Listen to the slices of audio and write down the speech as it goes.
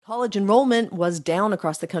College enrollment was down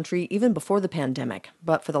across the country even before the pandemic,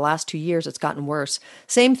 but for the last 2 years it's gotten worse.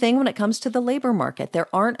 Same thing when it comes to the labor market.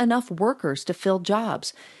 There aren't enough workers to fill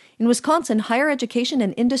jobs. In Wisconsin, higher education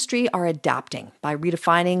and industry are adapting by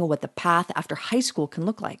redefining what the path after high school can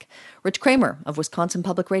look like. Rich Kramer of Wisconsin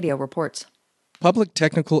Public Radio reports. Public,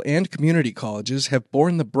 technical, and community colleges have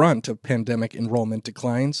borne the brunt of pandemic enrollment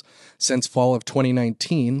declines. Since fall of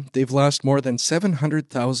 2019, they've lost more than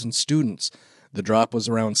 700,000 students. The drop was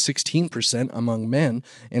around 16% among men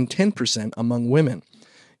and 10% among women.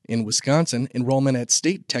 In Wisconsin, enrollment at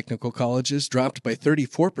state technical colleges dropped by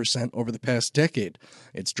 34% over the past decade.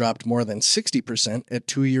 It's dropped more than 60% at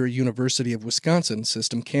two-year University of Wisconsin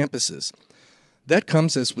system campuses. That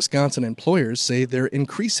comes as Wisconsin employers say they're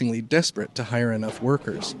increasingly desperate to hire enough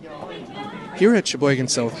workers. Here at Sheboygan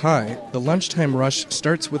South High, the lunchtime rush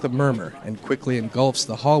starts with a murmur and quickly engulfs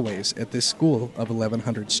the hallways at this school of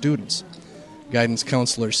 1,100 students. Guidance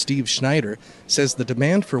counselor Steve Schneider says the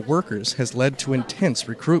demand for workers has led to intense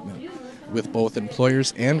recruitment. With both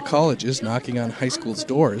employers and colleges knocking on high schools'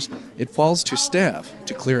 doors, it falls to staff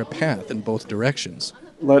to clear a path in both directions.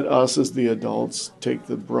 Let us as the adults take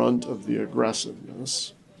the brunt of the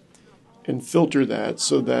aggressiveness and filter that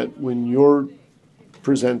so that when you're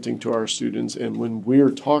presenting to our students and when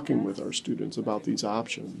we're talking with our students about these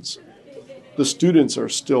options, the students are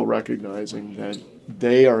still recognizing that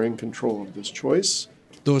they are in control of this choice.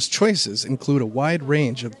 Those choices include a wide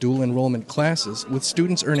range of dual enrollment classes with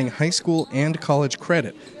students earning high school and college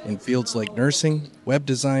credit in fields like nursing, web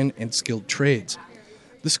design, and skilled trades.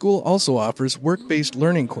 The school also offers work-based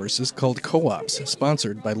learning courses called co-ops,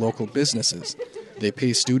 sponsored by local businesses. They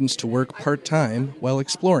pay students to work part-time while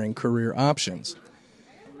exploring career options.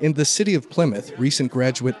 In the city of Plymouth, recent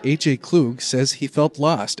graduate A.J. Klug says he felt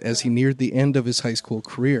lost as he neared the end of his high school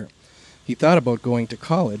career. He thought about going to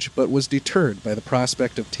college, but was deterred by the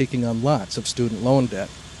prospect of taking on lots of student loan debt.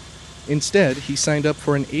 Instead, he signed up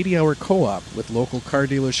for an 80-hour co-op with local car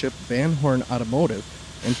dealership Van Horn Automotive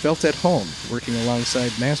and felt at home working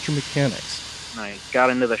alongside master mechanics. I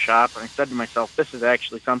got into the shop and I said to myself, this is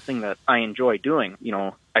actually something that I enjoy doing.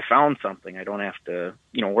 I found something. I don't have to,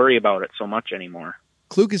 worry about it so much anymore.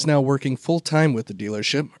 Klug is now working full-time with the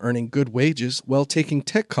dealership, earning good wages while taking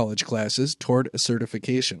tech college classes toward a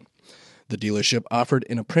certification. The dealership offered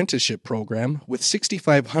an apprenticeship program with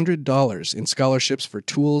 $6,500 in scholarships for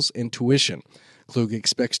tools and tuition. Klug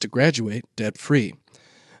expects to graduate debt-free.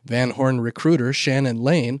 Van Horn recruiter Shannon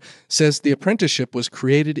Lane says the apprenticeship was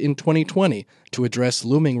created in 2020 to address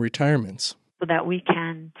looming retirements. So that we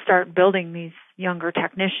can start building these younger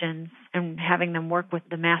technicians and having them work with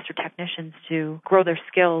the master technicians to grow their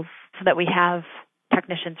skills so that we have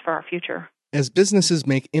technicians for our future. As businesses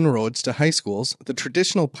make inroads to high schools, the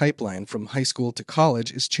traditional pipeline from high school to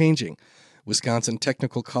college is changing. Wisconsin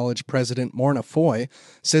Technical College President Morna Foy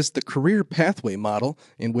says the career pathway model,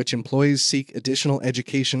 in which employees seek additional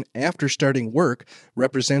education after starting work,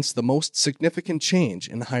 represents the most significant change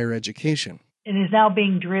in higher education. It is now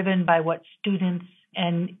being driven by what students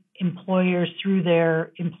and employers through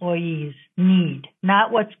their employees need.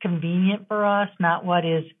 Not what's convenient for us, not what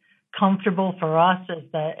is comfortable for us as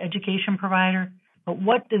the education provider, but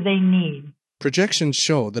what do they need? Projections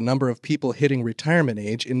show the number of people hitting retirement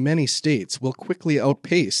age in many states will quickly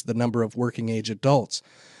outpace the number of working-age adults.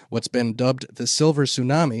 What's been dubbed the silver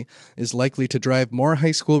tsunami is likely to drive more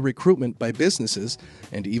high school recruitment by businesses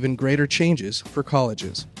and even greater changes for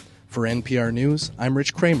colleges. For NPR News, I'm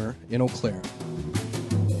Rich Kramer in Eau Claire.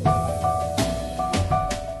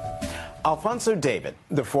 Alphonso David,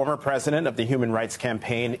 the former president of the Human Rights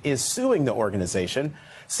Campaign, is suing the organization,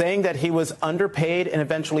 saying that he was underpaid and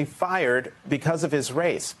eventually fired because of his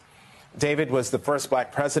race. David was the first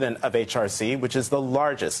black president of HRC, which is the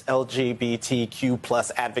largest LGBTQ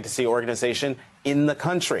plus advocacy organization in the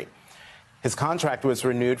country. His contract was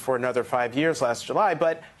renewed for another 5 years last July,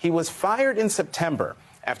 but he was fired in September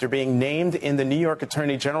after being named in the New York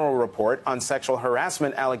Attorney General report on sexual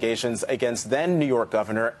harassment allegations against then New York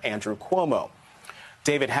Governor Andrew Cuomo.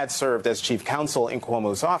 David had served as chief counsel in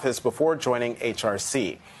Cuomo's office before joining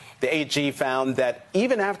HRC. The AG found that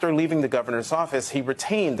even after leaving the governor's office, he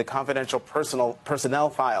retained the confidential personnel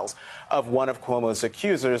files of one of Cuomo's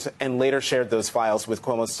accusers and later shared those files with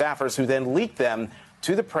Cuomo staffers who then leaked them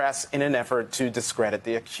to the press in an effort to discredit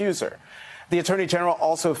the accuser. The Attorney General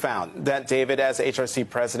also found that David, as HRC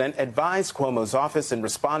president, advised Cuomo's office in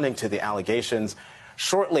responding to the allegations.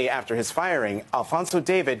 Shortly after his firing, Alphonso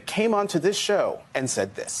David came onto this show and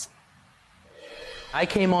said this. I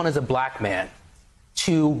came on as a black man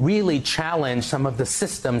to really challenge some of the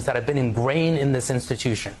systems that have been ingrained in this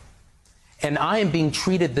institution. And I am being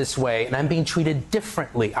treated this way, and I'm being treated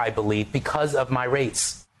differently, I believe, because of my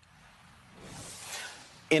race.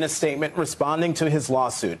 In a statement responding to his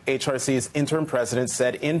lawsuit, HRC's interim president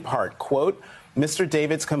said in part, quote, Mr.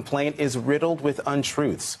 David's complaint is riddled with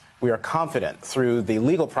untruths. We are confident through the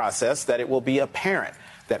legal process that it will be apparent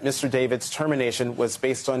that Mr. David's termination was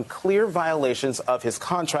based on clear violations of his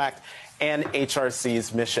contract and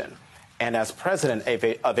HRC's mission. And as president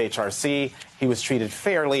of HRC, he was treated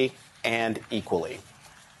fairly and equally.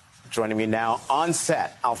 Joining me now on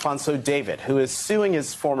set, Alfonso David, who is suing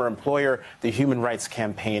his former employer, the Human Rights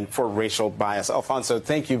Campaign, for racial bias. Alfonso,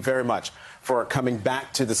 thank you very much for coming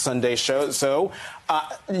back to the Sunday show. So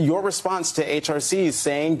your response to HRC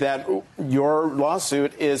saying that your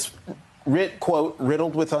lawsuit is, quote,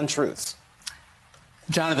 riddled with untruths.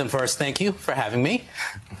 Jonathan, first, thank you for having me.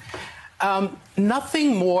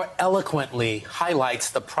 Nothing more eloquently highlights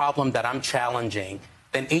the problem that I'm challenging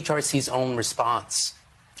than HRC's own response.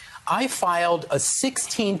 I filed a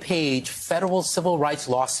 16-page federal civil rights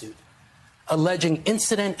lawsuit alleging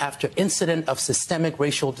incident after incident of systemic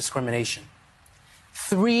racial discrimination.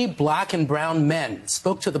 3 black and brown men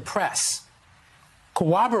spoke to the press,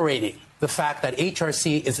 corroborating the fact that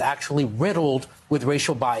HRC is actually riddled with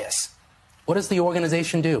racial bias. What does the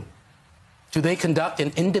organization do? Do they conduct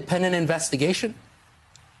an independent investigation?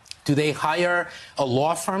 Do they hire a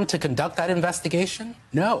law firm to conduct that investigation?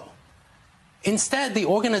 No. Instead, the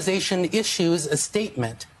organization issues a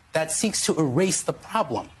statement that seeks to erase the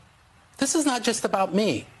problem. This is not just about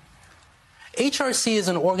me. HRC is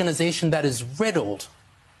an organization that is riddled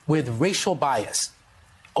with racial bias.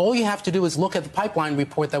 All you have to do is look at the pipeline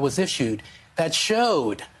report that was issued that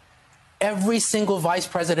showed every single vice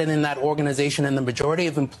president in that organization and the majority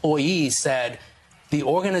of employees said the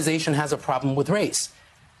organization has a problem with race.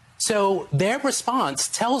 So their response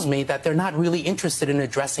tells me that they're not really interested in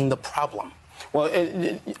addressing the problem. Well,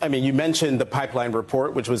 I mean, you mentioned the pipeline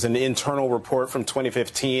report, which was an internal report from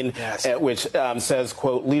 2015, yes. Which says,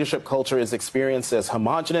 quote, leadership culture is experienced as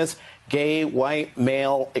homogenous, gay, white,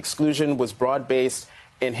 male, exclusion was broad-based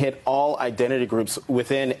and hit all identity groups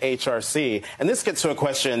within HRC. And this gets to a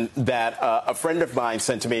question that a friend of mine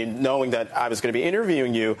sent to me, knowing that I was going to be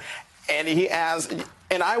interviewing you. And he asked,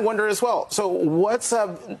 and I wonder as well, so what's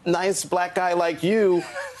a nice black guy like you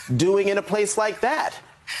doing in a place like that?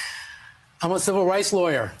 I'm a civil rights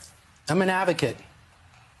lawyer. I'm an advocate.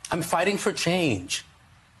 I'm fighting for change.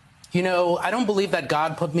 You know, I don't believe that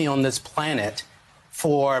God put me on this planet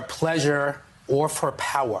for pleasure or for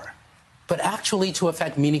power, but actually to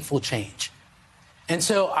effect meaningful change. And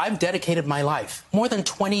so I've dedicated my life, more than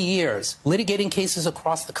 20 years, litigating cases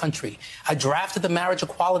across the country. I drafted the Marriage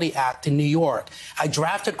Equality Act in New York. I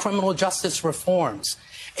drafted criminal justice reforms.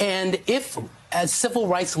 And if, as civil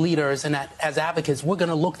rights leaders and as advocates, we're going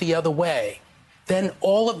to look the other way, then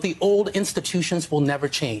all of the old institutions will never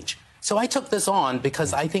change. So I took this on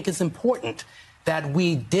because I think it's important that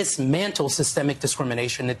we dismantle systemic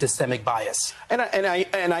discrimination and systemic bias. And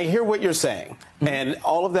I hear what you're saying, and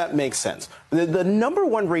all of that makes sense. The number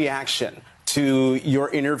one reaction to your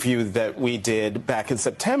interview that we did back in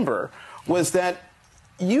September was that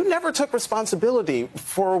you never took responsibility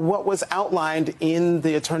for what was outlined in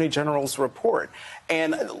the Attorney General's report.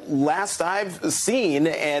 And last I've seen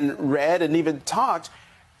and read and even talked,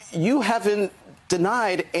 you haven't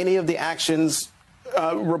denied any of the actions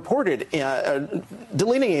reported,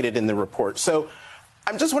 delineated in the report. So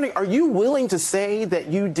I'm just wondering, are you willing to say that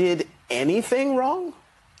you did anything wrong?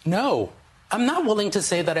 No, I'm not willing to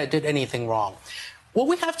say that I did anything wrong. What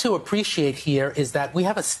we have to appreciate here is that we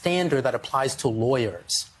have a standard that applies to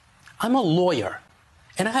lawyers. I'm a lawyer,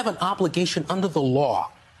 and I have an obligation under the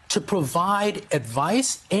law to provide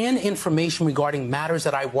advice and information regarding matters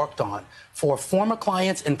that I worked on for former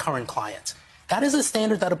clients and current clients. That is a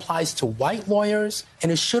standard that applies to white lawyers,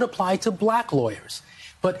 and it should apply to black lawyers.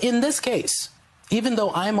 But in this case, even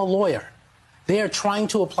though I'm a lawyer, they are trying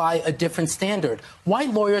to apply a different standard.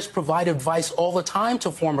 White lawyers provide advice all the time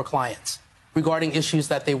to former clients regarding issues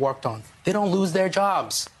that they worked on. They don't lose their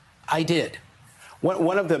jobs. I did.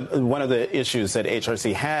 One of the issues that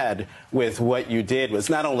HRC had with what you did was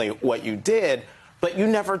not only what you did, but you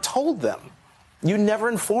never told them. You never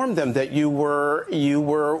informed them that you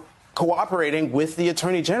were cooperating with the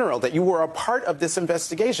Attorney General, that you were a part of this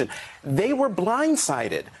investigation. They were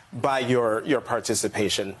blindsided by your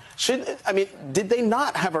participation. Did they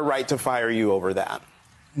not have a right to fire you over that?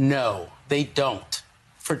 No, they don't,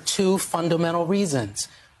 for 2 fundamental reasons.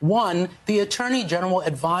 One, the Attorney General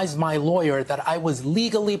advised my lawyer that I was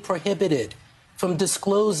legally prohibited from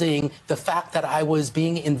disclosing the fact that I was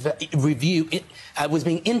being interviewed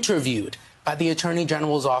by at the Attorney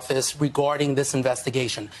General's office regarding this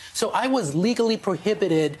investigation. So I was legally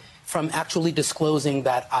prohibited from actually disclosing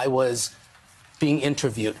that I was being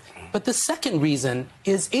interviewed. But the second reason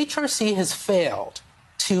is HRC has failed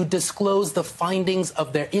to disclose the findings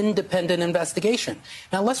of their independent investigation.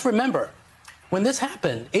 Now, let's remember, when this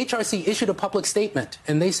happened, HRC issued a public statement,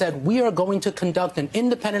 and they said, we are going to conduct an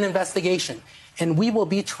independent investigation, and we will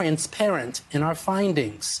be transparent in our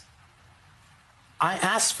findings. I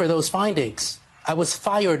asked for those findings. I was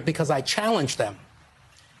fired because I challenged them.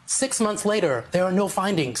 6 months later, there are no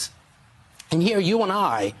findings. And here you and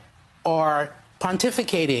I are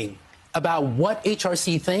pontificating about what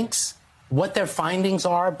HRC thinks, what their findings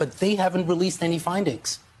are, but they haven't released any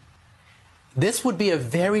findings. This would be a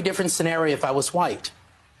very different scenario if I was white.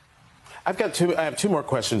 I have two more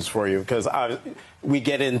questions for you because we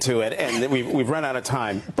get into it and we've run out of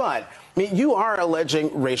time. But I mean, you are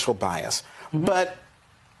alleging racial bias, but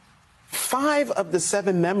 5 of the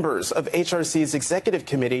 7 members of HRC's executive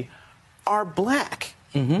committee are black.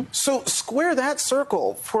 So square that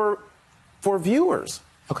circle for viewers.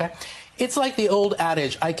 Okay. It's like the old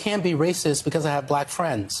adage, I can't be racist because I have black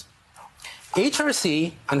friends.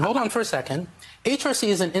 HRC, and hold on for a second, HRC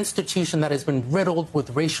is an institution that has been riddled with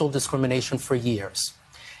racial discrimination for years.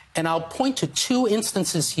 And I'll point to 2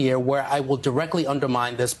 instances here where I will directly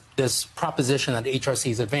undermine this proposition that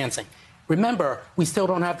HRC is advancing. Remember, we still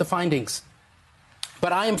don't have the findings.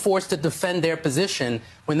 But I am forced to defend their position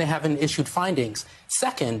when they haven't issued findings.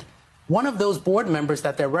 Second, one of those board members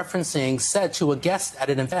that they're referencing said to a guest at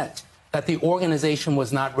an event that the organization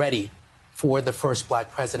was not ready for the first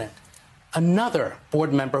black president. Another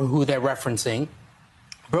board member who they're referencing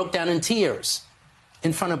broke down in tears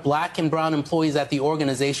in front of black and brown employees at the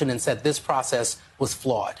organization and said this process was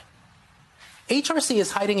flawed. HRC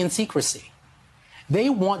is hiding in secrecy. They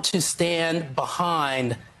want to stand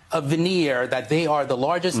behind a veneer that they are the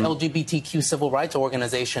largest LGBTQ civil rights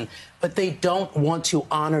organization, but they don't want to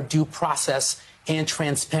honor due process and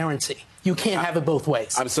transparency. You can't have it both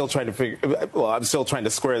ways. I'm still trying to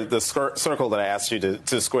square the circle that I asked you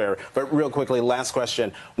to square. But real quickly, last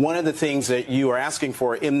question. One of the things that you are asking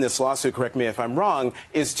for in this lawsuit, correct me if I'm wrong,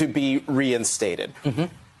 is to be reinstated.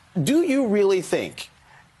 Do you really think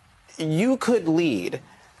you could lead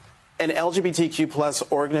an LGBTQ plus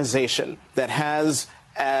organization that has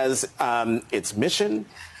as its mission,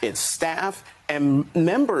 its staff, and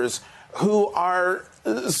members who are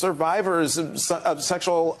survivors of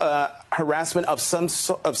sexual harassment of some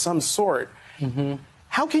sort?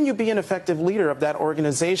 How can you be an effective leader of that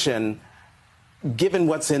organization, given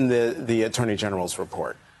what's in the Attorney General's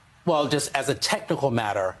report? Well, just as a technical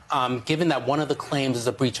matter, given that one of the claims is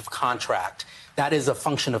a breach of contract, that is a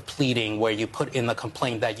function of pleading where you put in the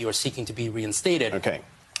complaint that you are seeking to be reinstated. Okay.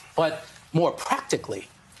 But more practically,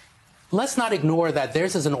 let's not ignore that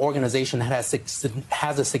theirs is an organization that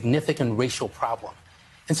has a significant racial problem.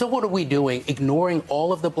 And so what are we doing? Ignoring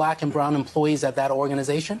all of the black and brown employees at that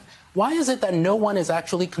organization? Why is it that no one is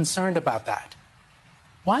actually concerned about that?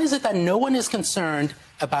 Why is it that no one is concerned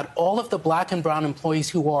about all of the black and brown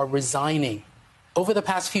employees who are resigning over the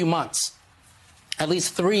past few months? At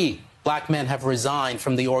least 3 black men have resigned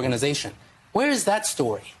from the organization. Where is that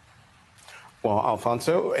story? Well,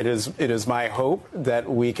 Alfonso, it is my hope that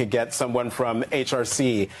we could get someone from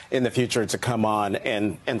HRC in the future to come on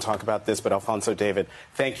and talk about this. But Alfonso, David,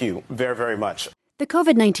 thank you very, very much. The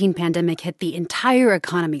COVID-19 pandemic hit the entire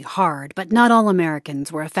economy hard, but not all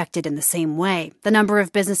Americans were affected in the same way. The number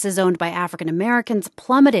of businesses owned by African Americans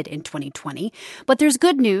plummeted in 2020. But there's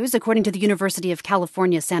good news. According to the University of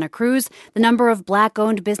California, Santa Cruz, the number of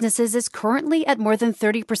black-owned businesses is currently at more than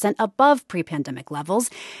 30% above pre-pandemic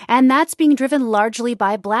levels, and that's being driven largely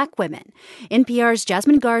by black women. NPR's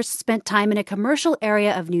Jasmine Garsd spent time in a commercial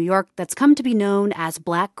area of New York that's come to be known as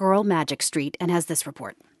Black Girl Magic Street and has this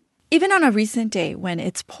report. Even on a recent day when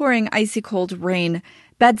it's pouring icy cold rain,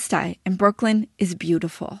 Bed-Stuy in Brooklyn is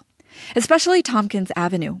beautiful. Especially Tompkins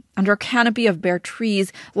Avenue, under a canopy of bare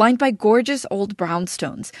trees lined by gorgeous old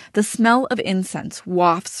brownstones. The smell of incense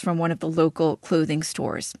wafts from one of the local clothing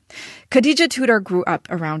stores. Khadija Tudor grew up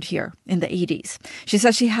around here in the 80s. She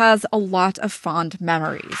says she has a lot of fond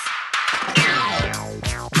memories.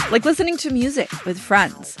 Like listening to music with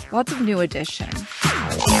friends. Lots of New Edition.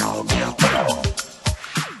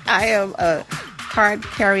 I am a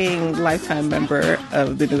card-carrying lifetime member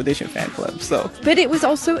of the New Edition fan club, But it was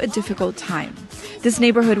also a difficult time. This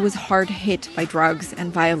neighborhood was hard hit by drugs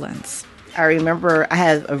and violence. I remember I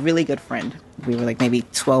had a really good friend. We were like maybe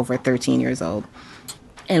 12 or 13 years old.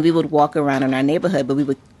 And we would walk around in our neighborhood, but we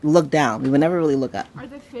would look down. We would never really look up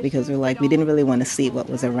because we didn't really want to see what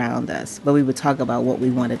was around us. But we would talk about what we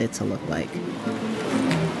wanted it to look like.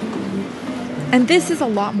 And this is a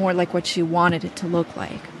lot more like what she wanted it to look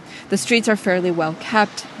like. The streets are fairly well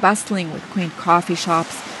kept, bustling with quaint coffee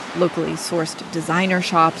shops, locally sourced designer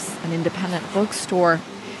shops, an independent bookstore.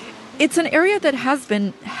 It's an area that has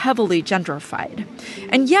been heavily gentrified.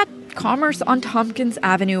 And yet, commerce on Tompkins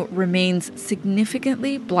Avenue remains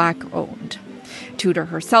significantly Black-owned. Tudor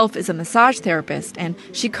herself is a massage therapist, and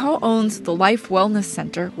she co-owns the Life Wellness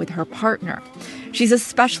Center with her partner. She's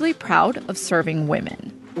especially proud of serving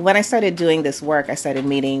women. When I started doing this work, I started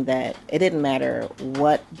meeting that it didn't matter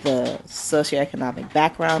what the socioeconomic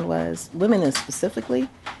background was. Women specifically,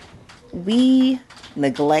 we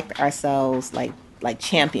neglect ourselves like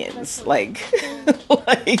champions,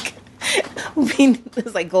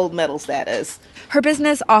 it's like gold medal status. Her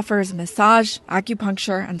business offers massage,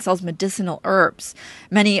 acupuncture, and sells medicinal herbs.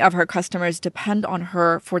 Many of her customers depend on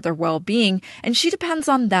her for their well-being, and she depends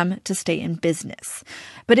on them to stay in business.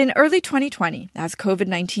 But in early 2020, as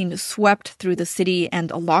COVID-19 swept through the city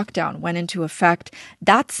and a lockdown went into effect,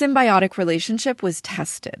 that symbiotic relationship was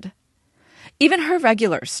tested. Even her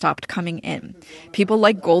regulars stopped coming in. People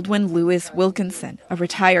like Goldwyn Lewis Wilkinson, a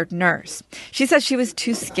retired nurse. She says she was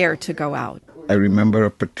too scared to go out. I remember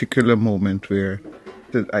a particular moment where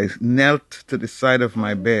I knelt to the side of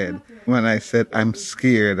my bed when I said, I'm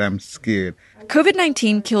scared.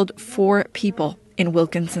 COVID-19 killed 4 people in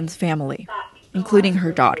Wilkinson's family, including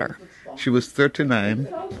her daughter. She was 39,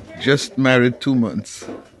 just married 2 months.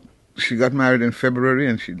 She got married in February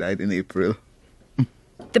and she died in April.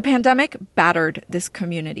 The pandemic battered this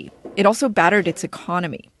community. It also battered its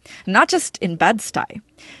economy, not just in Bed-Stuy.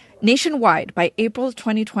 Nationwide, by April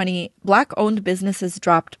 2020, Black-owned businesses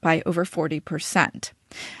dropped by over 40%.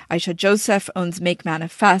 Aisha Joseph owns Make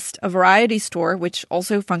Manifest, a variety store which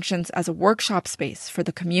also functions as a workshop space for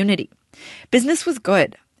the community. Business was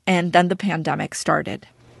good, and then the pandemic started.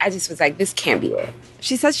 I just was like, this can't be it.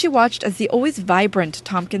 She says she watched as the always vibrant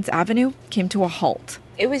Tompkins Avenue came to a halt.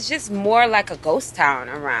 It was just more like a ghost town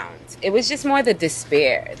around. It was just more the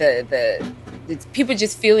despair, the people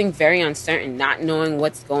just feeling very uncertain, not knowing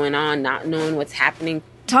what's going on, not knowing what's happening.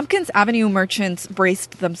 Tompkins Avenue merchants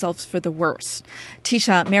braced themselves for the worst.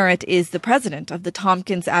 Tisha Merritt is the president of the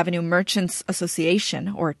Tompkins Avenue Merchants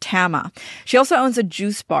Association, or TAMA. She also owns a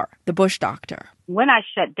juice bar, the Bush Doctor. When I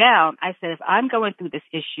shut down, I said, if I'm going through this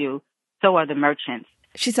issue, so are the merchants.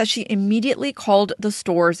 She says she immediately called the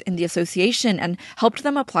stores in the association and helped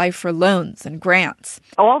them apply for loans and grants.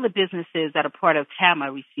 All the businesses that are part of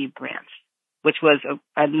TAMA received grants, which was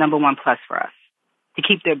a number one plus for us, to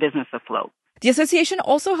keep their business afloat. The association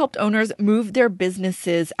also helped owners move their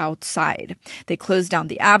businesses outside. They closed down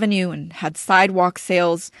the avenue and had sidewalk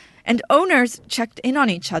sales, and owners checked in on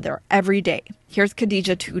each other every day. Here's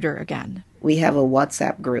Khadija Tudor again. We have a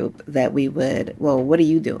WhatsApp group that we would, what are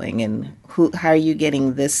you doing? And how are you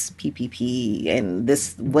getting this PPP? And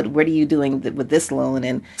this, what are you doing with this loan?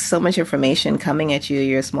 And so much information coming at you.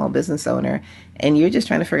 You're a small business owner, and you're just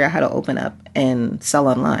trying to figure out how to open up and sell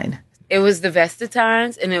online. It was the best of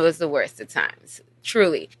times, and it was the worst of times,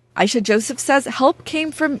 truly. Aisha Joseph says help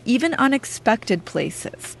came from even unexpected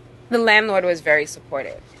places. The landlord was very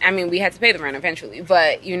supportive. I mean, we had to pay the rent eventually,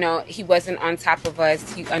 but, he wasn't on top of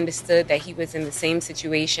us. He understood that he was in the same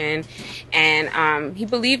situation, and he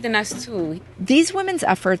believed in us, too. These women's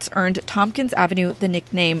efforts earned Tompkins Avenue the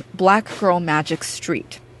nickname Black Girl Magic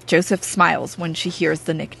Street. Joseph smiles when she hears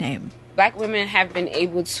the nickname. Black women have been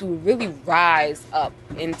able to really rise up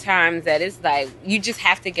in times that it's like, you just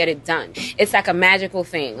have to get it done. It's like a magical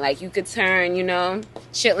thing. Like, you could turn,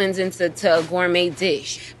 chitlins into a gourmet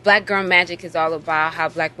dish. Black Girl Magic is all about how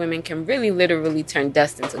Black women can really literally turn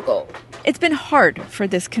dust into gold. It's been hard for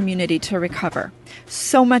this community to recover.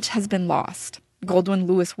 So much has been lost. Goldwyn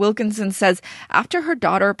Lewis Wilkinson says after her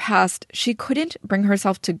daughter passed, she couldn't bring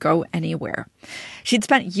herself to go anywhere. She'd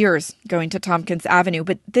spent years going to Tompkins Avenue,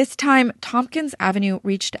 but this time Tompkins Avenue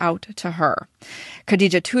reached out to her.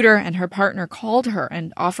 Khadija Tudor and her partner called her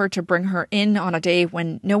and offered to bring her in on a day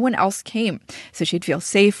when no one else came, so she'd feel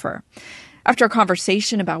safer. After a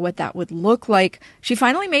conversation about what that would look like, she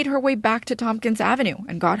finally made her way back to Tompkins Avenue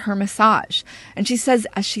and got her massage. And she says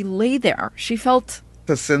as she lay there, she felt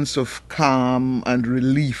a sense of calm and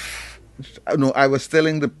relief. I was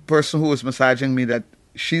telling the person who was massaging me that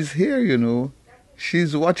she's here,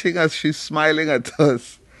 She's watching us, she's smiling at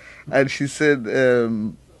us. And she said,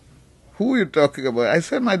 who are you talking about? I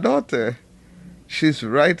said, my daughter. She's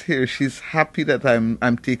right here. She's happy that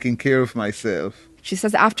I'm taking care of myself. She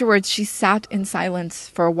says afterwards she sat in silence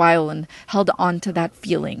for a while and held on to that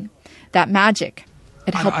feeling, that magic.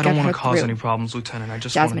 It helped I don't get want her to cause through. any problems, Lieutenant. I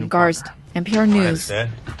just Jasmine want a new Garst, partner. NPR News,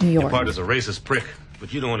 New Your York. partner's a racist prick,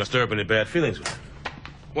 but you don't want to stir up any bad feelings with him.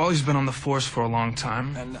 Wally's been on the force for a long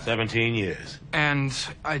time. 17 years. And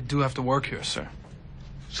I do have to work here, sir.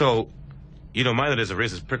 So, you don't mind that there's a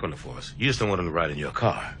racist prick on the force. You just don't want him to ride in your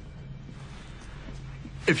car.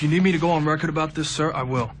 If you need me to go on record about this, sir, I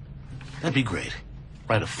will. That'd be great.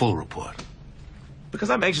 Write a full report. Because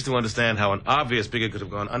I'm anxious to understand how an obvious bigot could have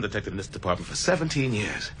gone undetected in this department for 17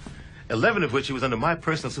 years. 11 of which he was under my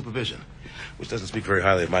personal supervision. Which doesn't speak very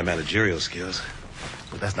highly of my managerial skills.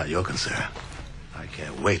 But that's not your concern. I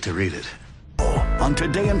can't wait to read it. On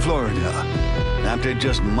Today in Florida, after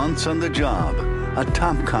just months on the job, a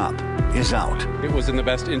top cop is out. It was in the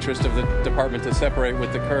best interest of the department to separate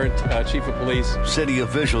with the current chief of police. City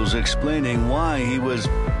officials explaining why he was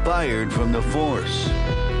fired from the force.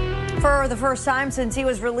 For the first time since he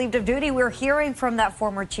was relieved of duty, we're hearing from that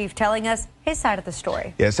former chief telling us his side of the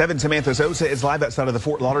story. Yeah, 7 Samantha Sosa is live outside of the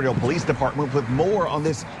Fort Lauderdale Police Department with more on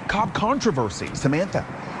this cop controversy. Samantha.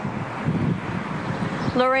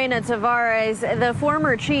 Lorena Tavares, the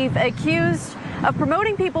former chief, accused of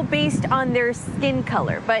promoting people based on their skin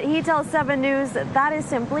color. But he tells 7 News that is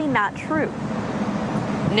simply not true.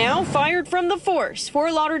 Now fired from the force,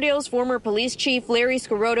 Fort Lauderdale's former police chief Larry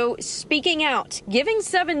Scirotto speaking out, giving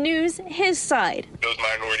 7 News his side. Those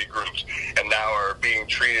minority groups and now are being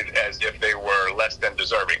treated as if they were less than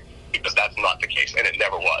deserving, because that's not the case, and it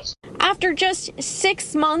never was. After just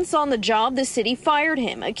 6 months on the job, the city fired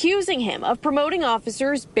him, accusing him of promoting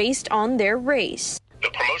officers based on their race. The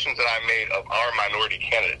promotions that I made of our minority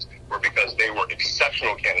candidates were because they were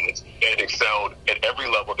exceptional candidates. They had excelled at every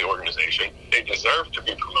level of the organization. They deserved to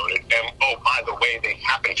be promoted. And, oh, by the way, they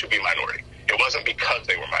happened to be minority. It wasn't because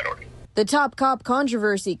they were minority. The top cop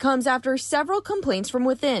controversy comes after several complaints from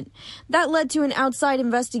within. That led to an outside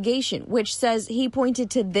investigation, which says he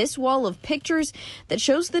pointed to this wall of pictures that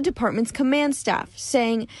shows the department's command staff,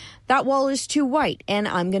 saying, "That wall is too white, and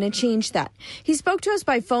I'm going to change that." He spoke to us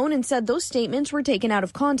by phone and said those statements were taken out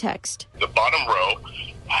of context. The bottom row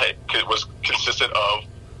consisted of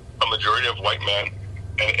a majority of white men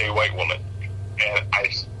and a white woman. And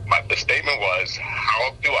the statement was,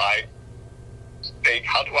 how do I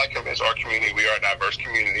convince our community we are a diverse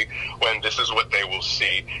community when this is what they will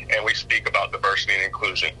see, and we speak about diversity and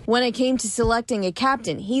inclusion. When it came to selecting a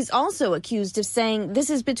captain, he's also accused of saying this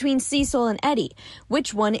is between Cecil and Eddie.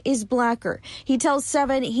 Which one is blacker? He tells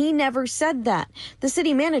 7 he never said that. The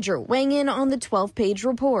city manager weighing in on the 12-page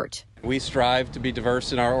report. We strive to be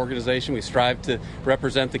diverse in our organization. We strive to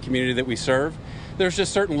represent the community that we serve. There's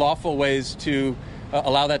just certain lawful ways to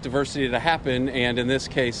allow that diversity to happen, and in this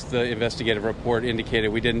case, the investigative report indicated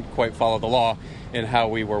we didn't quite follow the law in how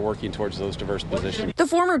we were working towards those diverse positions. The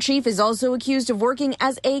former chief is also accused of working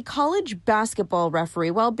as a college basketball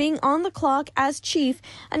referee while being on the clock as chief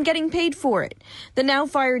and getting paid for it. The now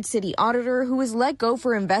fired city auditor, who was let go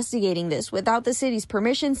for investigating this without the city's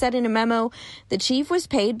permission, said in a memo the chief was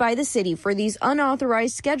paid by the city for these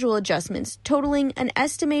unauthorized schedule adjustments, totaling an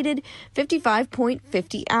estimated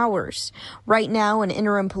 55.50 hours. Right now, an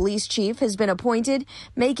interim police chief has been appointed,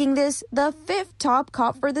 making this the 5th top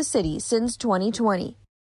cop for the city since 2020.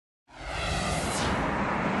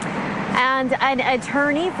 And an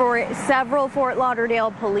attorney for several Fort Lauderdale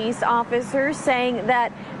police officers saying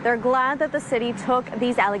that they're glad that the city took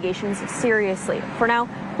these allegations seriously. For now,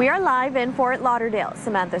 we are live in Fort Lauderdale.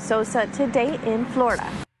 Samantha Sosa, Today in Florida.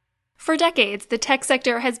 For decades, the tech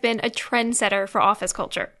sector has been a trendsetter for office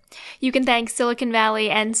culture. You can thank Silicon Valley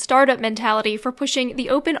and startup mentality for pushing the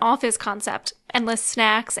open office concept, endless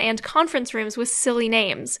snacks, and conference rooms with silly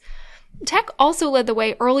names. Tech also led the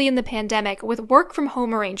way early in the pandemic with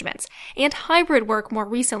work-from-home arrangements and hybrid work more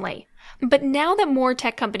recently. But now that more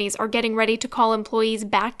tech companies are getting ready to call employees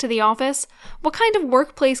back to the office, what kind of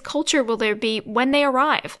workplace culture will there be when they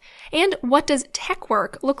arrive? And what does tech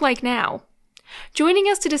work look like now? Joining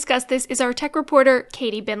us to discuss this is our tech reporter,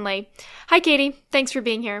 Katie Binley. Hi, Katie. Thanks for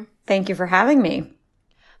being here. Thank you for having me.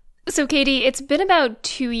 So, Katie, it's been about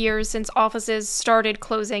 2 years since offices started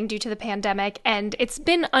closing due to the pandemic, and it's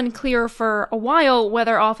been unclear for a while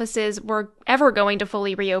whether offices were ever going to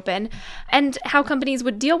fully reopen, and how companies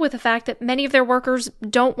would deal with the fact that many of their workers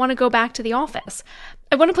don't want to go back to the office.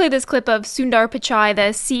 I want to play this clip of Sundar Pichai,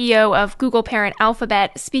 the CEO of Google parent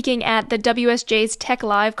Alphabet, speaking at the WSJ's Tech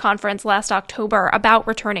Live conference last October about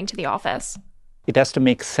returning to the office. It has to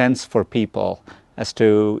make sense for people as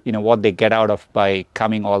to what they get out of by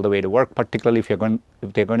coming all the way to work, particularly if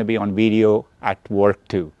they're going to be on video at work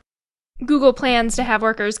too. Google plans to have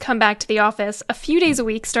workers come back to the office a few days a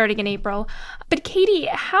week starting in April. But Katie,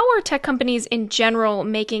 how are tech companies in general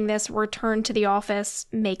making this return to the office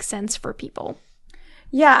make sense for people?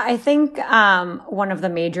 Yeah, I think one of the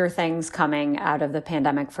major things coming out of the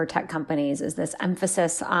pandemic for tech companies is this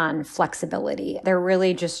emphasis on flexibility. They're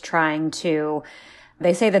really just trying to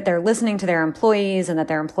They say that they're listening to their employees and that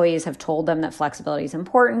their employees have told them that flexibility is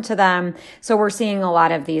important to them. So we're seeing a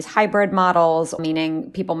lot of these hybrid models, meaning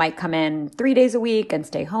people might come in 3 days a week and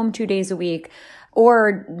stay home 2 days a week,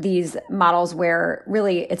 or these models where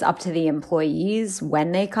really it's up to the employees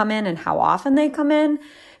when they come in and how often they come in.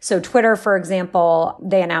 So Twitter, for example,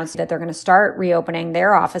 they announced that they're going to start reopening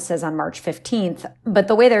their offices on March 15th. But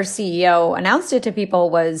the way their CEO announced it to people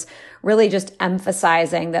was really just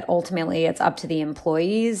emphasizing that ultimately it's up to the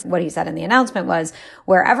employees. What he said in the announcement was,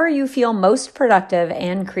 wherever you feel most productive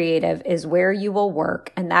and creative is where you will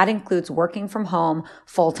work. And that includes working from home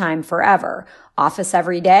full-time forever. Office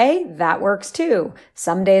every day, that works too.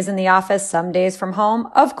 Some days in the office, some days from home,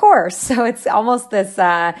 of course. So it's almost this,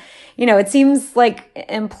 it seems like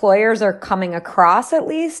employers are coming across at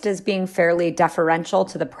least as being fairly deferential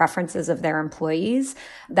to the preferences of their employees.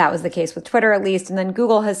 That was the case with Twitter at least. And then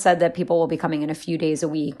Google has said that people will be coming in a few days a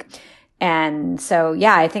week. And so,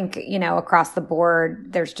 yeah, I think, across the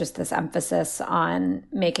board, there's just this emphasis on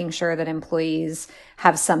making sure that employees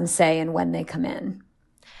have some say in when they come in.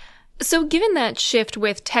 So given that shift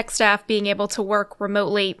with tech staff being able to work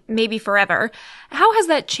remotely, maybe forever, how has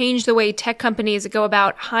that changed the way tech companies go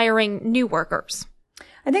about hiring new workers?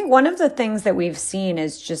 I think one of the things that we've seen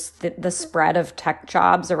is just the spread of tech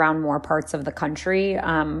jobs around more parts of the country.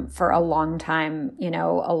 For a long time,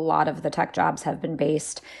 a lot of the tech jobs have been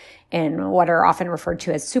based in what are often referred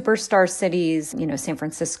to as superstar cities, San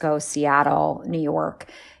Francisco, Seattle, New York.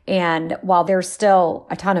 And while there's still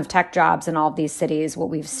a ton of tech jobs in all of these cities, what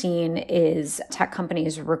we've seen is tech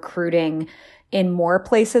companies recruiting in more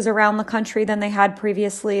places around the country than they had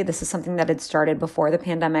previously. This is something that had started before the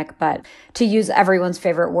pandemic, but to use everyone's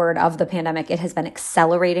favorite word of the pandemic, it has been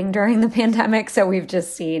accelerating during the pandemic. So we've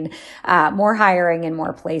just seen more hiring in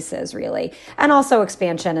more places, really, and also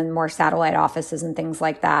expansion in more satellite offices and things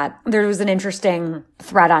like that. There was an interesting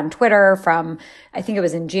thread on Twitter from, I think it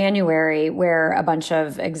was in January, where a bunch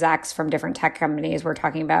of execs from different tech companies were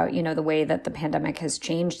talking about, the way that the pandemic has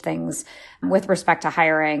changed things with respect to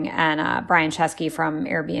hiring. And Brian Chesky from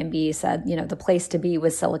Airbnb said, the place to be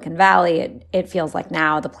was Silicon Valley. It feels like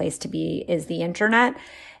now the place to be is the internet.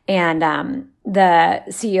 And the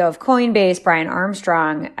CEO of Coinbase, Brian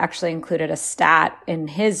Armstrong, actually included a stat in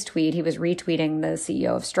his tweet. He was retweeting the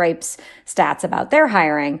CEO of Stripe's stats about their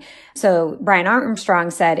hiring. So Brian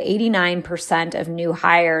Armstrong said 89% of new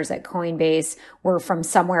hires at Coinbase were from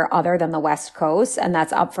somewhere other than the West Coast, and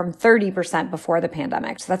that's up from 30% before the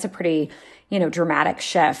pandemic. So that's a pretty, dramatic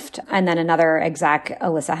shift. And then another exec,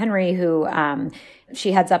 Alyssa Henry, who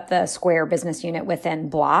she heads up the Square business unit within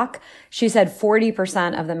Block. She said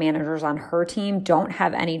 40% of the managers on her team don't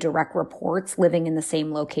have any direct reports living in the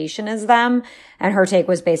same location as them. And her take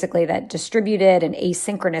was basically that distributed and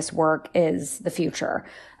asynchronous work is the future.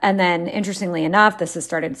 And then interestingly enough, this has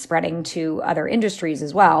started spreading to other industries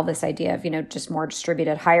as well. This idea of, just more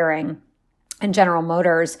distributed hiring. And General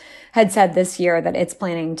Motors had said this year that it's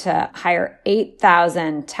planning to hire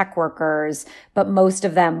 8,000 tech workers, but most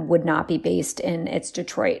of them would not be based in its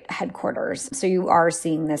Detroit headquarters. So you are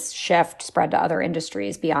seeing this shift spread to other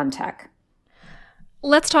industries beyond tech.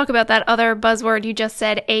 Let's talk about that other buzzword you just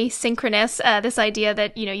said, asynchronous, this idea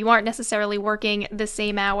that, you aren't necessarily working the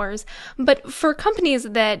same hours. But for companies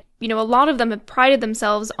that, a lot of them have prided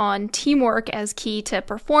themselves on teamwork as key to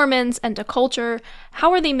performance and to culture,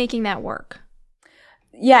 how are they making that work?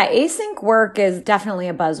 Yeah, async work is definitely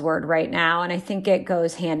a buzzword right now. And I think it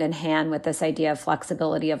goes hand in hand with this idea of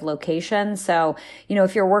flexibility of location. So,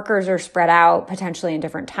 if your workers are spread out potentially in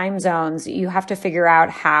different time zones, you have to figure out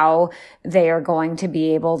how they are going to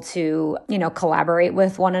be able to, collaborate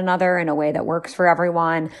with one another in a way that works for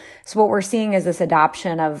everyone. So what we're seeing is this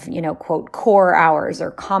adoption of, quote, core hours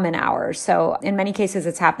or common hours. So in many cases,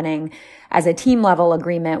 it's happening as a team level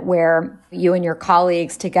agreement where you and your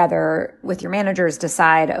colleagues together with your managers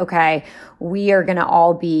decide, okay, we are going to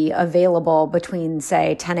all be available between,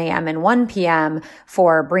 say, 10 a.m. and 1 p.m.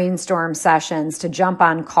 for brainstorm sessions to jump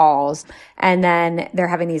on calls. And then they're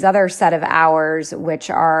having these other set of hours, which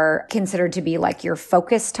are considered to be like your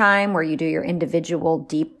focus time, where you do your individual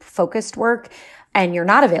deep focused work and you're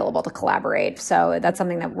not available to collaborate. So that's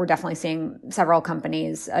something that we're definitely seeing several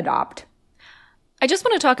companies adopt. I just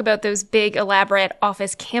want to talk about those big, elaborate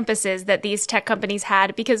office campuses that these tech companies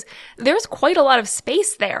had, because there's quite a lot of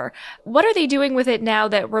space there. What are they doing with it now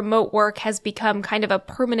that remote work has become kind of a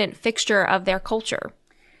permanent fixture of their culture?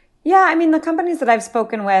 Yeah, I mean, the companies that I've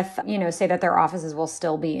spoken with, say that their offices will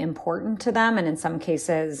still be important to them. And in some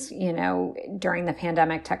cases, during the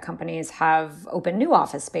pandemic, tech companies have opened new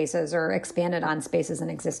office spaces or expanded on spaces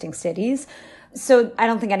in existing cities. So I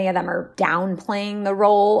don't think any of them are downplaying the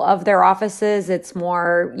role of their offices. It's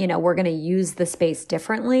more, we're going to use the space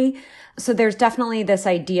differently. So there's definitely this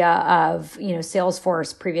idea of,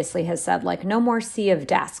 Salesforce previously has said, like, no more sea of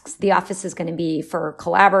desks. The office is going to be for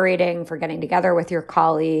collaborating, for getting together with your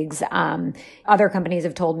colleagues. Other companies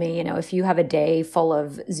have told me, if you have a day full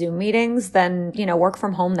of Zoom meetings, then, work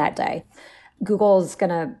from home that day. Google's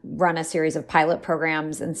going to run a series of pilot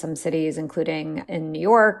programs in some cities, including in New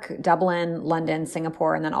York, Dublin, London,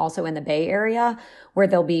 Singapore, and then also in the Bay Area, where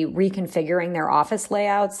they'll be reconfiguring their office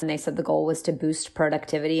layouts. And they said the goal was to boost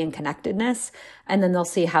productivity and connectedness. And then they'll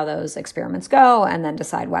see how those experiments go and then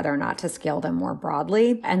decide whether or not to scale them more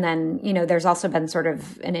broadly. And then, there's also been sort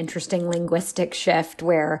of an interesting linguistic shift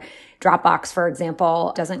where Dropbox, for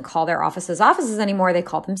example, doesn't call their offices anymore. They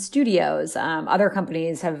call them studios. Other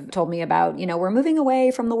companies have told me about, we're moving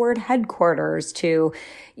away from the word headquarters to,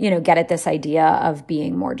 get at this idea of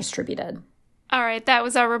being more distributed. All right. That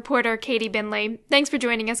was our reporter, Katie Binley. Thanks for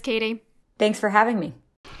joining us, Katie. Thanks for having me.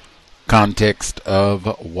 Context of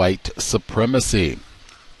white supremacy.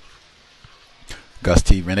 Gus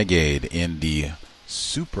T. Renegade in the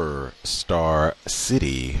superstar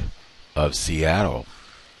city of Seattle.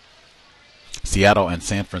 Seattle and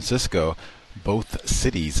San Francisco, both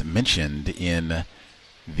cities mentioned in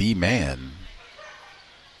The Man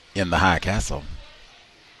in the High Castle.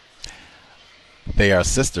 They are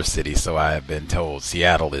sister cities, so I have been told.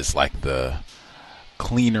 Seattle is like the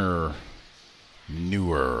cleaner,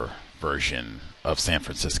 newer version of San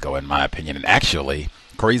Francisco, in my opinion. And actually,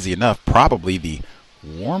 crazy enough, probably the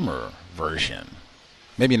warmer version.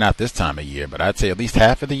 Maybe not this time of year, but I'd say at least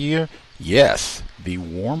half of the year. Yes, the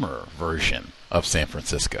warmer version of San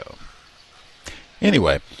Francisco.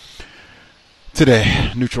 Anyway,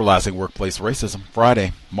 today, Neutralizing Workplace Racism,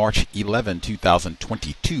 Friday, March 11,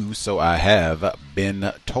 2022. So I have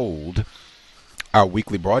been told. Our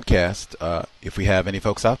weekly broadcast, if we have any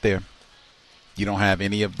folks out there, you don't have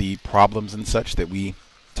any of the problems and such that we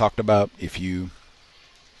talked about. If you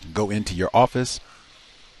go into your office,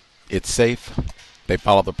 it's safe. They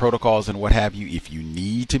follow the protocols and what have you. If you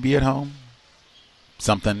need to be at home,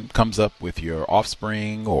 something comes up with your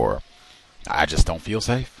offspring, or I just don't feel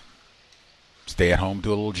safe, stay at home, do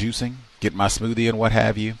a little juicing, get my smoothie and what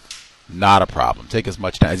have you, not a problem. Take as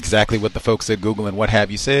much time. Exactly what the folks at Google and what have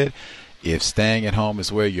you said. If staying at home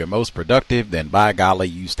is where you're most productive, then by golly,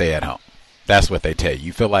 you stay at home. That's what they tell you.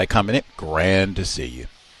 You feel like coming in? Grand to see you.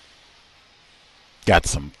 Got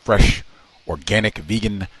some fresh, organic,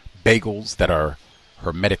 vegan bagels that are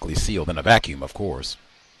hermetically sealed in a vacuum, of course,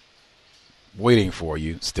 waiting for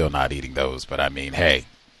you. Still not eating those, but I mean, hey,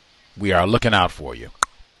 we are looking out for you.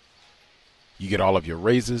 You get all of your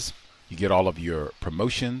raises, you get all of your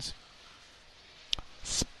promotions,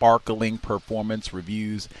 sparkling performance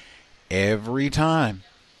reviews every time.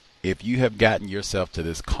 If you have gotten yourself to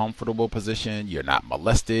this comfortable position, you're not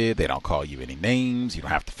molested, they don't call you any names, you don't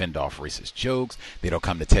have to fend off racist jokes, they don't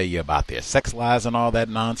come to tell you about their sex lies and all that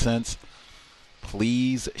nonsense,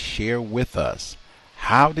 please share with us,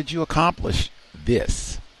 how did you accomplish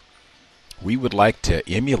this? We would like to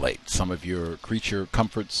emulate some of your creature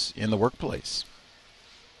comforts in the workplace.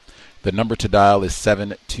 The number to dial is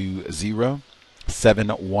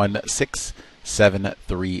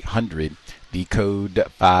 720-716-7300. The code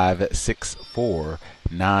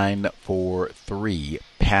 564943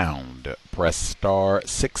 pound. Press star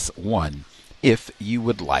 61 if you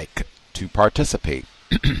would like to participate.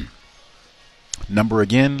 Number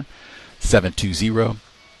again,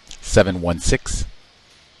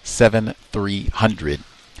 720-716-7300.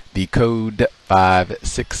 The code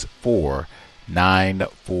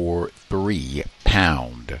 564943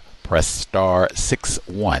 pound. Press star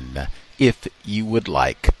 61 if you would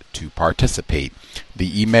like to participate.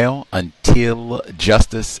 The email,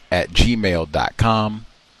 untiljustice@gmail.com.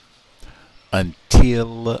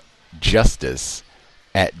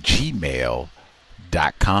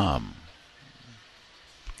 untiljustice@gmail.com.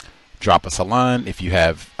 Drop us a line if you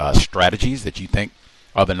have strategies that you think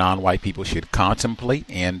other non-white people should contemplate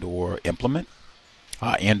and or implement,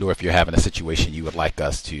 and or if you're having a situation you would like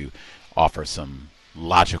us to offer some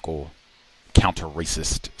logical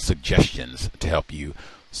counter-racist suggestions to help you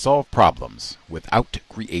solve problems without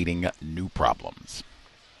creating new problems.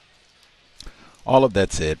 all of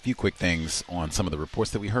that said, a few quick things on some of the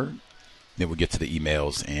reports that we heard. Then we'll get to the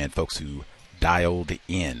emails and folks who dialed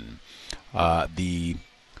in. The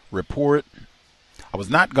report, I was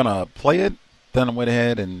not going to play it, then I went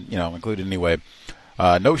ahead and, included it anyway.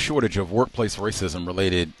 No shortage of workplace racism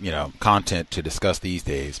related, content to discuss these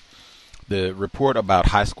days. The report about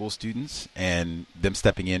high school students and them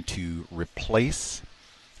stepping in to replace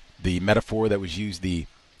the metaphor that was used, the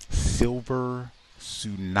silver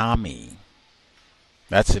tsunami.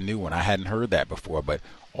 That's a new one. I hadn't heard that before, but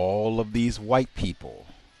all of these white people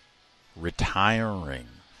retiring.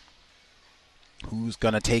 Who's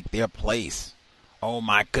going to take their place? Oh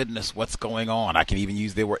my goodness, what's going on? I can even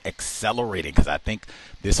use the word accelerating, because I think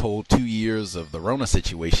this whole 2 years of the Rona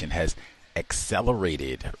situation has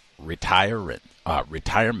accelerated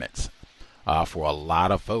retirements for a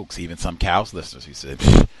lot of folks, even some Cows listeners who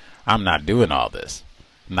said, I'm not doing all this.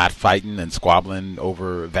 I'm not fighting and squabbling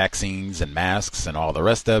over vaccines and masks and all the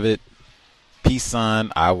rest of it. Peace,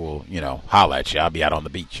 son. I will, holler at you. I'll be out on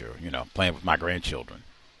the beach or, playing with my grandchildren,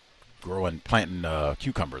 planting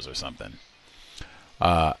cucumbers or something.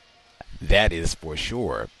 That is for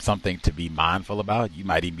sure something to be mindful about. You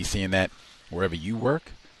might even be seeing that wherever you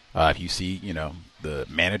work. If you see, the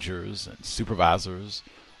managers and supervisors,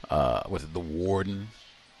 with the warden,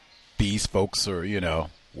 these folks are,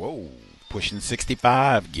 pushing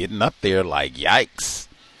 65, getting up there like yikes,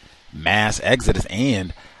 mass exodus.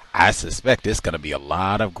 And I suspect it's going to be a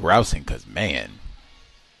lot of grousing because, man,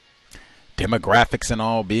 demographics and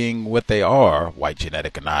all being what they are, white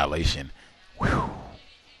genetic annihilation, whew,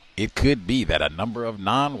 it could be that a number of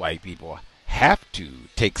non-white people have to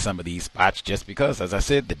take some of these spots just because, as I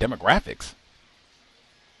said, the demographics.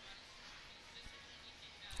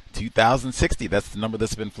 2060, that's the number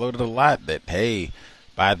that's been floated a lot, that, hey,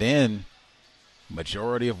 by then,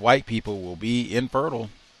 majority of white people will be infertile,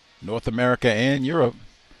 North America and Europe.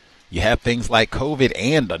 You have things like COVID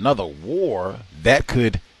and another war that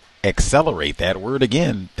could accelerate that word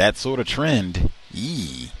again, that sort of trend.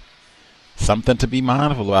 Something to be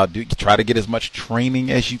mindful about. Try to get as much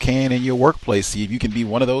training as you can in your workplace. See if you can be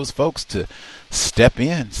one of those folks to step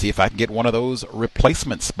in. See if I can get one of those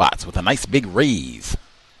replacement spots with a nice big raise.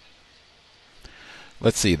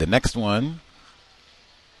 Let's see, the next one.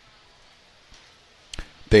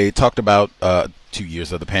 They talked about 2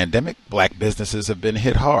 years of the pandemic. Black businesses have been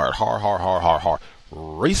hit hard. Hard.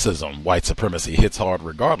 Racism, white supremacy hits hard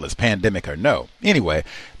regardless, pandemic or no. Anyway,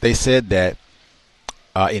 they said that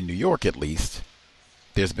in New York, at least,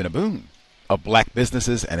 there's been a boom of black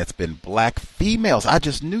businesses, and it's been black females. I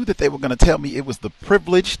just knew that they were going to tell me it was the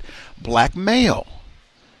privileged black male.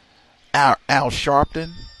 Al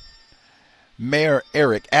Sharpton, Mayor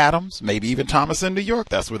Eric Adams, maybe even Thomas in New York.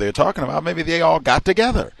 That's what they're talking about. Maybe they all got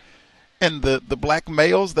together. And the black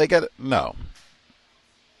males, they got no.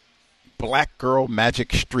 Black Girl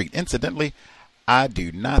Magic Street. Incidentally, I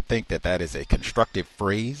do not think that that is a constructive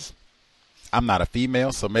phrase. I'm not a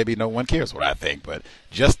female, so maybe no one cares what I think, but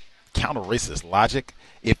just counter racist logic.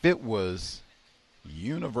 If it was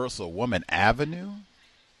Universal Woman Avenue,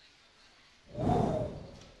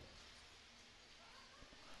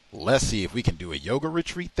 let's see if we can do a yoga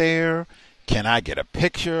retreat there. Can I get a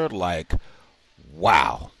picture? Like,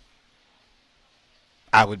 wow.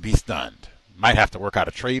 I would be stunned. Might have to work out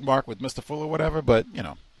a trademark with Mr. Fuller or whatever, but,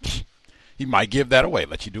 he might give that away,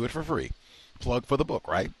 let you do it for free. Plug for the book,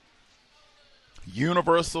 right?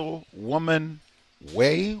 Universal Woman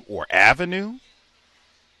Way or Avenue.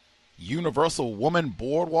 Universal Woman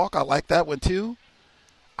Boardwalk. I like that one too.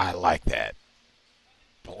 I like that.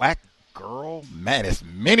 Black Girl. Man, it's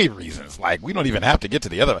many reasons. Like, we don't even have to get to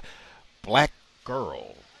the other. Black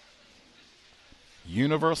Girl.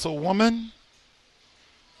 Universal Woman.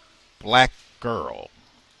 Black Girl.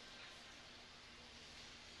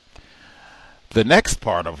 The next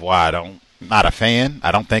part of why not a fan.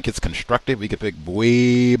 I don't think it's constructive. We could pick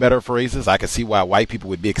way better phrases. I could see why white people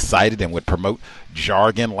would be excited and would promote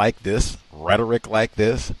jargon like this, rhetoric like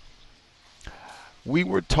this. We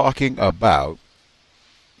were talking about,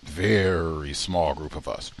 very small group of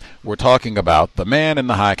us, we're talking about the man in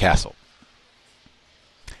the high castle.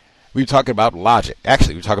 We were talking about Logic.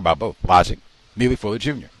 Actually, we were talking about both. Logic, Neely Fuller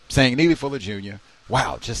Jr. Saying Neely Fuller Jr.,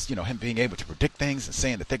 wow, just, him being able to predict things and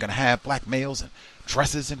saying that they're going to have black males and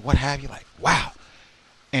dresses and what have you. Like, wow.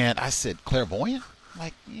 And I said, clairvoyant?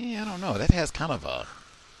 Like, yeah, I don't know. That has kind of a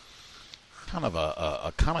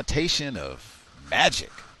connotation of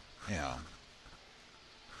magic,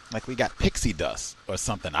 Like we got pixie dust or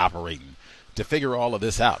something operating to figure all of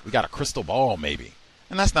this out. We got a crystal ball maybe.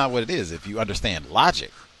 And that's not what it is if you understand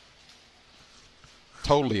logic.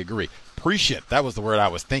 Totally agree. Prescient, that was the word I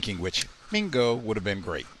was thinking, which bingo would have been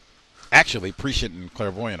great. Actually, prescient and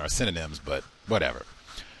clairvoyant are synonyms, but whatever.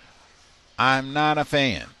 I'm not a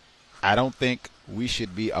fan. I don't think we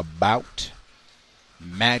should be about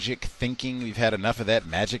magic thinking. We've had enough of that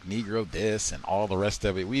magic Negro this and all the rest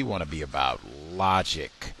of it. We want to be about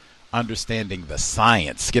logic, understanding the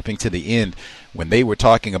science. Skipping to the end, when they were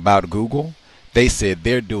talking about Google, they said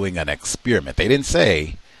they're doing an experiment. They didn't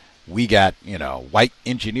say we got, white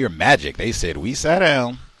engineer magic. They said we sat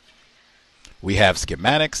down, we have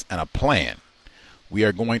schematics and a plan. We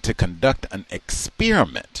are going to conduct an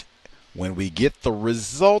experiment. When we get the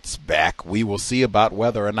results back, we will see about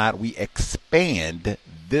whether or not we expand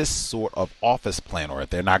this sort of office plan, or if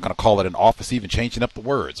they're not going to call it an office, even changing up the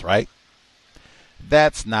words, right?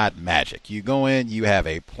 That's not magic. You go in, you have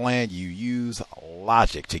a plan, you use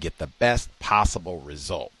logic to get the best possible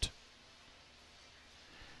result.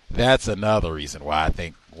 That's another reason why I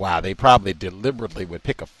think, wow, they probably deliberately would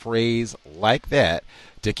pick a phrase like that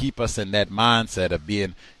to keep us in that mindset of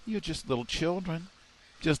being, you're just little children,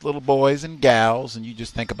 just little boys and gals, and you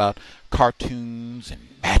just think about cartoons and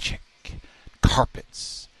magic,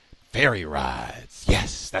 carpets, fairy rides.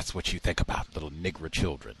 Yes, that's what you think about, little Negro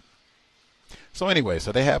children. So anyway,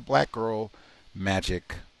 so they have Black Girl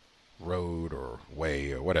Magic Road or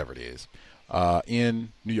Way or whatever it is in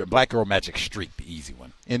New York. Black Girl Magic Street, the easy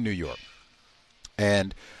one, in New York.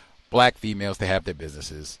 And black females, they have their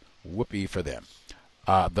businesses. Whoopee for them.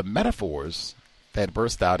 The metaphors that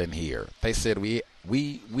burst out in here, they said we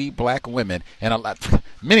black women, and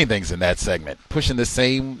many things in that segment, pushing the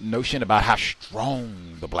same notion about how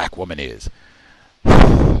strong the black woman is.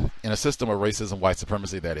 In a system of racism, white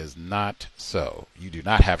supremacy, that is not so. You do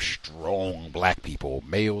not have strong black people,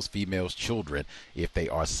 males, females, children, if they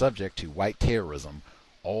are subject to white terrorism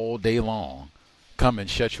all day long. Come and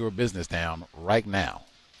shut your business down right now.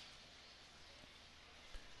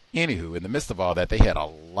 Anywho, in the midst of all that, they had a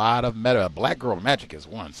lot of Black Girl Magic is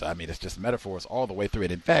one. So, I mean, it's just metaphors all the way through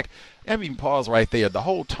it. In fact, I mean, pause right there. The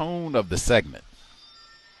whole tone of the segment.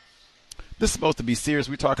 This is supposed to be serious.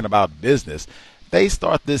 We're talking about business. They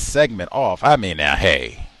start this segment off. I mean, now,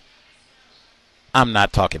 hey, I'm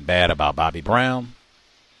not talking bad about Bobby Brown.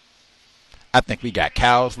 I think we got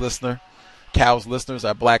Cal's listener. Cal's listeners,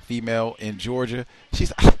 a black female in Georgia.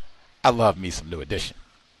 She's, I love me some New Edition.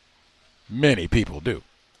 Many people do.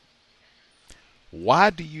 Why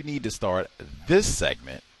do you need to start this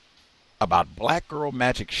segment about Black Girl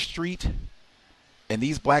Magic Street and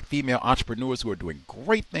these black female entrepreneurs who are doing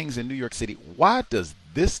great things in New York City? Why does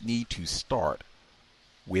this need to start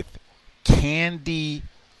with Candy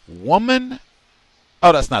Woman?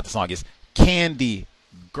 Oh, that's not the song. It's Candy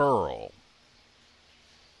Girl.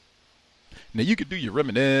 Now, you could do your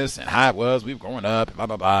reminisce and how it was. We were growing up and blah,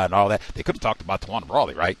 blah, blah, and all that. They could have talked about Tawana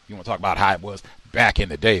Brawley, right? You want to talk about how it was back in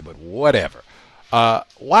the day, but whatever.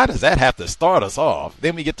 Why does that have to start us off?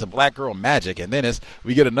 Then we get to Black Girl Magic, and then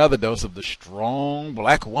we get another dose of the strong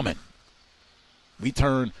black woman. We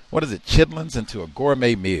turn, chitlins into a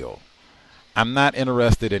gourmet meal. I'm not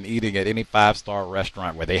interested in eating at any 5-star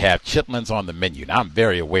restaurant where they have chitlins on the menu. Now, I'm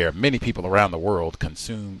very aware many people around the world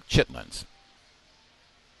consume chitlins.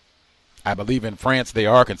 I believe in France they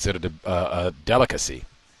are considered a delicacy.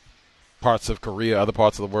 Parts of Korea, other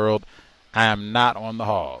parts of the world, I am not on the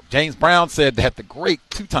hog. James Brown said that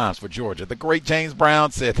 2 times for Georgia. The great James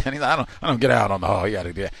Brown said that I don't get out on the hog. He got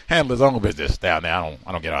to handle his own business down there.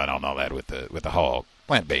 I don't get out on all that with the hog.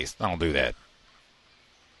 Plant based. I don't do that.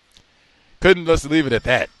 Couldn't just leave it at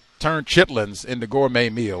that. Turn chitlins into gourmet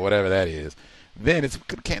meal, whatever that is. Then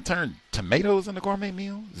can't turn tomatoes into gourmet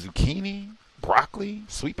meal. Zucchini, broccoli,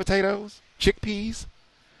 sweet potatoes, chickpeas.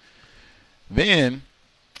 Then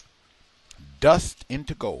dust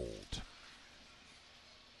into gold.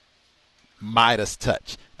 Midas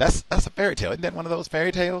touch. That's a fairy tale. Isn't that one of those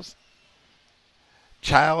fairy tales?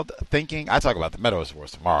 Child thinking. I talk about the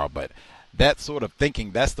metaphors tomorrow, but that sort of thinking,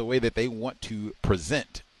 that's the way that they want to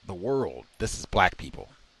present the world. This is black people.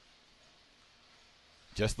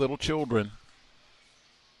 Just little children.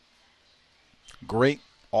 Great.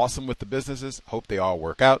 Awesome with the businesses. Hope they all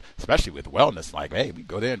work out, especially with wellness. Like, hey, we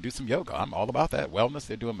go there and do some yoga. I'm all about that. Wellness.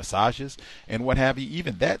 They're doing massages and what have you.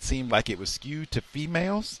 Even that seemed like it was skewed to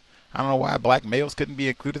females. I don't know why black males couldn't be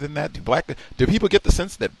included in that. Do people get the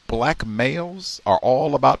sense that black males are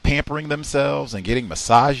all about pampering themselves and getting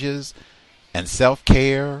massages and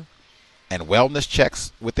self-care and wellness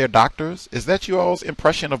checks with their doctors? Is that you all's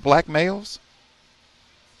impression of black males?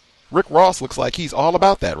 Rick Ross looks like he's all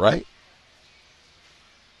about that, right?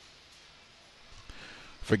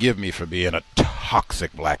 Forgive me for being a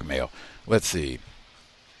toxic black male. Let's see.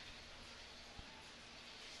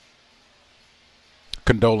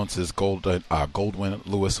 condolences, Goldwyn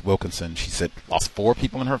Lewis Wilkinson. She said lost 4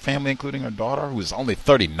 people in her family, including her daughter, who was only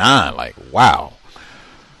 39. Like, wow.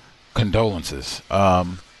 Condolences.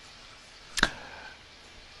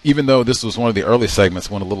 Even though this was one of the early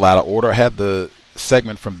segments, went a little out of order, I had the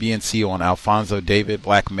segment from BNC on Alfonso David,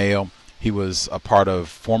 black male. He was a part of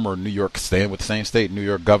former New York State, with the same state, New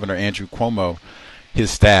York Governor Andrew Cuomo,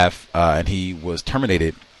 his staff, and he was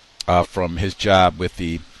terminated from his job with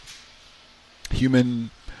the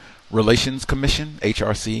Human Relations Commission,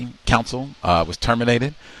 HRC Council, was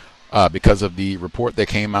terminated because of the report that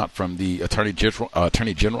came out from the Attorney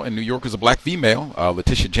General in New York, who's a black female,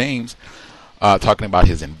 Letitia James, talking about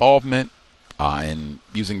his involvement in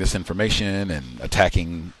using this information and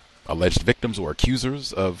attacking alleged victims or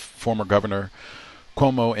accusers of former Governor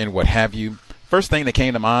Cuomo and what have you. First thing that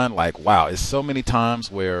came to mind, like, wow, it's so many times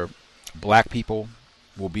where black people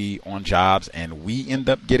will be on jobs and we end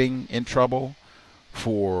up getting in trouble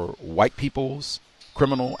for white people's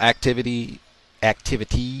criminal activities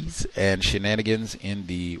and shenanigans in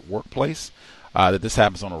the workplace. That this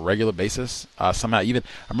happens on a regular basis. Somehow, even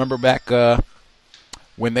I remember back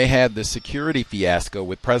when they had the security fiasco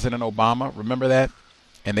with President Obama. Remember that?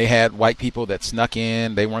 And they had white people that snuck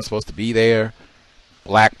in. They weren't supposed to be there.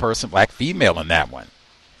 Black person, black female in that one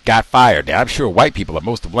got fired. Now, I'm sure white people are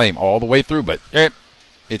most to blame all the way through, but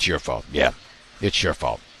it's your fault. Yeah, it's your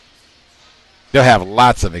fault. They'll have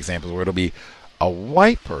lots of examples where it'll be a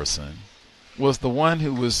white person was the one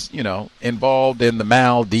who was, involved in the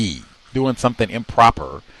maldeed, doing something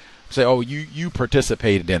improper. Say, oh, you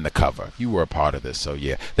participated in the cover. You were a part of this. So,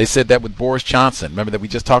 yeah. They said that with Boris Johnson. Remember that we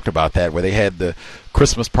just talked about that, where they had the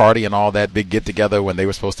Christmas party and all that big get-together when they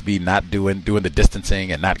were supposed to be not doing the distancing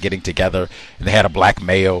and not getting together. And they had a black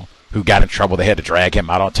male who got in trouble. They had to drag him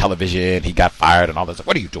out on television. He got fired and all that.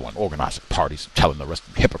 What are you doing? Organizing parties, telling the rest,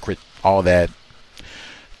 hypocrite, all that.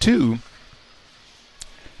 2,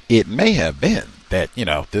 it may have been that,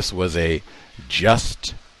 this was a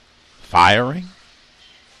just firing.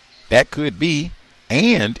 That could be,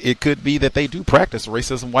 and it could be that they do practice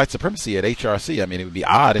racism, white supremacy at HRC. I mean, it would be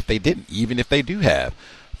odd if they didn't, even if they do have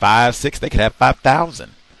 5, 6, they could have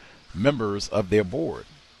 5,000 members of their board.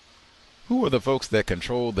 Who are the folks that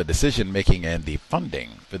control the decision-making and the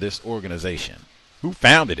funding for this organization? Who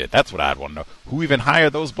founded it? That's what I'd want to know. Who even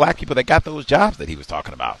hired those black people that got those jobs that he was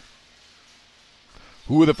talking about?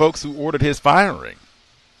 Who are the folks who ordered his firing?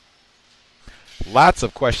 Lots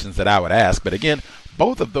of questions that I would ask, but again,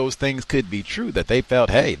 both of those things could be true, that they felt,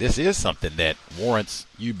 hey, this is something that warrants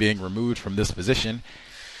you being removed from this position,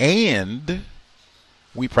 and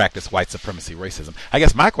we practice white supremacy racism. I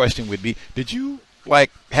guess my question would be, did you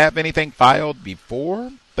have anything filed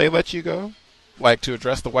before they let you go, to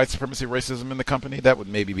address the white supremacy racism in the company? That would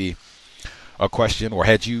maybe be a question. Or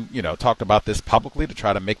had you talked about this publicly to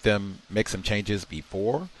try to make some changes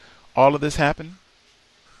before all of this happened?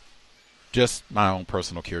 Just my own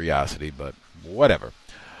personal curiosity, but whatever.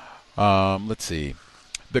 Let's see.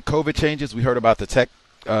 The COVID changes. We heard about the tech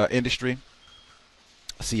industry.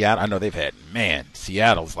 Seattle, I know they've had,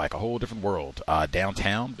 Seattle's like a whole different world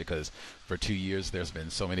downtown, because for 2 years there's been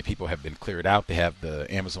so many people have been cleared out. They have the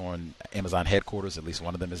Amazon headquarters, at least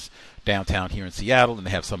one of them is downtown here in Seattle, and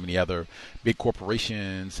they have so many other big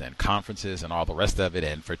corporations and conferences and all the rest of it.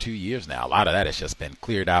 And for 2 years now, a lot of that has just been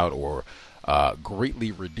cleared out or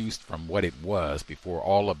greatly reduced from what it was before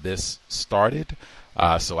all of this started.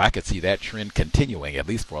 So I could see that trend continuing, at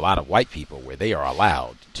least for a lot of white people, where they are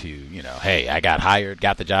allowed to, hey, I got hired,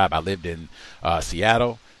 got the job, I lived in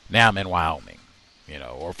Seattle, now I'm in Wyoming,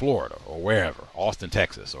 or Florida, or wherever, Austin,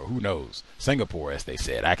 Texas, or who knows, Singapore, as they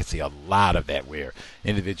said. I could see a lot of that where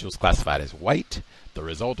individuals classified as white, the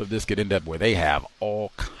result of this could end up where they have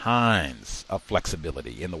all kinds of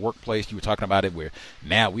flexibility in the workplace. You were talking about it, where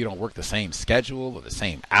now we don't work the same schedule or the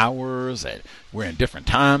same hours, and we're in different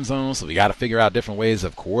time zones, so we got to figure out different ways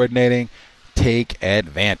of coordinating. Take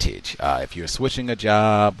advantage. If you're switching a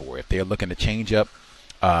job, or if they're looking to change up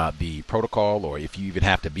the protocol, or if you even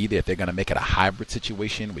have to be there, if they're going to make it a hybrid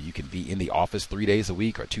situation where you can be in the office 3 days a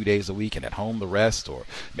week or 2 days a week and at home the rest, or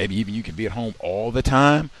maybe even you can be at home all the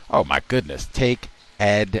time. Oh my goodness, take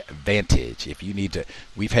advantage. If you need to,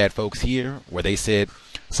 we've had folks here where they said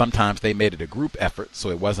sometimes they made it a group effort, so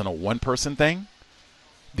it wasn't a one-person thing.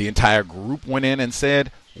 The entire group went in and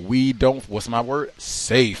said, we don't,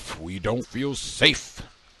 safe. We don't feel safe.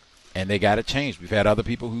 And they got it changed. We've had other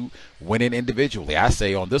people who went in individually. I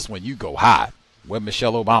say on this one, you go high. What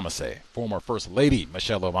Michelle Obama say? Former First Lady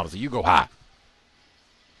Michelle Obama say, you go high.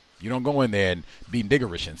 You don't go in there and be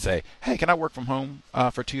niggerish and say, hey, can I work from home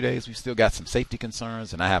for 2 days? We've still got some safety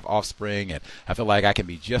concerns, and I have offspring, and I feel like I can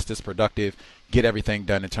be just as productive, get everything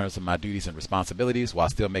done in terms of my duties and responsibilities while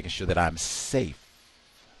still making sure that I'm safe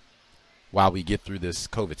while we get through this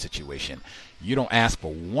COVID situation. You don't ask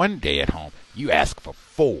for 1 day at home. You ask for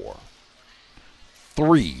 4,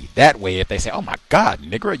 3. That way, if they say, oh, my God,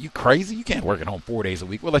 nigger, are you crazy? You can't work at home 4 days a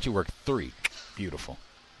week. We'll let you work 3. Beautiful.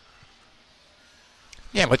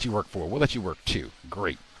 Yeah, let you work 4. We'll let you work 2.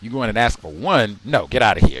 Great. You go in and ask for 1. No, get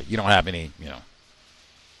out of here. You don't have any,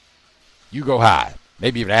 You go high.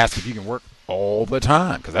 Maybe even ask if you can work all the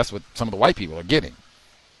time, because that's what some of the white people are getting.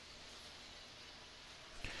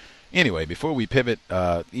 Anyway, before we pivot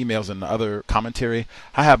emails and other commentary,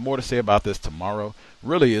 I have more to say about this tomorrow.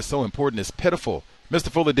 Really, it's so important. It's pitiful. Mr.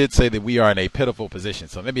 Fuller did say that we are in a pitiful position,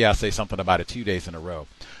 so maybe I'll say something about it 2 days in a row.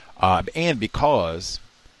 And because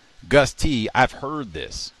Gus T, I've heard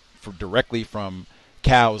this directly from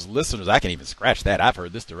Cal's listeners. I can even scratch that. I've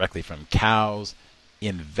heard this directly from Cal's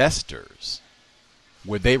investors,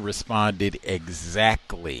 where they responded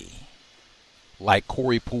exactly like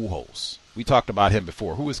Corey Pujols. We talked about him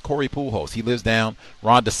before. Who is Corey Pujols? He lives down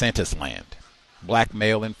Ron DeSantis land. Black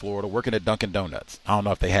male in Florida working at Dunkin' Donuts. I don't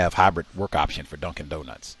know if they have hybrid work option for Dunkin'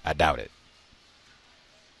 Donuts. I doubt it.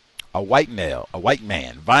 A white man,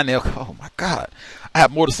 Vinell, oh my God. I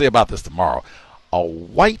have more to say about this tomorrow. A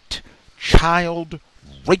white child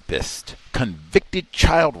rapist, convicted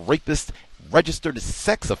child rapist, registered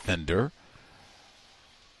sex offender,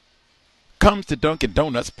 comes to Dunkin'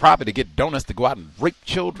 Donuts, probably to get donuts to go out and rape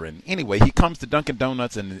children. Anyway, he comes to Dunkin'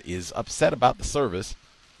 Donuts and is upset about the service.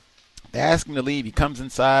 They ask him to leave. He comes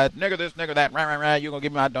inside, nigger this, nigger that, rah, rah, rah, you're going to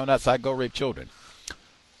give me my donuts so I go rape children.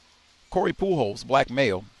 Corey Pujols, black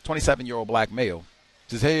male, 27-year-old black male,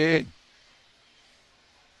 says, hey, I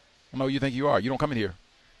know who you think you are. You don't come in here.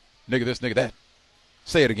 Nigger this, nigger that.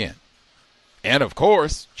 Say it again. And, of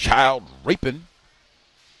course, child raping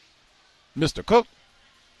Mr. Cook.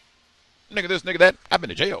 Nigger this, nigger that. I've been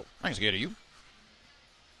to jail. I ain't scared of you.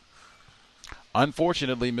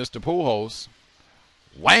 Unfortunately, Mr. Pujols,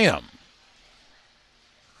 wham!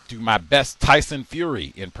 Do my best Tyson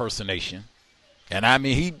Fury impersonation. And I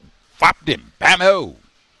mean, he fopped him. Bam-o!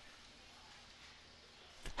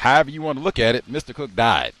 However you want to look at it, Mr. Cook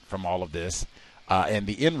died from all of this. And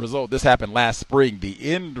the end result, this happened last spring. The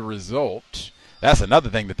end result, that's another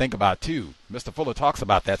thing to think about, too. Mr. Fuller talks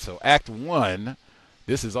about that. So Act 1,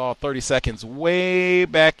 this is all 30 seconds way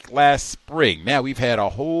back last spring. Now we've had a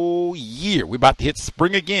whole year. We're about to hit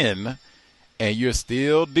spring again, and you're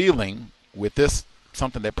still dealing with this,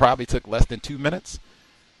 something that probably took less than 2 minutes.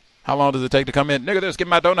 How long does it take to come in? Nigger this, give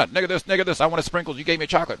me my donut. Nigger this, I want a sprinkles. You gave me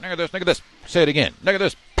chocolate. Nigger this. Say it again. Nigger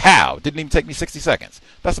this, pow. Didn't even take me 60 seconds.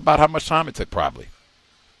 That's about how much time it took probably.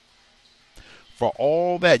 For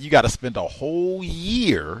all that, you got to spend a whole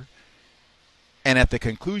year. And at the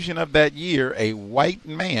conclusion of that year, a white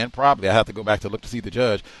man, probably, I have to go back to look to see the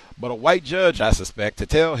judge, but a white judge, I suspect, to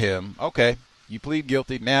tell him, okay, you plead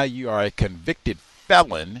guilty. Now you are a convicted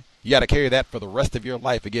felon. You got to carry that for the rest of your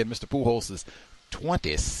life. Again, Mr. Pujols is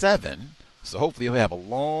 27, so hopefully he'll have a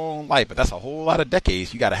long life, but that's a whole lot of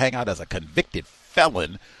decades you got to hang out as a convicted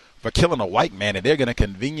felon for killing a white man, and they're going to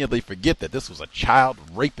conveniently forget that this was a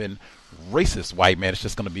child-raping, racist white man. It's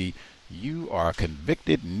just going to be, you are a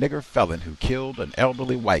convicted nigger felon who killed an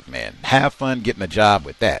elderly white man. Have fun getting a job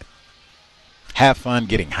with that. Have fun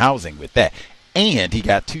getting housing with that. And he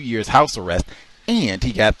got 2 years house arrest, and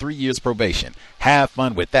he got 3 years probation. Have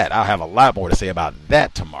fun with that. I'll have a lot more to say about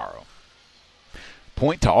that tomorrow.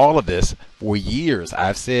 Point to all of this, for years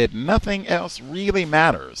I've said nothing else really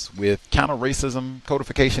matters with counter-racism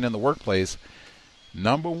codification in the workplace.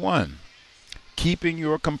 Number one, keeping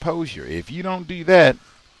your composure. If you don't do that,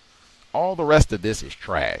 all the rest of this is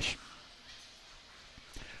trash.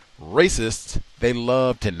 Racists, they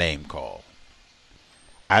love to name call.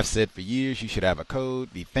 I've said for years you should have a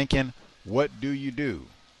code, be thinking, what do you do?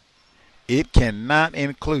 It cannot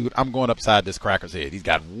include, I'm going upside this cracker's head. He's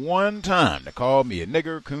got one time to call me a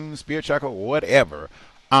nigger, coon, spear chucker, whatever.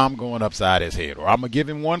 I'm going upside his head. Or I'm going to give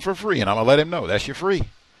him one for free, and I'm going to let him know that's your free.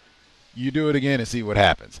 You do it again and see what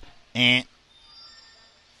happens. It's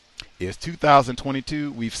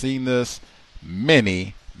 2022. We've seen this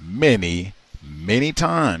many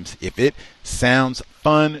times. If it sounds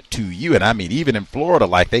fun to you, and I mean even in Florida,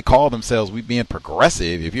 like they call themselves, we being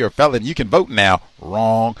progressive. If you're a felon, you can vote now.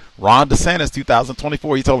 Wrong. Ron DeSantis,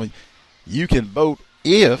 2024, he told me you can vote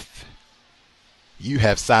if you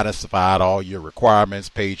have satisfied all your requirements,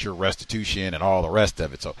 paid your restitution, and all the rest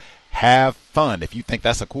of it. So have fun. If you think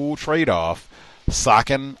that's a cool trade-off,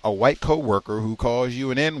 socking a white coworker who calls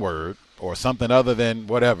you an N-word or something other than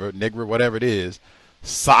whatever, nigger, whatever it is,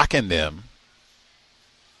 socking them,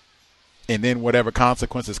 and then whatever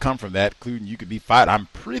consequences come from that, including you could be fired. I'm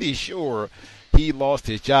pretty sure he lost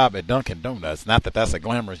his job at Dunkin' Donuts. Not that that's a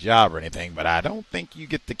glamorous job or anything, but I don't think you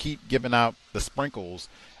get to keep giving out the sprinkles.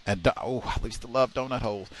 And I used to love donut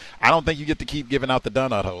holes. I don't think you get to keep giving out the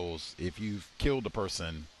donut holes if you've killed a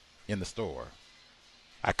person in the store.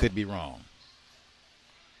 I could be wrong.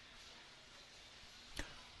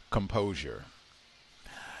 Composure.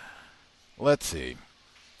 Let's see.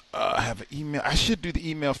 I have an email. I should do the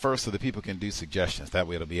email first so that people can do suggestions. That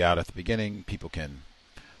way it'll be out at the beginning. People can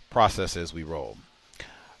process as we roll.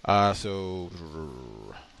 So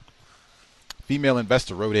female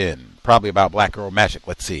investor wrote in, probably about Black Girl Magic.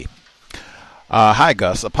 Let's see. Hi,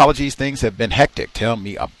 Gus. Apologies. Things have been hectic. Tell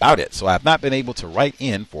me about it. So I have not been able to write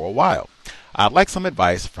in for a while. I'd like some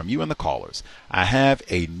advice from you and the callers. I have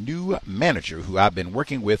a new manager who I've been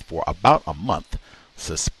working with for about a month.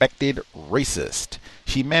 Suspected racist.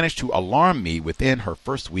 She managed to alarm me within her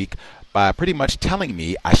first week by pretty much telling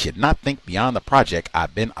me I should not think beyond the project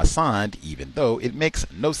I've been assigned, even though it makes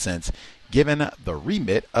no sense given the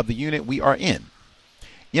remit of the unit we are in.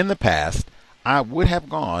 In the past, I would have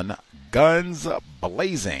gone guns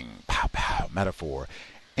blazing, pow pow metaphor,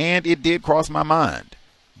 and it did cross my mind.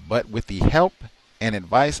 But with the help and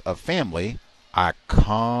advice of family, I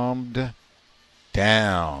calmed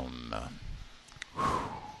down. Whew.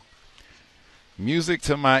 Music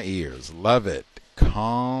to my ears. Love it.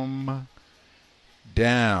 Calm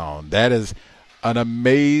down. That is an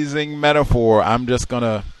amazing metaphor. I'm just going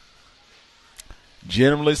to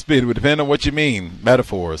generally speak, it would depend on what you mean,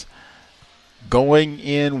 metaphors. Going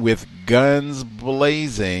in with guns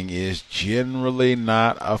blazing is generally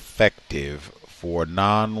not effective for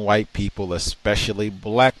non-white people, especially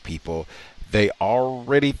black people. They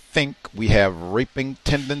already think we have raping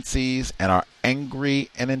tendencies and are angry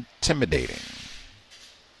and intimidating.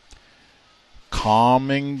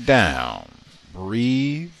 Calming down.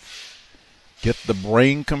 Breathe. Get the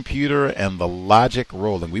brain computer and the logic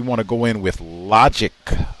rolling. We want to go in with logic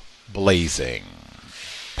blazing.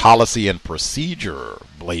 Policy and procedure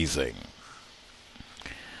blazing.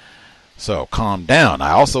 So calm down.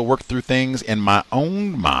 I also work through things in my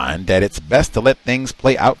own mind that it's best to let things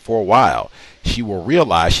play out for a while. She will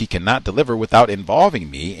realize she cannot deliver without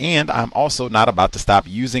involving me, and I'm also not about to stop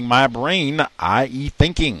using my brain, i.e.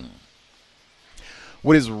 thinking.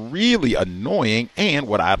 What is really annoying and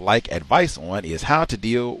what I'd like advice on is how to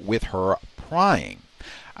deal with her prying.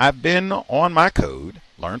 I've been on my code,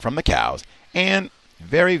 learned from the cows, and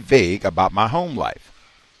very vague about my home life.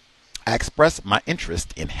 I express my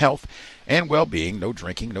interest in health and well-being, no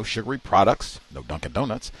drinking, no sugary products, no Dunkin'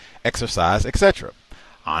 Donuts, exercise, etc.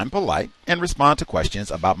 I'm polite and respond to questions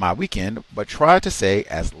about my weekend, but try to say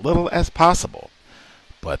as little as possible.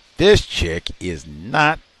 But this chick is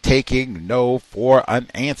not taking no for an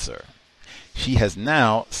answer. She has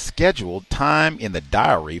now scheduled time in the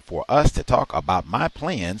diary for us to talk about my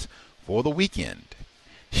plans for the weekend.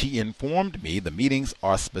 She informed me the meetings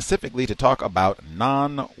are specifically to talk about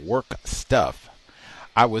non-work stuff.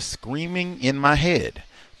 I was screaming in my head.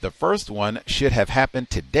 The first one should have happened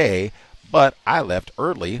today, but I left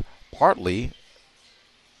early, I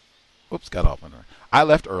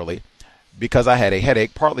left early because I had a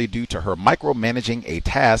headache, partly due to her micromanaging a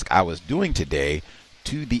task I was doing today,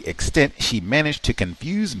 to the extent she managed to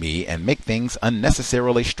confuse me and make things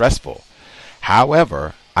unnecessarily stressful.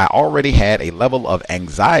 However, I already had a level of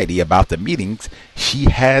anxiety about the meetings she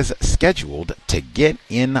has scheduled to get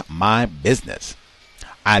in my business.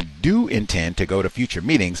 I do intend to go to future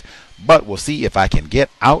meetings, but we'll see if I can get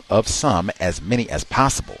out of as many as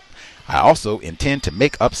possible. I also intend to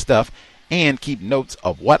make up stuff and keep notes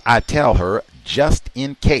of what I tell her just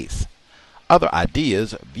in case. Other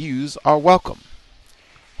ideas, views are welcome.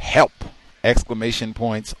 Help! Exclamation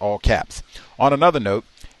points, all caps. On another note,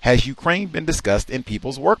 has Ukraine been discussed in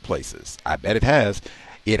people's workplaces? I bet it has.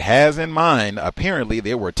 It has in mine. Apparently,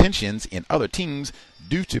 there were tensions in other teams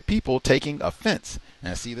due to people taking offense.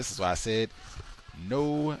 Now, see, this is why I said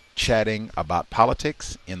no chatting about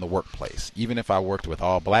politics in the workplace. Even if I worked with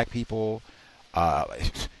all black people,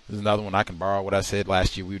 there's another one I can borrow what I said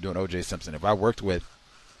last year. We were doing O.J. Simpson. If I worked with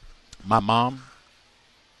my mom,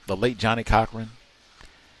 the late Johnny Cochran,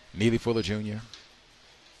 Neely Fuller Jr.,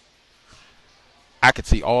 I could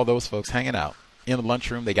see all those folks hanging out in the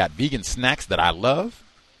lunchroom. They got vegan snacks that I love.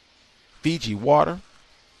 Fiji water.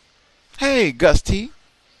 Hey, Gus T,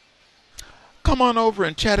 come on over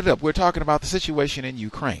and chat it up. We're talking about the situation in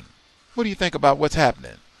Ukraine. What do you think about what's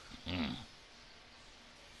happening?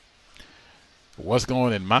 What's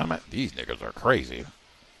going in my mind? These niggas are crazy.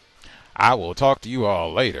 I will talk to you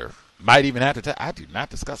all later. Might even have to I do not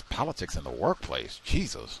discuss politics in the workplace.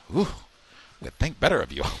 Jesus. Ooh. I would think better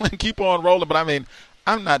of you and keep on rolling. But I mean,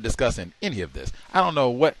 I'm not discussing any of this. I don't know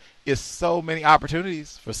what is so many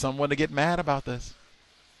opportunities for someone to get mad about this.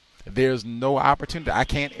 There's no opportunity. I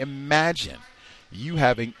can't imagine you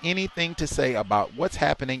having anything to say about what's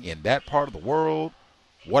happening in that part of the world,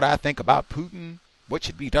 what I think about Putin, what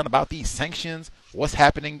should be done about these sanctions, what's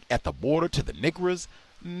happening at the border to the Negras.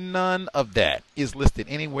 None of that is listed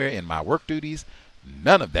anywhere in my work duties.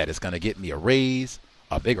 None of that is going to get me a raise,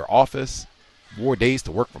 a bigger office, more days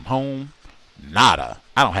to work from home. Nada.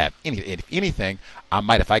 I don't have any. If anything, I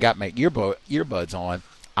might, if I got my earbuds on,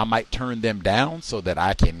 I might turn them down so that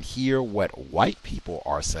I can hear what white people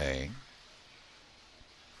are saying.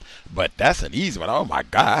 But that's an easy one. Oh my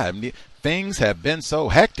God. Things have been so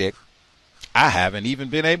hectic, I haven't even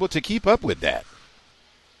been able to keep up with that.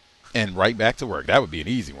 And right back to work. That would be an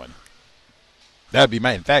easy one. That would be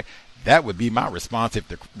in fact, that would be my response if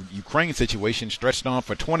the Ukraine situation stretched on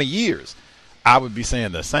for 20 years. I would be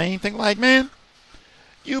saying the same thing like, man,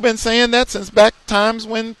 you've been saying that since back times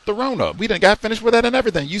when the Rona. We done got finished with that and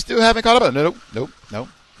everything. You still haven't caught up? Nope.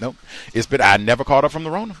 I never caught up from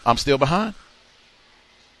the Rona. I'm still behind.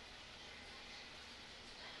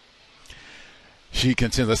 She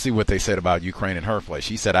continues. Let's see what they said about Ukraine in her place.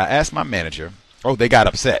 She said, I asked my manager. Oh, they got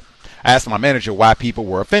upset. I asked my manager why people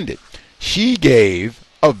were offended. She gave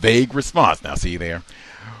a vague response. Now, see there.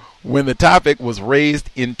 When the topic was raised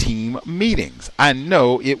in team meetings, I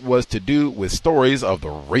know it was to do with stories of the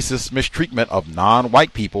racist mistreatment of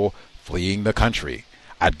non-white people fleeing the country.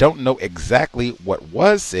 I don't know exactly what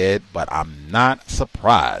was said, but I'm not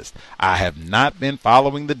surprised. I have not been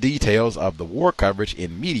following the details of the war coverage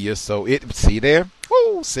in media, so see there?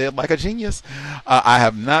 Woo, said like a genius. I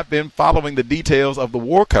have not been following the details of the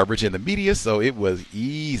war coverage in the media, so it was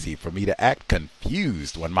easy for me to act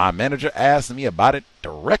confused when my manager asked me about it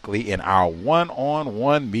directly in our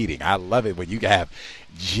one-on-one meeting. I love it when you have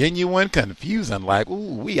genuine confusion, like,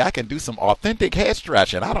 ooh, I can do some authentic head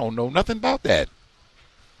stretching. I don't know nothing about that.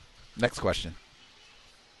 Next question.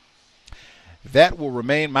 That will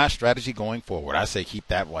remain my strategy going forward. I say keep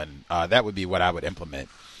that one. That would be what I would implement.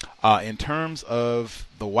 In terms of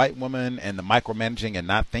the white woman and the micromanaging and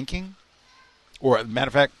not thinking, or matter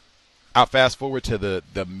of fact, I'll fast forward to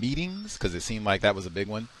the meetings because it seemed like that was a big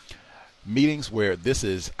one. Meetings where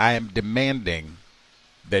I am demanding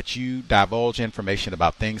that you divulge information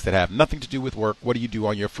about things that have nothing to do with work. What do you do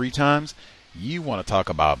on your free times? You want to talk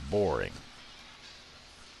about boring.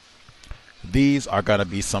 These are going to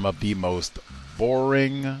be some of the most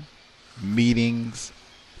boring meetings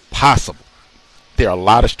possible. There are a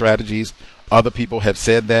lot of strategies. Other people have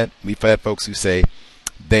said that. We've had folks who say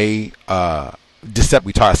they I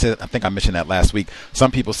think I mentioned that last week. Some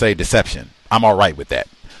people say deception. I'm all right with that.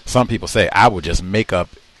 Some people say I will just make up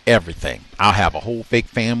everything. I'll have a whole fake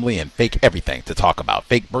family and fake everything to talk about.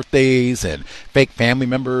 Fake birthdays and fake family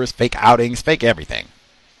members, fake outings, fake everything.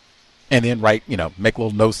 And then make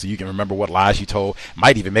little notes so you can remember what lies you told.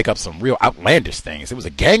 Might even make up some real outlandish things. It was a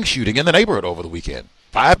gang shooting in the neighborhood over the weekend.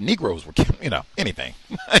 5 Negroes were killed, anything.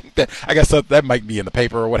 I guess that might be in the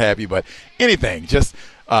paper or what have you, but anything. Just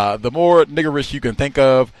the more niggerish you can think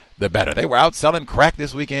of, the better. They were out selling crack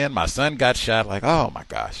this weekend. My son got shot. Like, oh my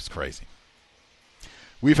gosh, it's crazy.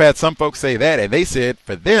 We've had some folks say that, and they said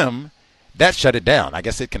for them, that shut it down. I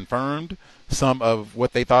guess it confirmed some of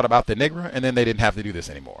what they thought about the Negro, and then they didn't have to do this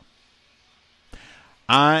anymore.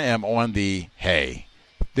 I am on hey,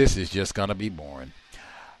 this is just going to be boring.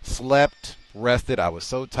 Slept, rested. I was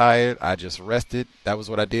so tired. I just rested. That was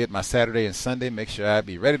what I did my Saturday and Sunday. Make sure I'd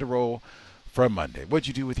be ready to roll for Monday. What'd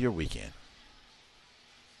you do with your weekend?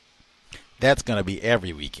 That's going to be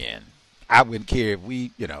every weekend. I wouldn't care if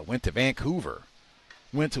we, went to Vancouver,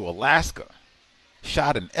 went to Alaska,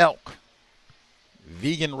 shot an elk,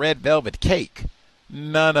 vegan red velvet cake.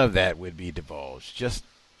 None of that would be divulged. Just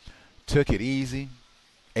took it easy.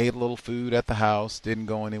 Ate a little food at the house, didn't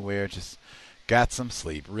go anywhere, just got some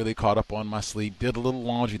sleep, really caught up on my sleep, did a little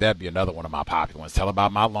laundry. That'd be another one of my popular ones. Tell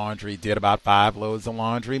about my laundry, did about 5 loads of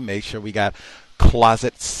laundry, make sure we got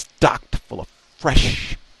closet stocked full of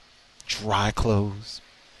fresh, dry clothes.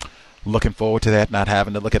 Looking forward to that, not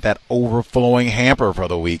having to look at that overflowing hamper for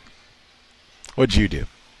the week. What'd you do?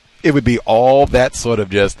 It would be all that sort of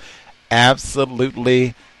just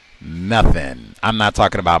absolutely nothing. I'm not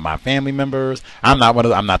talking about my family members. I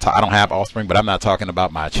don't have offspring, but I'm not talking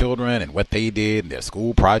about my children and what they did and their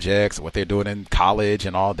school projects, what they're doing in college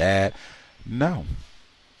and all that. No.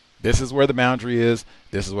 This is where the boundary is.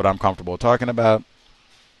 This is what I'm comfortable talking about.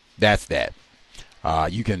 That's that.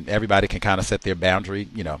 Everybody can kind of set their boundary,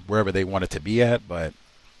 wherever they want it to be at.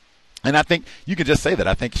 And I think you could just say that.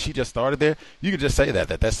 I think she just started there. You could just say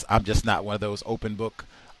that I'm just not one of those open book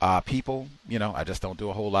people. I just don't do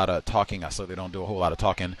a whole lot of talking. I certainly don't do a whole lot of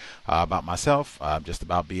talking about myself. I'm just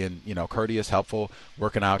about being, courteous, helpful,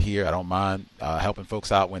 working out here. I don't mind helping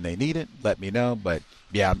folks out when they need it. Let me know. But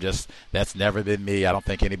yeah, that's never been me. I don't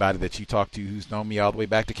think anybody that you talk to who's known me all the way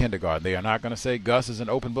back to kindergarten, they are not going to say Gus is an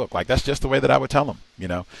open book. Like, that's just the way that I would tell them.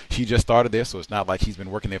 She just started there, so it's not like she's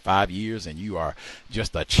been working there 5 years and you are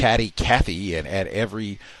just a chatty Cathy and at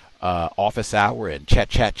every office hour and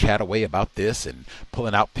chat away about this and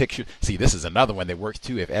pulling out pictures. See, this is another one that works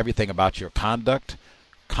too. If everything about your conduct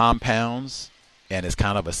compounds and is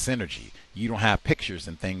kind of a synergy, you don't have pictures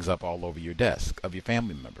and things up all over your desk of your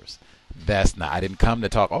family members. I didn't come to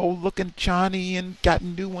talk, look at Johnny and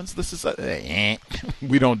gotten new ones. This is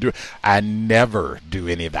we don't do it. I never do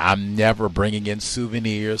any of that. I'm never bringing in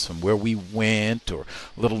souvenirs from where we went or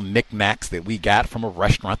little knickknacks that we got from a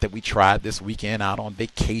restaurant that we tried this weekend out on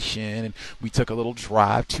vacation. And we took a little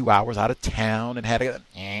drive 2 hours out of town and had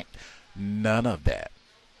none of that.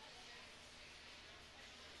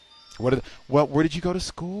 Where did you go to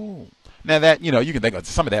school? Now that, you can think of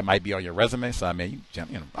some of that might be on your resume. So, I mean,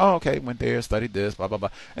 okay, went there, studied this, blah, blah, blah.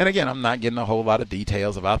 And again, I'm not getting a whole lot of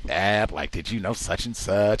details about that. Like, did you know such and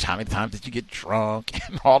such? How many times did you get drunk?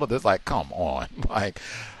 And all of this. Like, come on. Like,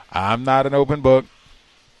 I'm not an open book.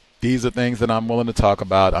 These are things that I'm willing to talk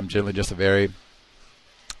about. I'm generally just a very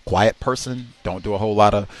quiet person. Don't do a whole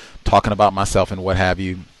lot of talking about myself and what have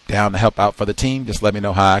you. Down to help out for the team. Just let me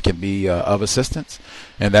know how I can be of assistance,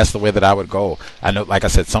 and that's the way that I would go. I know, like I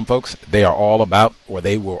said, some folks, they are all about, or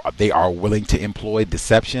they are willing to employ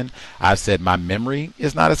deception. I've said my memory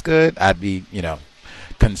is not as good. I'd be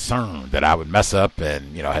concerned that I would mess up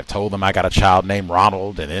and have told them I got a child named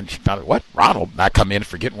Ronald, and then what, Ronald? I come in and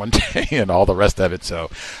forget one day and all the rest of it.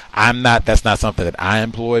 So that's not something that I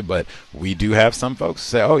employ, but we do have some folks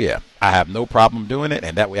say, oh yeah, I have no problem doing it,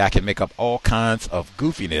 and that way I can make up all kinds of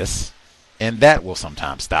goofiness, and that will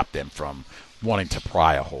sometimes stop them from wanting to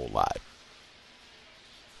pry a whole lot.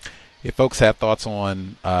 If folks have thoughts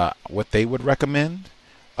on what they would recommend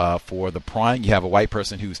for the prying, you have a white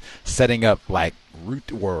person who's setting up like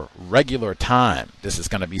route or regular time. This is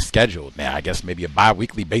going to be scheduled now, I guess maybe a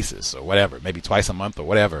bi-weekly basis or whatever, maybe twice a month or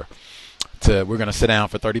whatever. We're going to sit down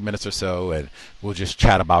for 30 minutes or so and we'll just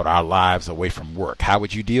chat about our lives away from work. How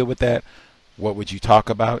would you deal with that? What would you talk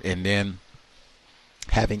about? And then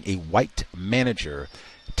having a white manager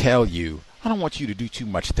tell you, I don't want you to do too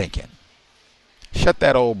much thinking. Shut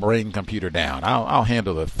that old brain computer down. I'll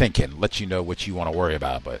handle the thinking, let you know what you want to worry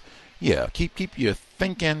about. But yeah, keep your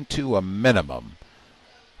thinking to a minimum.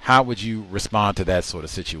 How would you respond to that sort of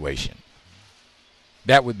situation?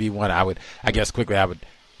 That would be one I would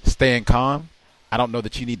staying calm. I don't know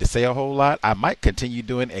that you need to say a whole lot. I might continue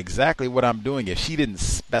doing exactly what I'm doing. If she didn't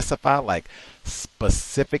specify like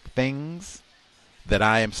specific things that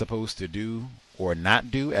I am supposed to do or not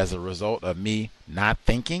do as a result of me not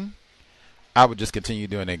thinking, I would just continue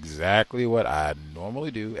doing exactly what I normally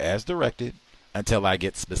do as directed until I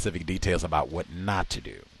get specific details about what not to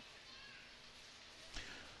do.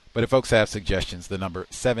 But if folks have suggestions, the number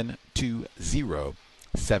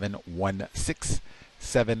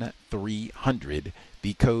 720-716-7300,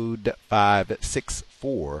 the code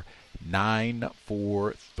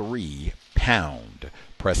 564-943 #.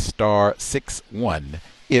 Press star 61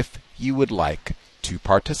 if you would like to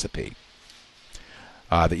participate.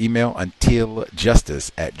 The email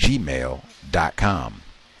untiljustice@gmail.com.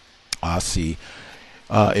 I'll see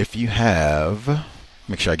if you have,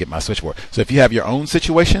 make sure I get my switchboard. So if you have your own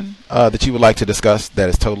situation that you would like to discuss, that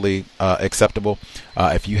is totally acceptable.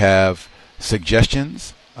 If you have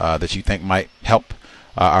suggestions that you think might help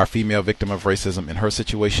our female victim of racism in her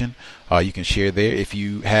situation, you can share there. If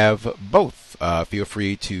you have both, feel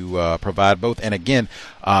free to provide both. And again,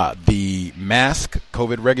 the mask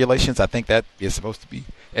COVID regulations, I think that is supposed to be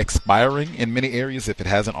expiring in many areas if it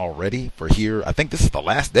hasn't already. For here, I think this is the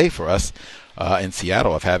last day for us in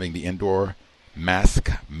Seattle of having the indoor mask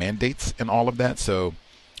mandates and all of that. So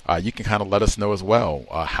you can kind of let us know as well.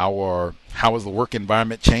 How has the work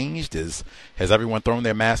environment changed? Has everyone thrown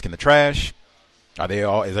their mask in the trash?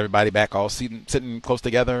 Is everybody back all sitting close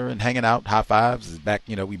together and hanging out, high fives? Is back,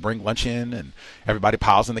 we bring lunch in and everybody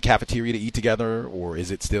piles in the cafeteria to eat together? Or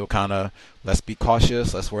is it still kind of, let's be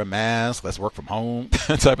cautious, let's wear a mask, let's work from home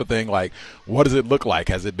type of thing? Like, what does it look like?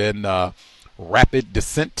 Has it been rapid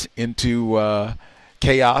descent into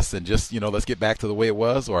chaos and just, let's get back to the way it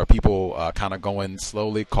was? Or are people kind of going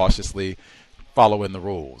slowly, cautiously, following the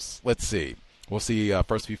rules? Let's see. We'll see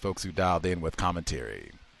first few folks who dialed in with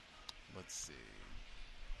commentary. Let's see.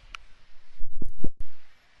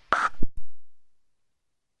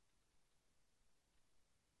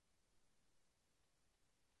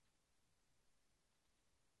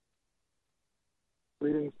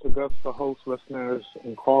 Greetings to Gus, the host, listeners,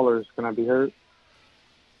 and callers. Can I be heard?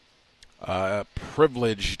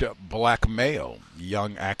 Privileged black male,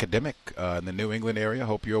 young academic in the New England area.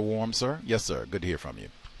 Hope you're warm, sir. Yes, sir. Good to hear from you.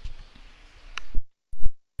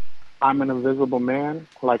 I'm an invisible man.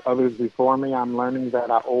 Like others before me, I'm learning that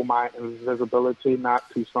I owe my invisibility not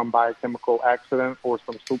to some biochemical accident or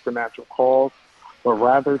some supernatural cause, but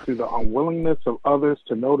rather to the unwillingness of others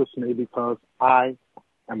to notice me because I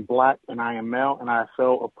am black and I am male and I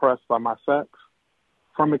feel oppressed by my sex.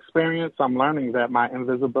 From experience, I'm learning that my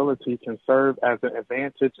invisibility can serve as an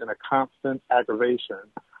advantage and a constant aggravation.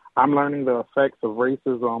 I'm learning the effects of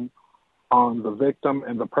racism on the victim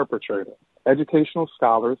and the perpetrator. Educational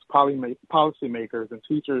scholars, policymakers, and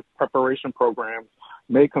teachers' preparation programs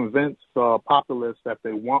may convince the populace that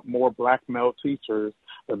they want more black male teachers,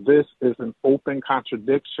 but this is an open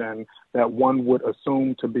contradiction that one would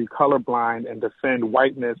assume to be colorblind and defend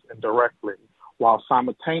whiteness indirectly, while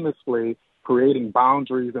simultaneously creating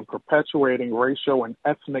boundaries and perpetuating racial and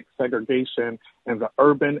ethnic segregation in the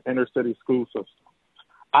urban inner-city school system.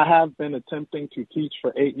 I have been attempting to teach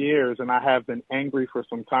for 8 years, and I have been angry for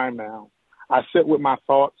some time now. I sit with my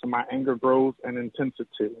thoughts, and my anger grows in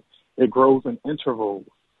intensity. It grows in intervals.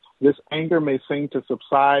 This anger may seem to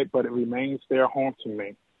subside, but it remains there haunting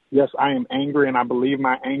me. Yes, I am angry, and I believe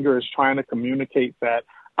my anger is trying to communicate that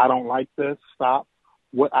I don't like this. Stop.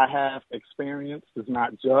 What I have experienced is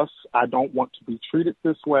not just. I don't want to be treated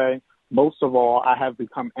this way. Most of all, I have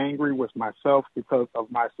become angry with myself because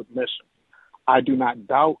of my submission. I do not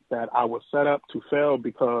doubt that I was set up to fail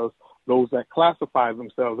because those that classify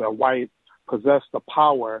themselves as white possess the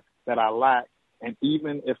power that I lack, and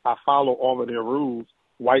even if I follow all of their rules,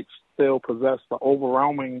 whites still possess the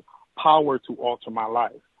overwhelming power to alter my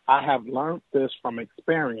life. I have learned this from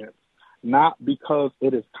experience, not because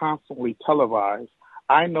it is constantly televised.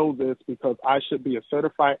 I know this because I should be a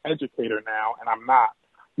certified educator now, and I'm not.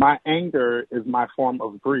 My anger is my form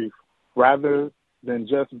of grief. Rather than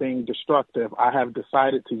just being destructive, I have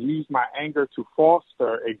decided to use my anger to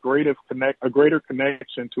foster a greater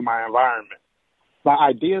connection to my environment. The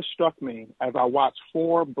idea struck me as I watched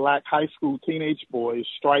 4 black high school teenage boys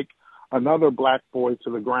strike another black boy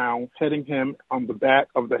to the ground, hitting him on the back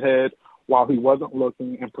of the head while he wasn't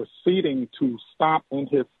looking and proceeding to stomp in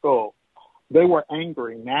his skull. They were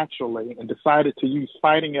angry naturally and decided to use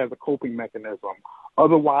fighting as a coping mechanism,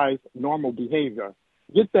 otherwise normal behavior.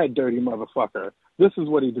 Get that dirty motherfucker. This is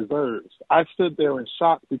what he deserves. I stood there in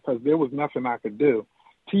shock because there was nothing I could do.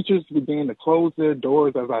 Teachers began to close their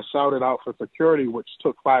doors as I shouted out for security, which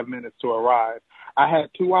took 5 minutes to arrive. I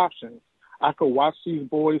had 2 options. I could watch these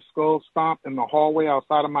boys skull stomp in the hallway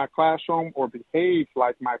outside of my classroom or behave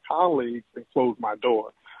like my colleagues and close my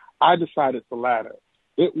door. I decided the latter.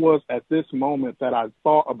 It was at this moment that I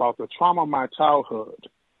thought about the trauma of my childhood.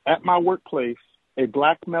 At my workplace, a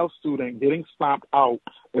black male student getting stomped out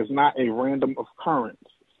is not a random occurrence.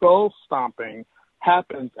 Skull stomping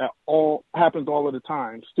happens all of the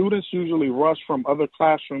time. Students usually rush from other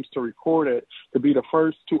classrooms to record it to be the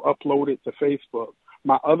first to upload it to Facebook.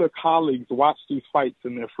 My other colleagues watch these fights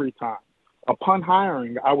in their free time. Upon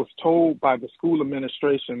hiring, I was told by the school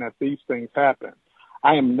administration that these things happen.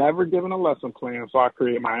 I am never given a lesson plan, so I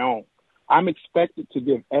create my own. I'm expected to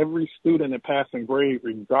give every student a passing grade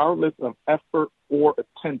regardless of effort or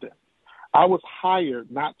attendance. I was hired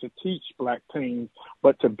not to teach black teens,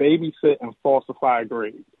 but to babysit and falsify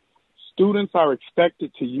grades. Students are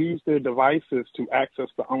expected to use their devices to access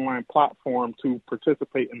the online platform to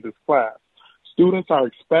participate in this class. Students are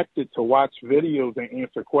expected to watch videos and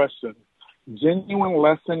answer questions. Genuine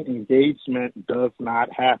lesson engagement does not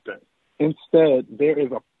happen. Instead, there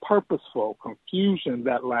is a purposeful confusion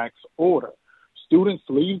that lacks order. Students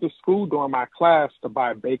leave the school during my class to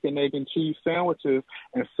buy bacon, egg, and cheese sandwiches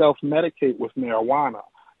and self-medicate with marijuana.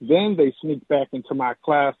 Then they sneak back into my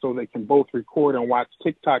class so they can both record and watch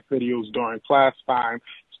TikTok videos during class time,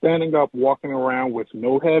 standing up, walking around with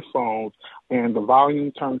no headphones and the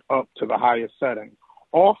volume turned up to the highest setting.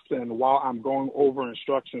 Often, while I'm going over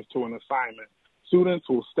instructions to an assignment, students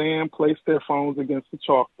will stand, place their phones against the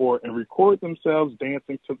chalkboard, and record themselves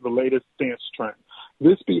dancing to the latest dance trend.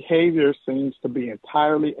 This behavior seems to be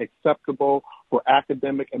entirely acceptable for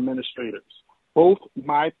academic administrators. Both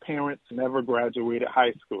my parents never graduated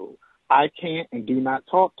high school. I can't and do not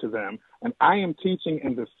talk to them. and I am teaching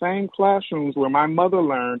in the same classrooms where my mother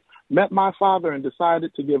learned, met my father, and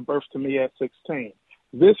decided to give birth to me at 16.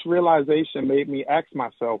 This realization made me ask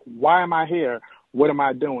myself, why am I here? What am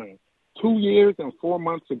I doing? 2 years and 4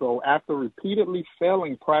 months ago, after repeatedly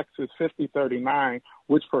failing Praxis 5039,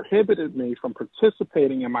 which prohibited me from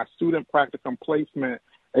participating in my student practicum placement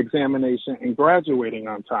examination and graduating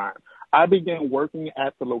on time, I began working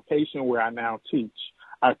at the location where I now teach.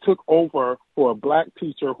 I took over for a black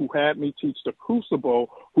teacher who had me teach the Crucible,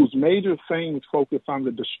 whose major themes focus on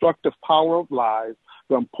the destructive power of lies,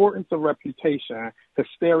 the importance of reputation,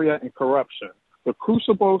 hysteria, and corruption. The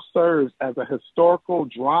Crucible serves as a historical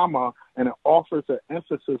drama, and it offers an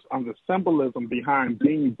emphasis on the symbolism behind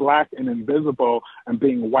being black and invisible and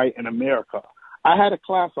being white in America. I had a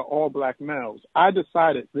class of all black males. I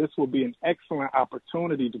decided this would be an excellent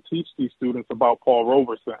opportunity to teach these students about Paul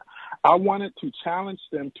Robeson. I wanted to challenge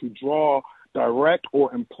them to draw direct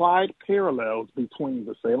or implied parallels between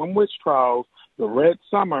the Salem witch trials, the Red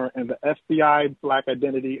Summer, and the FBI Black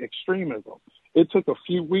Identity extremism. It took a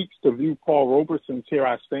few weeks to view Paul Robeson's Here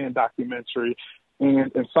I Stand documentary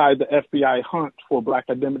and inside the FBI hunt for Black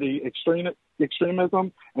Identity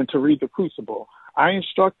extremism and to read The Crucible. I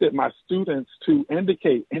instructed my students to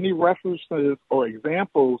indicate any references or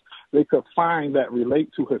examples they could find that relate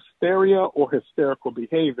to hysteria or hysterical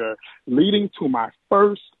behavior, leading to my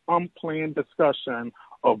first unplanned discussion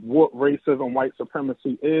of what racism, white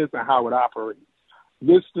supremacy is and how it operates.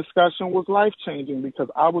 This discussion was life-changing because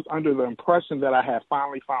I was under the impression that I had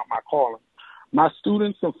finally found my calling. My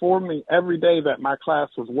students informed me every day that my class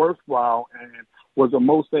was worthwhile and was the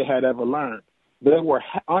most they had ever learned. They were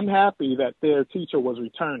unhappy that their teacher was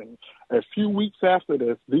returning. A few weeks after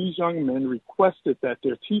this, these young men requested that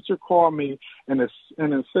their teacher call me and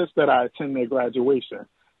insist that I attend their graduation.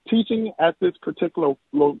 Teaching at this particular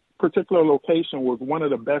location was one of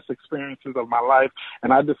the best experiences of my life,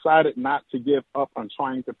 and I decided not to give up on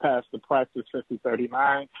trying to pass the Praxis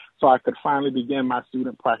 5039 so I could finally begin my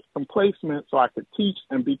student practicum placement so I could teach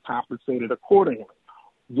and be compensated accordingly.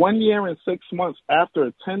 1 year and 6 months after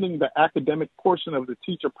attending the academic portion of the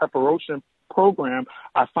teacher preparation program,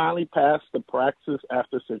 I finally passed the Praxis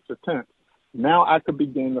after 6 attempts. Now I could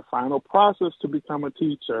begin the final process to become a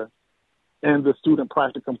teacher and the student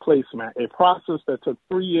practicum placement, a process that took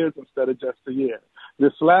 3 years instead of just a year.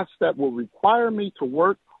 This last step will require me to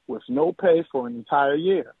work with no pay for an entire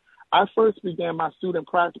year. I first began my student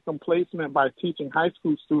practicum placement by teaching high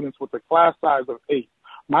school students with a class size of 8.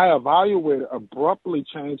 My evaluator abruptly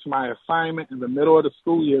changed my assignment in the middle of the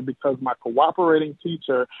school year because my cooperating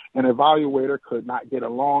teacher and evaluator could not get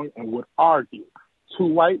along and would argue. 2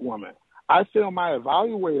 white women. I feel my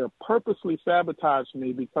evaluator purposely sabotaged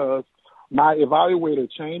me because my evaluator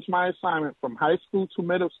changed my assignment from high school to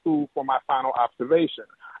middle school for my final observation.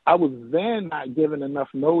 I was then not given enough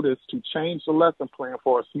notice to change the lesson plan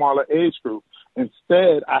for a smaller age group.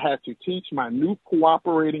 Instead, I had to teach my new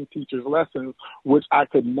cooperating teacher's lessons, which I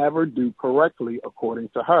could never do correctly, according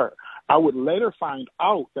to her. I would later find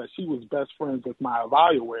out that she was best friends with my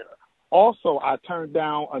evaluator. Also, I turned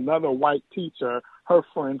down another white teacher, her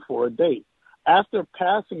friend, for a date. After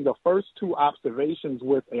passing the first 2 observations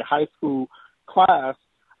with a high school class,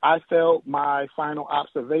 I failed my final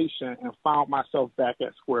observation and found myself back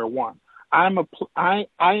at square one. I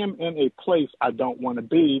am in a place I don't want to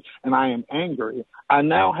be, and I am angry. I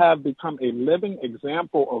now have become a living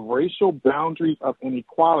example of racial boundaries of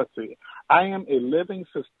inequality. I am a living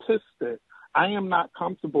statistic. I am not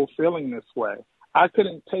comfortable feeling this way. I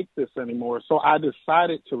couldn't take this anymore, so I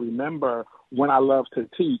decided to remember when I loved to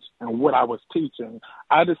teach and what I was teaching.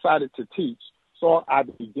 I decided to teach, so I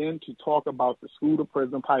began to talk about the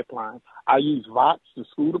school-to-prison pipeline. I used VOTS, the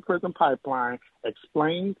school-to-prison pipeline,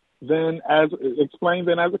 explained then as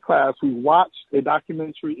a class. We watched a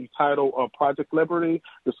documentary entitled Project Liberty,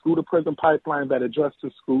 the school-to-prison pipeline that addressed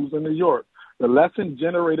the schools in New York. The lesson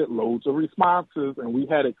generated loads of responses, and we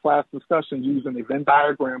had a class discussion using a Venn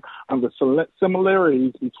diagram on the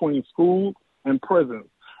similarities between schools and prisons.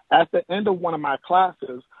 At the end of one of my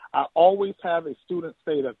classes, I always have a student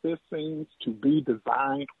say that this seems to be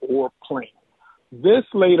designed or planned. This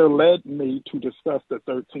later led me to discuss the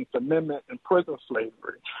 13th Amendment and prison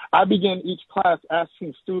slavery. I began each class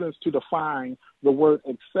asking students to define the word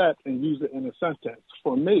accept and use it in a sentence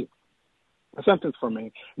for me.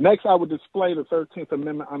 Next, I would display the 13th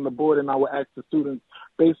Amendment on the board, and I would ask the students,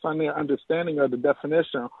 based on their understanding of the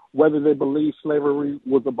definition, whether they believe slavery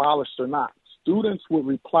was abolished or not. Students would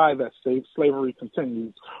reply that slavery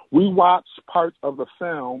continues. We watched parts of the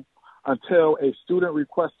film until a student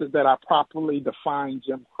requested that I properly define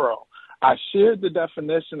Jim Crow. I shared the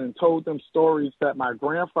definition and told them stories that my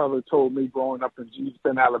grandfather told me growing up in G.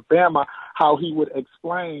 Bend, Alabama, how he would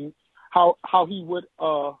explain how he would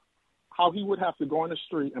have to go in the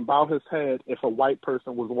street and bow his head if a white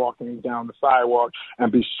person was walking down the sidewalk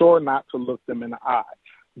and be sure not to look them in the eye.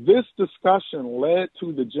 This discussion led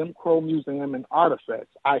to the Jim Crow Museum and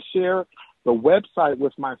Artifacts. I share the website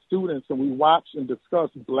with my students, and we watched and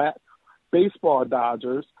discussed black baseball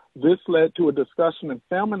dodgers. This led to a discussion and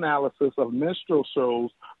film analysis of minstrel shows.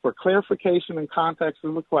 For clarification and context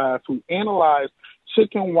of the class, we analyzed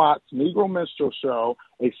Chicken Watts' Negro Minstrel Show,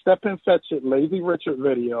 a Step and Fetch It Lazy Richard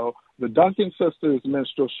video, the Duncan Sisters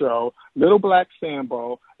Minstrel Show, Little Black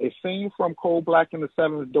Sambo, a scene from Cold Black and the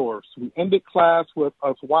Seven Dwarfs. We ended class with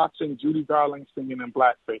us watching Judy Garland singing in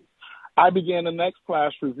blackface. I began the next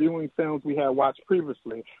class reviewing films we had watched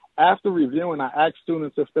previously. After reviewing, I asked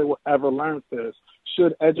students if they would ever learn this.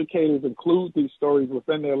 Should educators include these stories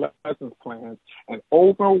within their lessons plans? An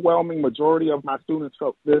overwhelming majority of my students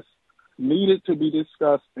felt this needed to be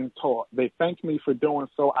discussed and taught. They thanked me for doing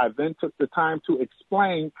so. I then took the time to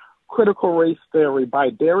explain Critical Race Theory by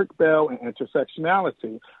Derek Bell and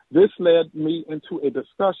Intersectionality. This led me into a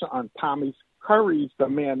discussion on Tommy Curry's The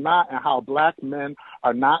Man Not and how black men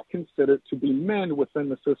are not considered to be men within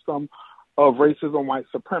the system of racism and white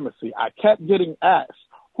supremacy. I kept getting asked,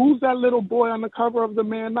 who's that little boy on the cover of The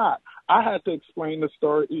Man Not? I had to explain the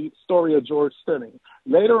story of George Stinney.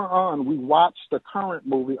 Later on, we watched the current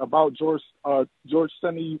movie about George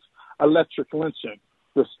Stinney's electric lynching.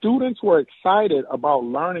 The students were excited about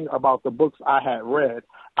learning about the books I had read.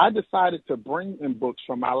 I decided to bring in books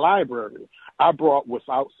from my library. I brought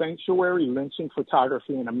Without Sanctuary, Lynching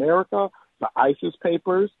Photography in America, the ISIS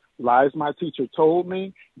Papers, Lies My Teacher Told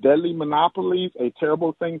Me, Deadly Monopolies, A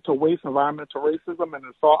Terrible Thing to Waste, Environmental Racism and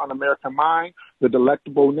Assault on American Mind, The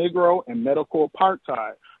Delectable Negro, and Medical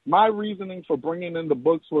Apartheid. My reasoning for bringing in the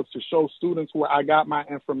books was to show students where I got my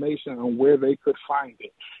information and where they could find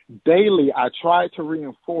it. Daily, I tried to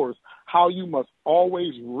reinforce how you must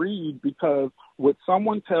always read because what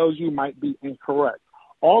someone tells you might be incorrect.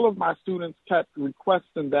 All of my students kept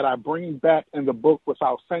requesting that I bring back in the book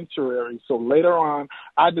Without Sanctuary. So later on,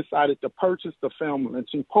 I decided to purchase the film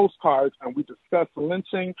Lynching Postcards, and we discussed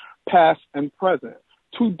lynching past and present.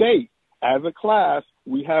 To date, as a class,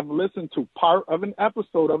 we have listened to part of an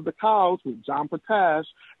episode of The Cows with John Potash,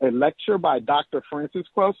 a lecture by Dr. Francis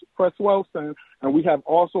Cress-Welsing, and we have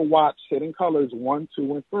also watched Hidden Colors 1,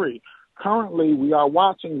 2, and 3. Currently, we are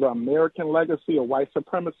watching The American Legacy of White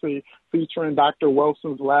Supremacy, featuring Dr.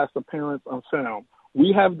 Welsing's last appearance on film.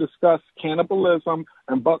 We have discussed cannibalism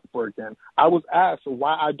and buckbreaking. I was asked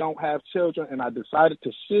why I don't have children, and I decided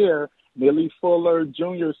to share Neely Fuller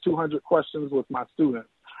Jr.'s 200 questions with my students.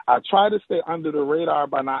 I try to stay under the radar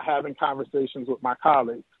by not having conversations with my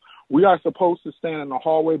colleagues. We are supposed to stand in the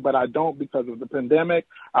hallway, but I don't because of the pandemic.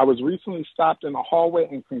 I was recently stopped in the hallway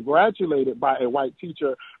and congratulated by a white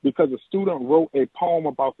teacher because a student wrote a poem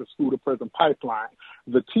about the school-to-prison pipeline.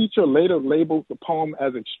 The teacher later labeled the poem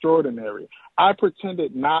as extraordinary. I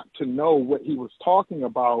pretended not to know what he was talking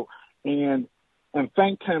about and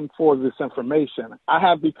thanked him for this information. I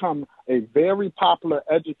have become a very popular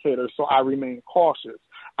educator, so I remain cautious.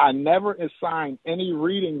 I never assign any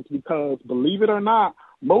readings because, believe it or not,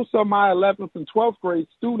 most of my 11th and 12th grade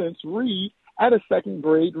students read at a second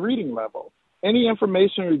grade reading level. Any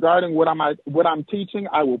information regarding what I'm teaching,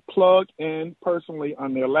 I will plug in personally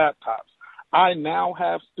on their laptops. I now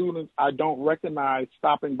have students I don't recognize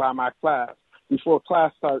stopping by my class before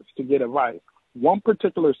class starts to get advice. One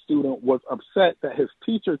particular student was upset that his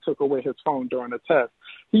teacher took away his phone during the test.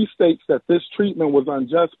 He states that this treatment was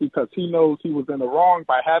unjust because he knows he was in the wrong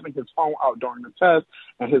by having his phone out during the test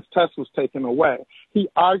and his test was taken away. He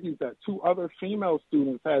argued that 2 other female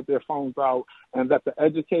students had their phones out and that the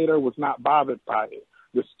educator was not bothered by it.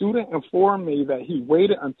 The student informed me that he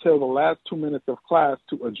waited until the last 2 minutes of class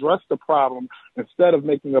to address the problem instead of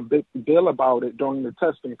making a big deal about it during the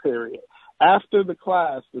testing period. After the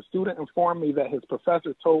class, the student informed me that his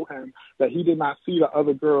professor told him that he did not see the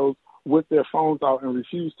other girls with their phones out and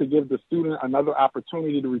refused to give the student another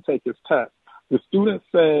opportunity to retake his test. The student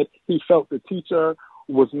said he felt the teacher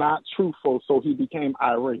was not truthful, so he became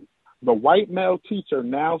irate. The white male teacher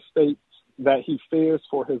now states that he fears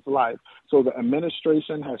for his life, so the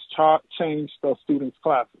administration has changed the student's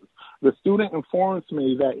classes. The student informs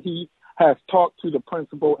me that he has talked to the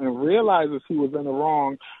principal and realizes he was in the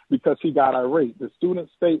wrong because he got irate. The student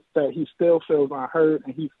states that he still feels unheard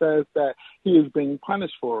and he says that he is being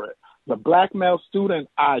punished for it. The black male student,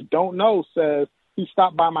 I don't know, says he He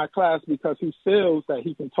stopped by my class because he feels that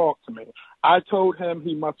he can talk to me. I told him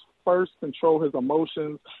he must first control his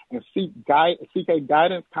emotions and seek a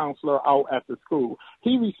guidance counselor out at the school.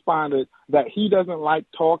 He responded that he doesn't like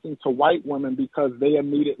talking to white women because they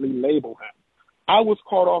immediately label him. I was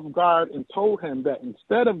caught off guard and told him that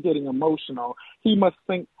instead of getting emotional, he must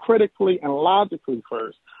think critically and logically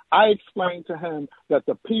first. I explained to him that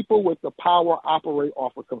the people with the power operate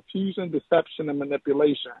off of confusion, deception, and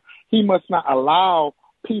manipulation. He must not allow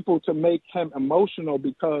people to make him emotional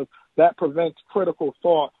because that prevents critical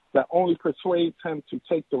thought that only persuades him to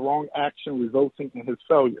take the wrong action, resulting in his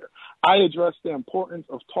failure. I addressed the importance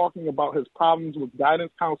of talking about his problems with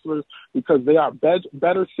guidance counselors because they are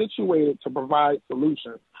better situated to provide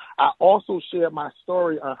solutions. I also shared my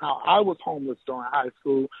story on how I was homeless during high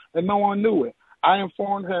school and no one knew it. I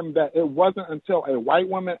informed him that it wasn't until a white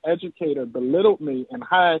woman educator belittled me in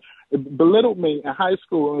high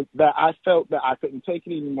school that I felt that I couldn't take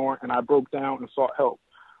it anymore, and I broke down and sought help.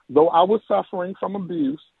 Though I was suffering from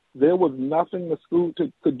abuse, there was nothing the school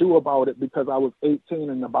could do about it because I was 18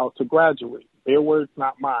 and about to graduate. Their words,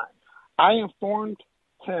 not mine. I informed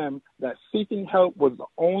him that seeking help was the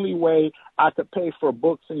only way I could pay for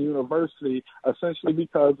books in university, essentially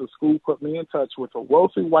because the school put me in touch with a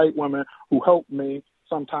wealthy white woman who helped me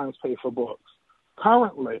sometimes pay for books.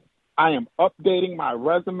 Currently, I am updating my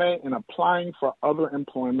resume and applying for other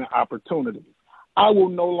employment opportunities. I will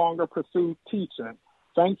no longer pursue teaching.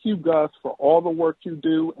 Thank you, Gus, for all the work you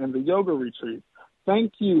do and the yoga retreat.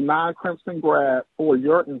 Thank you, non-Crimson grad, for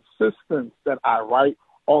your insistence that I write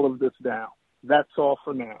all of this down. That's all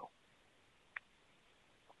for now.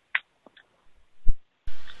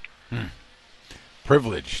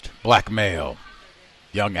 Privileged, black male,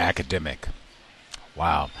 young academic.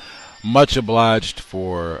 Wow. Much obliged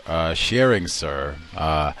for sharing, sir.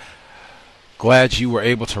 Glad you were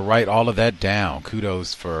able to write all of that down.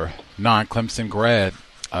 Kudos for non-Clemson grad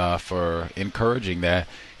for encouraging that.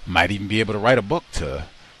 Might even be able to write a book to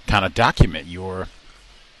kind of document your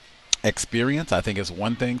experience. I think it's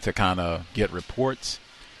one thing to kind of get reports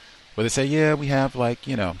where they say, yeah, we have 5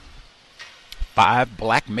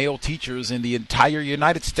 black male teachers in the entire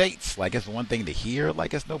United States. Like, it's one thing to hear,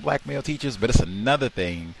 like, it's no black male teachers, but it's another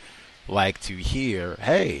thing, like, to hear,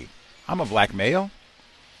 hey, I'm a black male,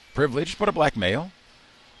 privileged, but a black male.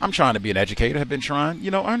 I'm trying to be an educator, have been trying,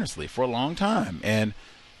 earnestly for a long time. And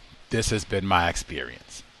this has been my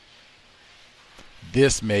experience.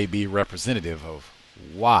 This may be representative of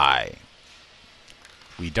why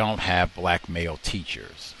we don't have black male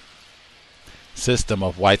teachers. System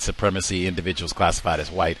of white supremacy, individuals classified as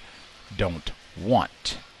white don't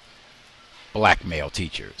want black male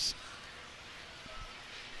teachers.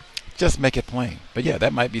 Just make it plain. But yeah,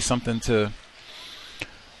 that might be something to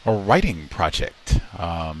a writing project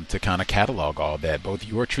to kind of catalog all that, both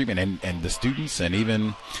your treatment and the students, and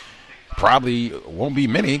even probably won't be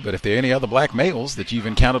many, but if there are any other black males that you've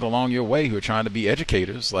encountered along your way who are trying to be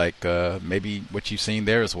educators, like maybe what you've seen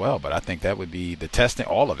there as well. But I think that would be the testing,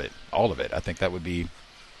 all of it. I think that would be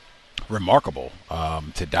remarkable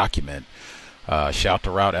to document. Shout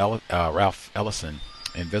to Ralph Ellison,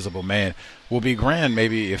 Invisible Man. Will be grand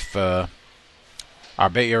maybe if our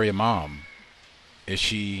Bay Area mom, if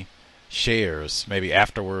she shares maybe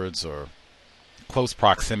afterwards or close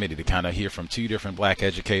proximity to kind of hear from 2 different black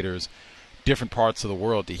educators, different parts of the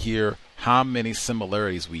world, to hear how many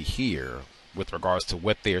similarities we hear with regards to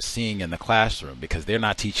what they're seeing in the classroom, because they're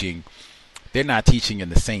not teaching in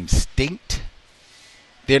the same state.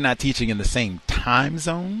 They're not teaching in the same time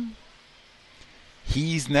zone.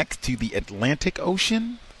 He's next to the Atlantic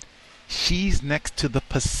Ocean. She's next to the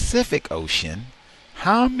Pacific Ocean.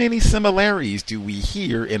 How many similarities do we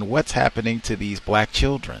hear in what's happening to these black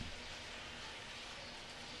children?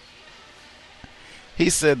 He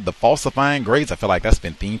said the falsifying grades, I feel like that's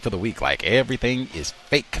been theme for the week. Like, everything is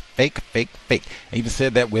fake, fake, fake, fake. I even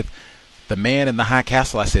said that with the man in the high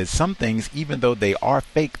castle. I said some things, even though they are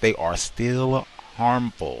fake, they are still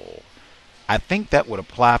harmful. I think that would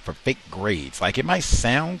apply for fake grades. Like, it might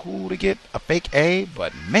sound cool to get a fake A,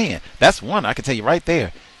 but man, that's one I can tell you right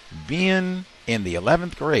there. Being in the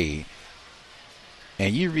 11th grade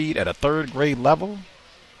and you read at a 3rd grade level,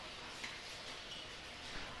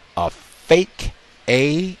 a fake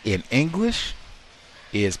A in English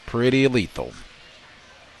is pretty lethal.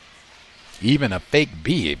 Even a fake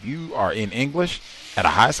B, if you are in English at a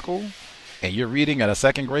high school and you're reading at a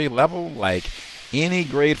 2nd grade level, like, any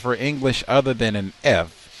grade for English other than an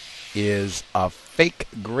F is a fake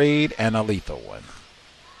grade and a lethal one.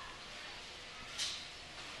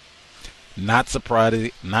 Not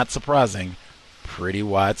surprising, pretty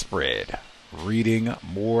widespread. reading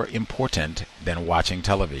more important than watching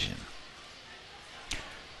television.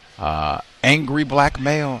 Angry black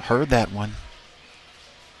male. Heard that one.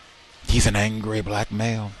 He's an angry black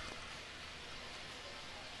male.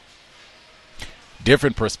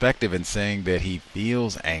 Different perspective in saying that he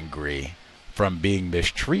feels angry from being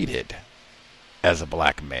mistreated as a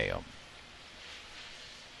black male.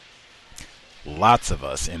 Lots of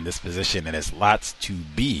us in this position, and it's lots to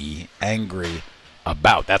be angry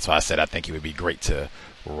about. That's why I said I think it would be great to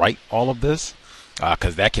write all of this,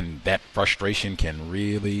 because that frustration can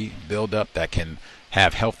really build up. That can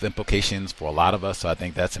have health implications for a lot of us. So I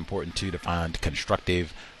think that's important too, to find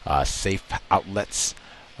constructive, safe outlets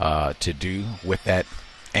to do with that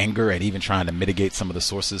anger, and even trying to mitigate some of the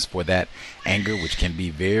sources for that anger, which can be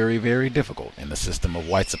very, very difficult in the system of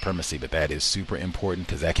white supremacy. But that is super important,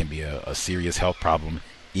 because that can be a serious health problem,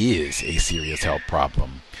 is a serious health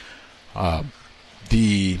problem.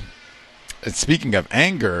 Speaking of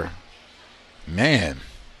anger, man,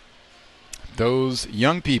 those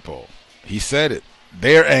young people, he said it,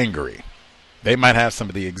 they're angry. They might have some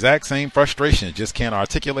of the exact same frustrations, just can't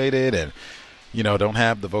articulate it, and don't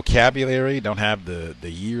have the vocabulary, don't have the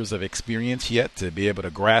years of experience yet to be able to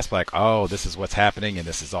grasp, like, oh, this is what's happening, and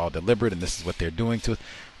this is all deliberate, and this is what they're doing to us.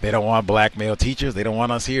 They don't want black male teachers. They don't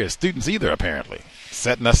want us here as students either, apparently.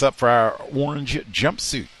 Setting us up for our orange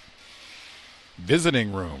jumpsuit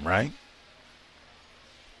visiting room, right?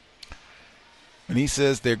 And he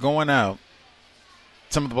says they're going out,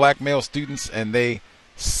 some of the black male students, and they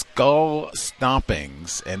skull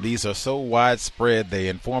stompings, and these are so widespread, they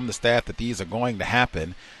inform the staff that these are going to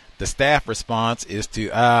happen. The staff response is to,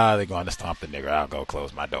 they're going to stomp the nigger. I'll go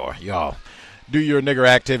close my door. Y'all do your nigger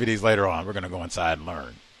activities later on. We're going to go inside and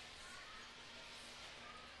learn.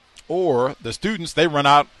 Or the students, they run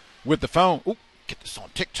out with the phone. Ooh, get this on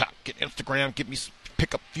TikTok, get Instagram,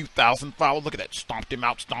 pick up a few thousand followers. Look at that. Stomped him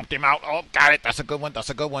out. Oh, got it. That's a good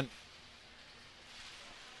one.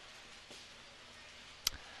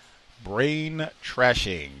 Brain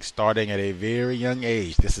trashing, starting at a very young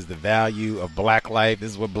age. This is the value of black life. This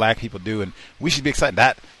is what black people do, and we should be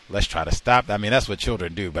excited. Let's try to stop. I mean, that's what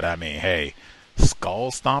children do, but I mean, hey, skull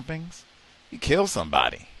stompings? You kill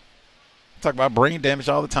somebody. Talk about brain damage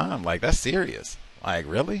all the time. Like, that's serious. Like,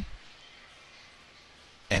 really?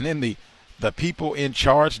 And then the people in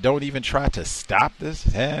charge don't even try to stop this.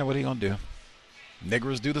 What are you gonna do?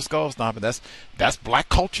 Niggers do the skull stomping. That's black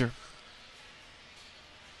culture.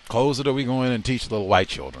 Close the door, we go in and teach little white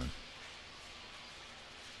children.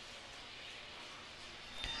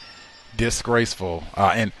 Disgraceful.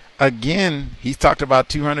 And again, he's talked about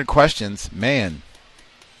 200 questions. Man,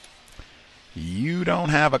 you don't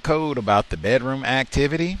have a code about the bedroom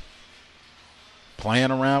activity,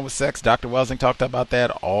 playing around with sex. Dr. Welsing talked about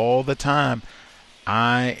that all the time.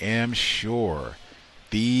 I am sure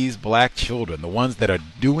these black children, the ones that are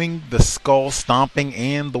doing the skull stomping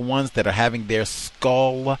and the ones that are having their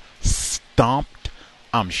skull stomped,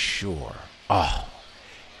 I'm sure. Oh,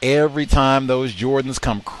 every time those Jordans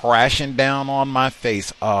come crashing down on my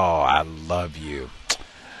face, oh, I love you.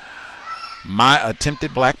 My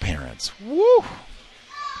attempted black parents, woo,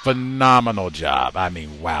 phenomenal job. I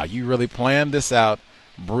mean, wow, you really planned this out.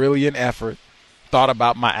 Brilliant effort. Thought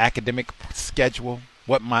about my academic schedule,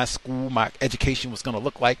 what my school, my education was going to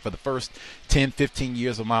look like for the first 10, 15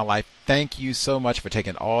 years of my life. Thank you so much for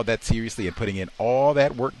taking all that seriously and putting in all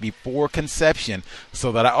that work before conception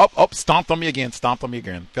so that I stomped on me again.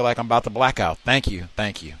 Feel like I'm about to black out. Thank you.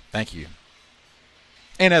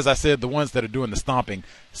 And as I said, the ones that are doing the stomping,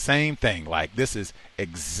 same thing. Like, this is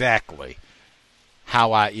exactly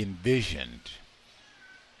how I envisioned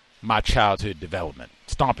my childhood development.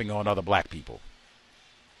 Stomping on other black people.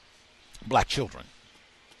 Black children.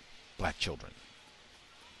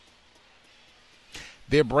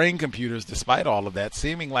 Their brain computers, despite all of that,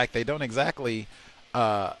 seeming like they don't exactly,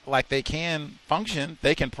 like they can function,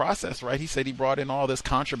 they can process, right? He said he brought in all this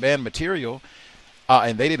contraband material,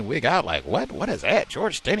 and they didn't wig out like, what is that?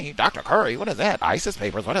 George Stinney, Dr. Curry, what is that? ISIS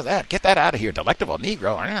papers, what is that? Get that out of here, delectable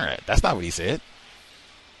Negro. That's not what he said.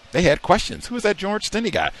 They had questions. Who is that George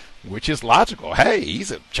Stinney guy? Which is logical. Hey, he's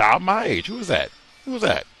a child my age. Who is that?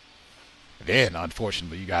 Then,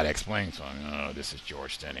 unfortunately, you got to explain to him, oh, this is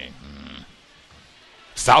George Stinney.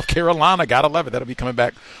 South Carolina, gotta love it. That'll be coming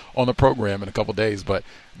back on the program in a couple days, but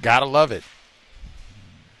gotta love it.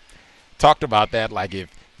 Talked about that, like if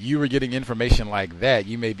you were getting information like that,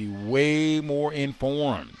 you may be way more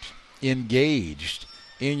informed, engaged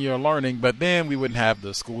in your learning, but then we wouldn't have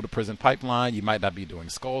the school to prison pipeline. You might not be doing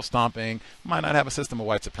skull stomping, might not have a system of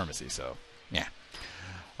white supremacy. So, yeah.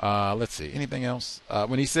 Let's see. Anything else?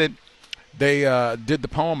 When he said they did the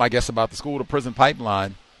poem, I guess, about the school to prison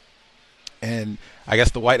pipeline. And I guess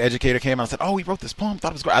the white educator came out and said, "Oh, he wrote this poem.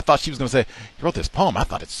 Thought it was great." I thought she was going to say, "He wrote this poem. I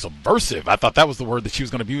thought it's subversive." I thought that was the word that she was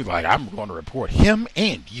going to be like, "I'm going to report him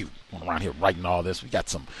and you going around here writing all this. We got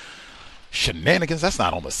some shenanigans. That's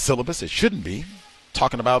not on the syllabus. It shouldn't be.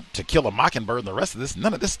 Talking about To Kill a Mockingbird and the rest of this.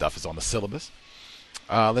 None of this stuff is on the syllabus."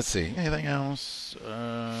 Let's see. Anything else?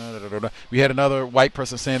 We had another white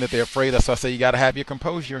person saying that they're afraid. That's why I say you got to have your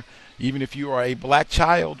composure. Even if you are a black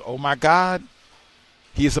child, oh my God,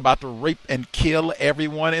 he is about to rape and kill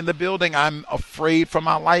everyone in the building. I'm afraid for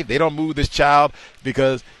my life. They don't move this child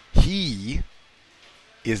because he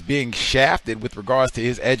is being shafted with regards to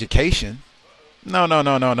his education. No.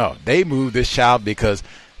 They move this child because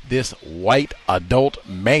this white adult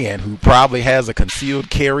man who probably has a concealed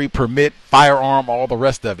carry permit, firearm, all the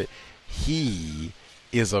rest of it, he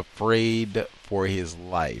is afraid for his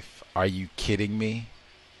life. Are you kidding me?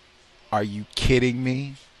 Are you kidding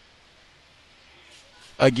me?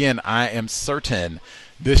 Again, I am certain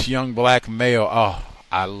this young black male, oh,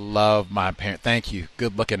 I love my parents. Thank you.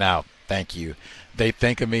 Good looking out. Thank you. They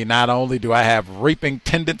think of me, not only do I have raping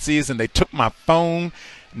tendencies and they took my phone,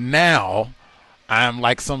 now I'm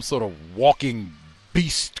like some sort of walking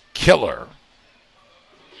beast killer.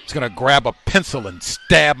 He's going to grab a pencil and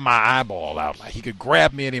stab my eyeball out. Like he could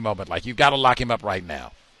grab me any moment. Like, you've got to lock him up right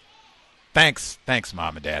now. Thanks,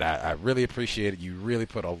 Mom and Dad. I really appreciate it. You really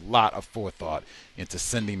put a lot of forethought into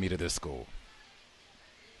sending me to this school.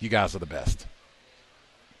 You guys are the best.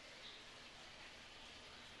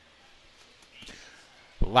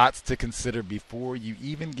 Lots to consider before you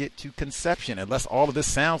even get to conception, unless all of this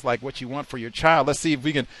sounds like what you want for your child. Let's see if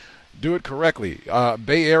we can do it correctly.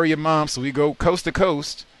 Bay Area Mom, so we go coast to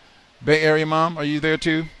coast. Bay Area Mom, are you there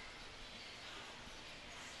too?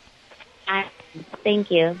 Thank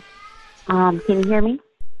you. Can you hear me?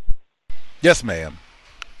 Yes, ma'am.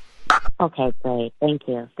 Okay, great. Thank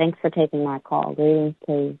you. Thanks for taking my call. Greetings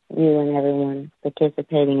to you and everyone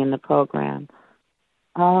participating in the program.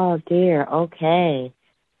 Oh, dear. Okay.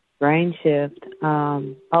 Brain shift.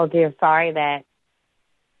 Oh, dear. Sorry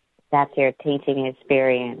that's your teaching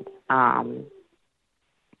experience.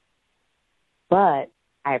 But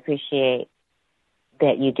I appreciate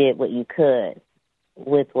that you did what you could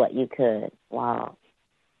with what you could while,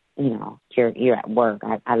 you're at work.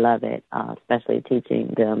 I love it, especially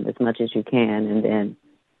teaching them as much as you can and then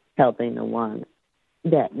helping the ones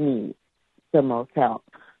that need the most help.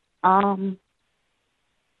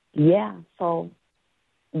 Yeah, so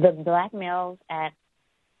the black males at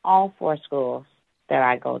all 4 schools that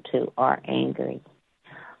I go to are angry.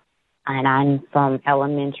 And I'm from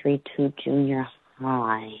elementary to junior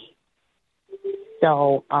high.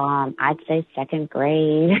 So I'd say 2nd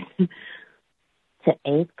grade to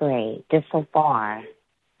 8th grade, just so far,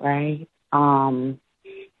 right? I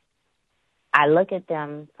look at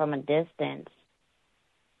them from a distance,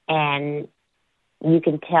 and you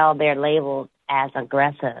can tell they're labeled as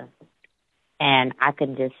aggressive, and I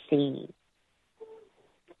can just see,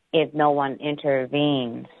 if no one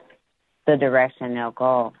intervenes, the direction they'll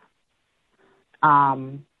go.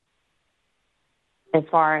 As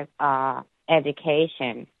far as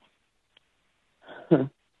education,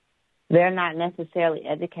 they're not necessarily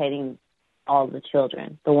educating all the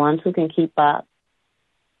children. The ones who can keep up,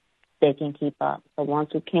 they can keep up. The ones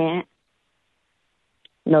who can't,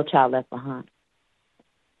 no child left behind.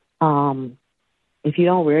 If you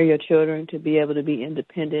don't rear your children to be able to be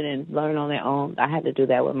independent and learn on their own, I had to do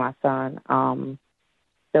that with my son.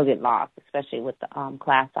 They'll get lost, especially with the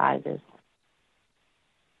class sizes.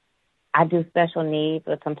 I do special needs,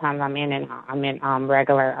 but sometimes I'm in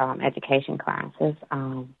regular education classes.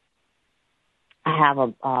 I have a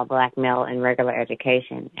black male in regular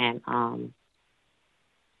education, and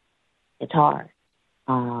it's hard.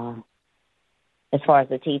 As far as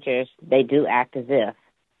the teachers, they do act as if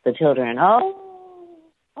the children,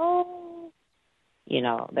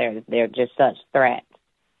 they're just such threats.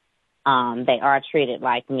 They are treated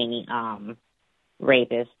like many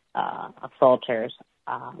rapists, assaulters,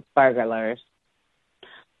 burglars,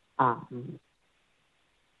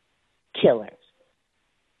 killers.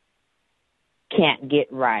 Can't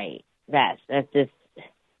get right. That's just,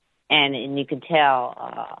 and you can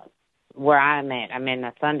tell where I'm at. I'm in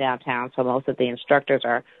a sundown town, so most of the instructors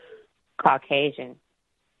are Caucasian,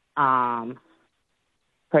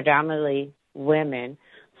 predominantly women.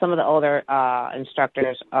 Some of the older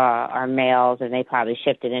instructors are males, and they probably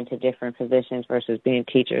shifted into different positions versus being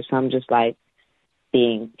teachers. Some just like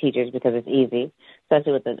being teachers because it's easy,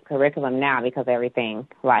 especially with the curriculum now, because everything,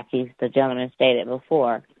 like the gentleman stated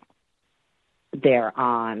before, they're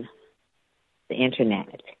on the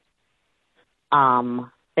internet.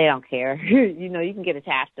 They don't care. You know, you can get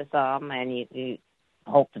attached to some and you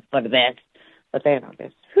hope for the best, but they don't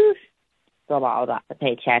just go all about the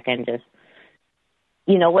paycheck and just,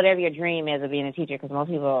 you know, whatever your dream is of being a teacher, because most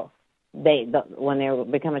people, when they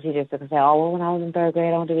become a teacher, they can say, oh, well, when I was in third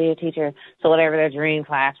grade, I wanted to be a teacher. So whatever their dream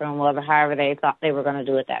classroom, however they thought they were going to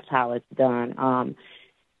do it, that's how it's done.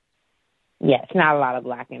 Yes, not a lot of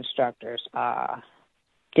black instructors.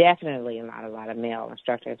 Definitely not a lot of male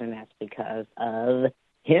instructors, and that's because of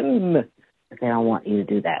him. They don't want you to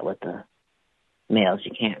do that with the males.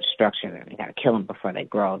 You can't structure them. You got to kill them before they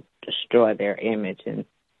grow, destroy their image and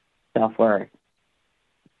self-worth,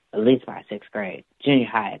 at least by 6th grade, junior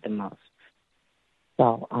high at the most.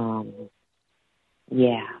 So,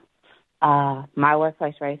 yeah. My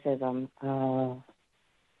workplace racism.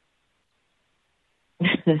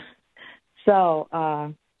 So,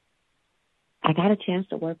 I got a chance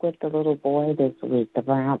to work with the little boy this week, the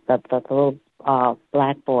little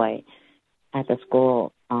black boy at the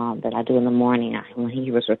school that I do in the morning. When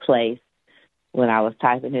he was replaced, when I was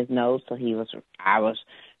typing his notes, so I was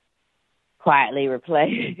quietly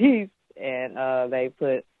replaced, and they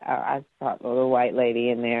put I brought a little white lady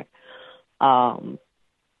in there. So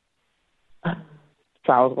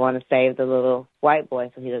I was going to save the little white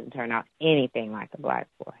boy so he doesn't turn out anything like the black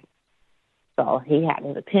boy. So he had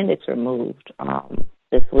his appendix removed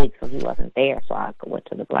this week, so he wasn't there. So I went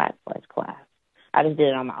to the black boy's class. I just did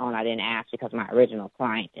it on my own. I didn't ask because my original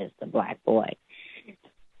client is the black boy.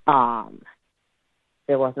 The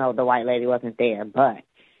white lady wasn't there, but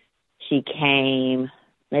she came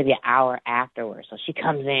maybe an hour afterwards. So she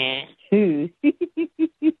comes in. She's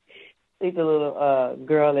a little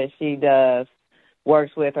girl that she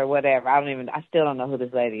works with or whatever. I still don't know who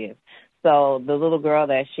this lady is. So the little girl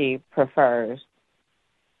that she prefers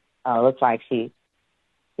looks like she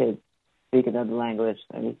could speak another language,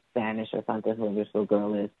 maybe Spanish or something, whoever this little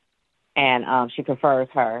girl is. And she prefers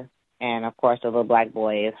her. And, of course, the little black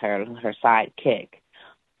boy is her sidekick.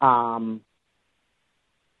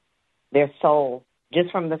 Their soul,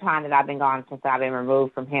 just from the time that I've been gone, since I've been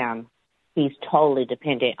removed from him, he's totally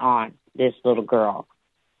dependent on this little girl.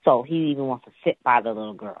 So he even wants to sit by the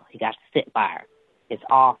little girl. He got to sit by her. It's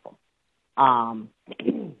awful.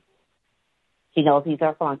 He knows he's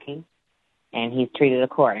our flunky, and he's treated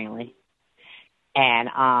accordingly. And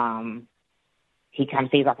he comes,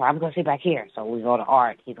 he's like, I'm going to sit back here. So we go to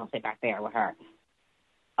Art. He's going to sit back there with her.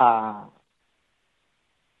 Our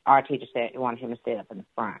teacher said wanted him to sit up in the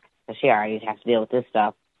front, because she already has to deal with this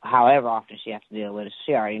stuff. However often she has to deal with it,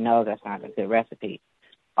 she already knows that's not a good recipe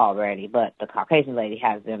already. But the Caucasian lady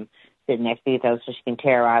has them sit next to each other so she can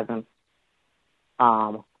terrorize them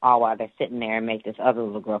all while they're sitting there and make this other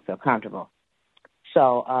little girl feel comfortable.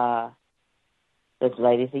 So this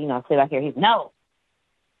lady said, sit up here. He's, no.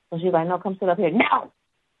 So she's like, no, come sit up here. No.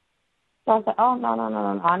 So I was like, oh, no.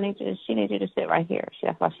 She needs you to sit right here.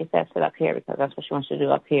 That's why she said sit up here, because that's what she wants you to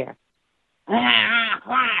do up here.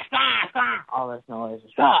 All this noise.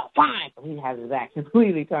 Fine. So he has his back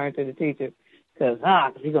completely turned to the teacher, because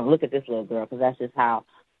he's going to look at this little girl, because that's just how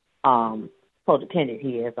codependent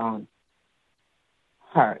he is on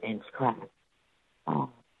her in class.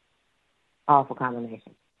 Awful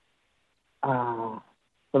combination.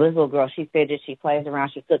 So this little girl, she fidgets, she plays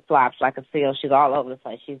around, she flip-flops like a seal. She's all over the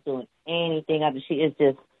place. She's doing anything other. She is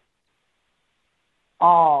just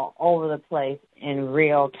all over the place in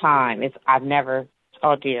real time.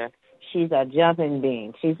 Oh dear. She's a jumping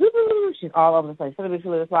bean. She's all over the place.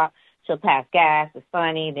 She'll pass gas. It's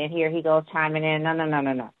funny. Then here he goes chiming in.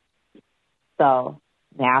 No. So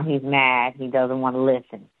now he's mad. He doesn't want to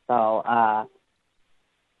listen. So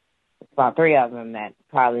it's about 3 of them that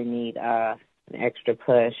probably need an extra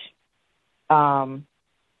push. So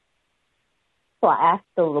I asked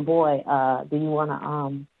the little boy, do you want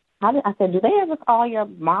to, I said, do they ever call your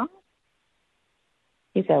mom?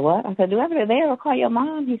 He said, what? I said, do they ever call your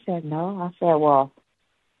mom? He said, no. I said, well,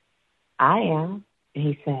 I am. And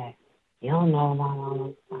he said, you don't know my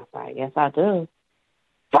mom. I said, yes, I do.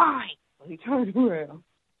 Fine. So he turned around.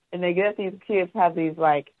 And they get these kids have these,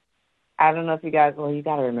 I don't know if you guys, you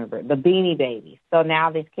got to remember it, the Beanie Babies. So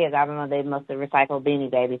now these kids, I don't know, they must have recycled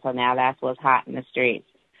Beanie Babies, so now that's what's hot in the streets.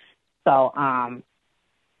 So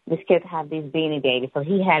these kids have these Beanie Babies. So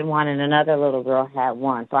he had one and another little girl had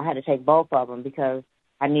one. So I had to take both of them because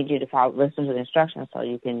I need you to listen to the instructions so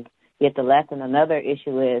you can get the lesson. Another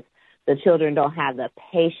issue is the children don't have the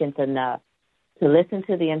patience enough to listen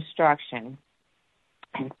to the instruction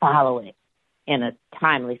and follow it in a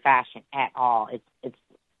timely fashion at all.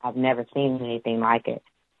 I've never seen anything like it.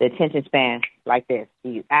 The attention span like this. Do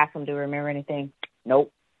you ask them to remember anything?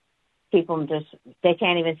 Nope. People they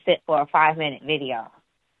can't even sit for a 5-minute video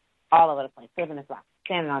all over the place, sitting in the block,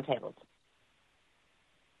 standing on tables.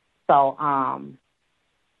 So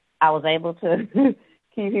I was able to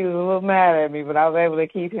he was a little mad at me, but I was able to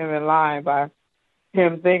keep him in line by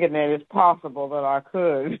him thinking that it's possible that I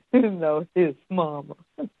could know his mama.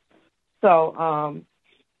 So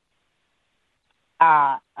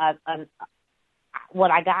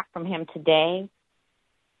what I got from him today,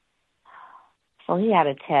 so he had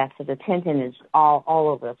a test. His attention is all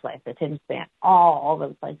over the place. The attention span all over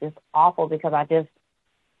the place. It's awful because I don't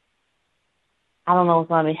know what's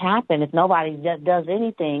going to happen if nobody does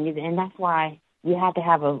anything. And that's why you have to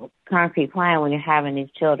have a concrete plan when you're having these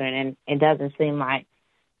children. And it doesn't seem like,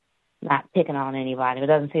 not picking on anybody, it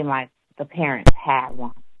doesn't seem like the parents had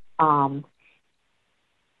one.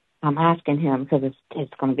 I'm asking him because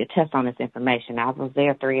it's going to be a test on this information. I was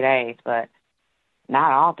there 3 days, but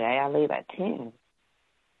not all day. I leave at 10.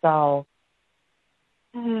 So,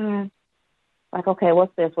 like, okay,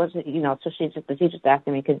 what's this? What's it? So the teacher's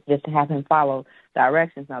asking me just to have him follow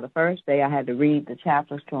directions. Now, the first day I had to read the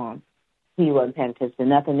chapters to him. He wasn't paying attention to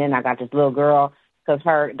nothing. Then I got this little girl, because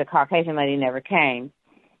the Caucasian lady never came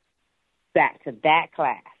back to that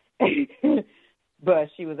class. But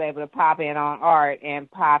she was able to pop in on art and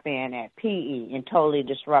pop in at PE and totally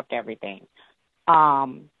disrupt everything.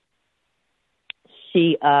 So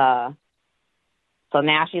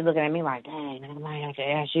now she's looking at me like, dang, I might have to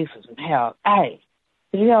ask you for some help. Hey,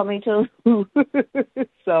 could you help me too?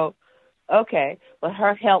 So, okay. But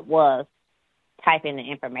her help was typing the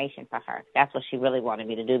information for her. That's what she really wanted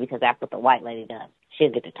me to do because that's what the white lady does.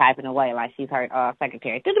 She'll get to typing away like she's her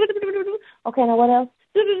secretary. Okay, now what else?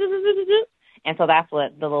 And so that's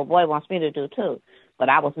what the little boy wants me to do too. But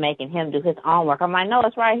I was making him do his own work. I'm like, no,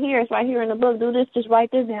 it's right here. It's right here in the book. Do this. Just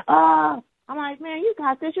write this down. I'm like, man, you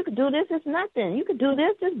got this. You could do this. It's nothing. You could do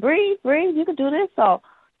this. Just breathe. You could do this. So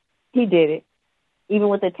he did it. Even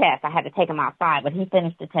with the test, I had to take him outside, but he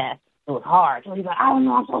finished the test. It was hard. So he's like, I don't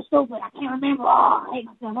know. I'm so stupid. I can't remember. Oh, I hate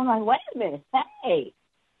myself. I'm like, wait a minute. Hey,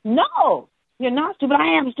 no, you're not stupid.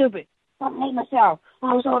 I am stupid. I hate myself.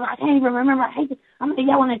 I can't even remember. I hate it. I'm not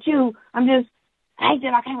yelling at you. I hate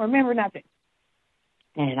that I can't remember nothing.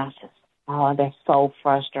 And I was just, that's so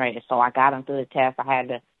frustrated. So I got him through the test. I had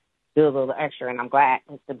to do a little extra, and I'm glad.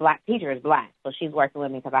 The black teacher is black, so she's working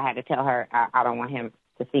with me because I had to tell her I don't want him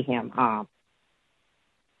to see him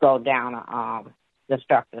go down a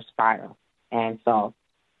destructive spiral. And so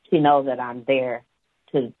she knows that I'm there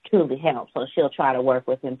to truly help, so she'll try to work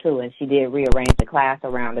with him too. And she did rearrange the class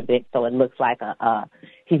around a bit so it looks like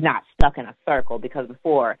he's not stuck in a circle, because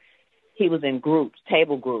before he was in groups,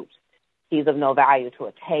 table groups. He's of no value to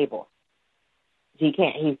a table. He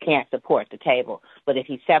can't support the table. But if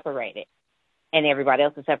he's separated and everybody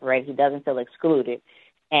else is separated, he doesn't feel excluded,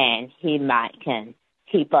 and he can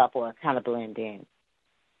keep up or kind of blend in.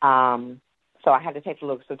 So I had to take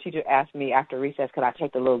so teacher asked me after recess, could I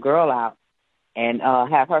take the little girl out and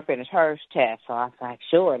have her finish her test? So I was like,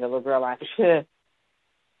 sure. And the little girl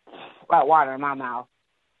got water in my mouth.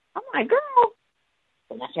 I'm like, girl.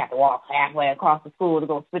 So now she had to walk halfway across the school to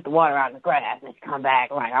go spit the water out in the grass and come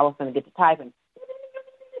back. Like, I was going to get to typing.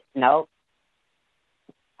 Nope.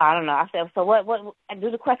 I don't know. I said, so what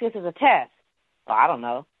do the questions as a test? Well, I don't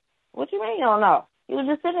know. What you mean you don't know? You was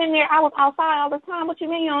just sitting in there. I was outside all the time. What you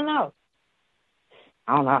mean you don't know?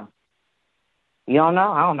 I don't know. You don't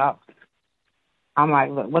know? I don't know. I'm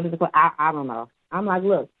like, look, what is the question? I don't know. I'm like,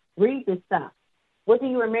 look, read this stuff. What do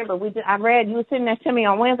you remember? I read, you were sitting next to me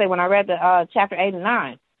on Wednesday when I read the chapter 8 and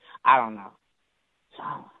 9. I don't know. So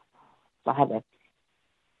I had to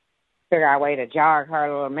figure out a way to jog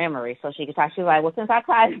her little memory so she could type. She was like, well, since I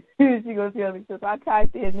typed, she goes to tell me, since I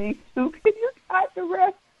typed in these two, can you type the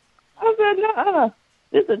rest? I said, no,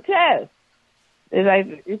 this is a test.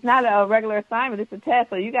 It's not a regular assignment. It's a test,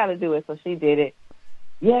 so you got to do it. So she did it.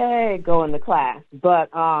 Yay, go into class.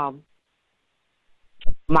 But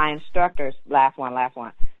my instructors, last one,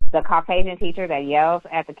 the Caucasian teacher that yells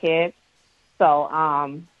at the kids. So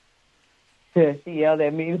she yelled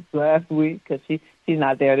at me last week because she's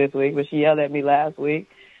not there this week, but she yelled at me last week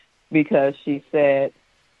because she said,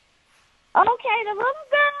 okay, the little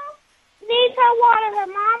girl needs her water. Her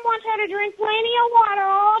mom wants her to drink plenty of water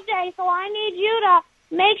all day, so I need you to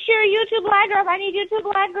make sure, you two black girls, I need you two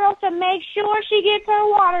black girls to make sure she gets her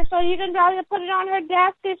water, so you can put it on her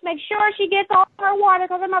desk. Just make sure she gets all her water,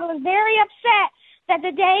 because her mother was very upset that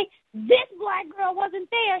the day this black girl wasn't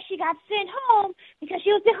there, she got sent home because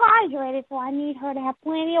she was dehydrated, so I need her to have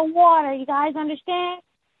plenty of water. You guys understand?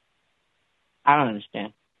 I don't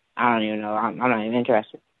understand. I don't even know. I'm not even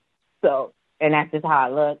interested. So, and that's just how I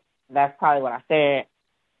look. That's probably what I said.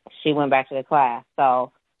 she went back to the class.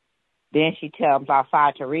 So then she tells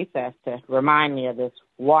outside to recess to remind me of this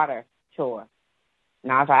water chore.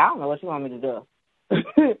 And I was like, I don't know what you want me to do.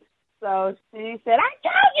 So she said, I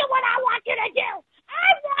told you what I want you to do. I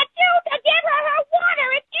want you to give her water.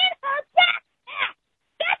 It's in her backpack.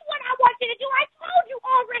 That's what I want you to do. I told you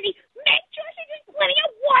already. Make sure she drinks plenty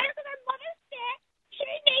of water because her mother said she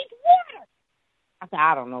needs water. I said,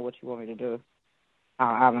 I don't know what you want me to do.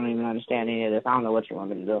 I don't even understand any of this. I don't know what you want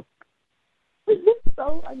me to do.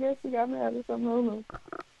 So I guess she got mad or something. I don't know.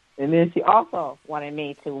 And then she also wanted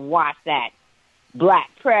me to watch that Black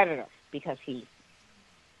Predator because he's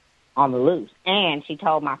on the loose. And she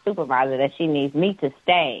told my supervisor that she needs me to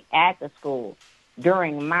stay at the school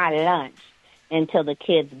during my lunch until the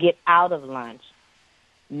kids get out of lunch.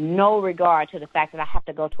 No regard to the fact that I have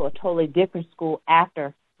to go to a totally different school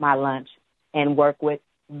after my lunch and work with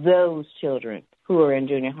those children who are in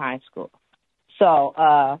junior high school. So,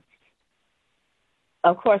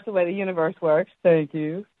 of course, the way the universe works, thank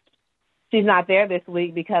you, she's not there this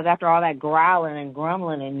week because after all that growling and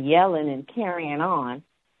grumbling and yelling and carrying on,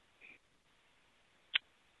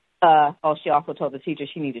 she also told the teacher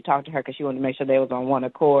she needed to talk to her because she wanted to make sure they was on one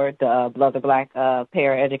accord, the other black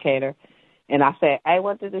paraeducator. And I said, hey,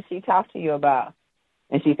 what did she talk to you about?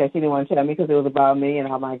 And she said she didn't want to tell me because it was about me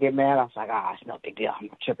and I might get mad. I was like, it's no big deal. I'm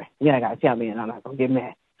not tripping. You ain't got to tell me and I'm not going to get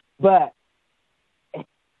mad. But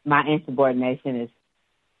my insubordination is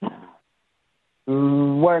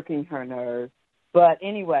working her nerves. But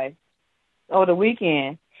anyway, over the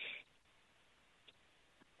weekend,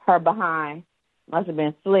 her behind must have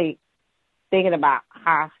been asleep thinking about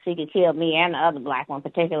how she could kill me and the other black one,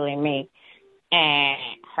 particularly me. And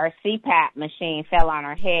her CPAP machine fell on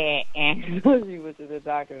her head, and she went to the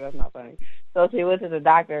doctor. That's not funny. So she went to the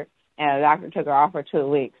doctor, and the doctor took her off for 2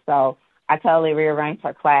 weeks. So I totally rearranged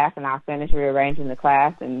her class, and I'll finish rearranging the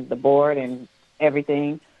class and the board and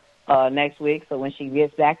everything next week. So when she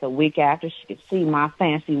gets back the week after, she can see my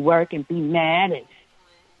fancy work and be mad and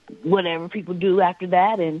whatever people do after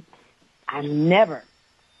that. And I'm never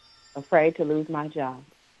afraid to lose my job.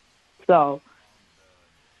 So,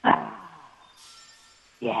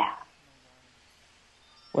 yeah.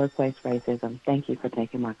 Workplace racism. Thank you for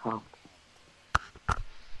taking my call.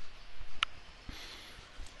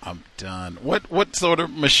 I'm done. What sort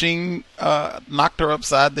of machine knocked her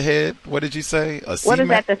upside the head? What did you say? What is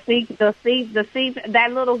that? The C,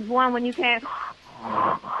 that little one when you can't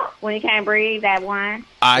breathe. That one.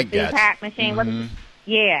 I got CPAP machine. Mm-hmm.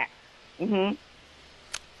 Yeah. Mhm.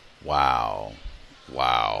 Wow.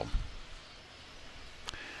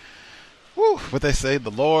 Whew, what they say, the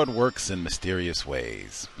Lord works in mysterious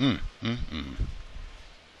ways.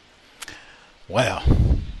 Well,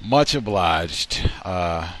 much obliged,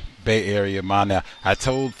 Bay Area Ma. Now, I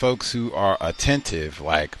told folks who are attentive,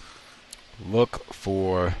 like, look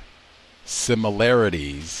for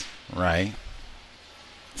similarities, right?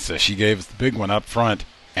 So she gave us the big one up front,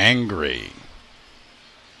 angry.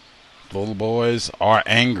 Little boys are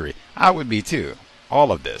angry. I would be too.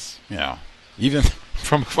 All of this, even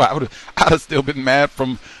from I'd have still been mad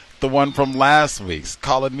from the one from last week's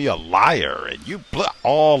calling me a liar and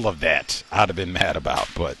all of that I'd have been mad about,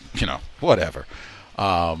 but whatever.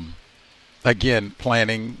 Again,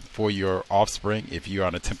 planning for your offspring if you're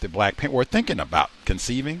an attempted black parent or thinking about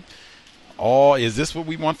conceiving. Is this what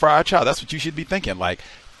we want for our child? That's what you should be thinking. Like,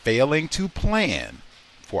 failing to plan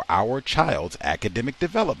for our child's academic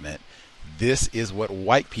development. This is what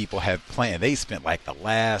white people have planned. They spent like the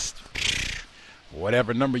last,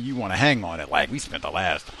 whatever number you want to hang on it, like we spent the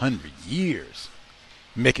last 100 years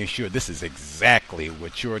making sure this is exactly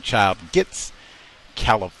what your child gets.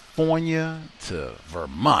 California to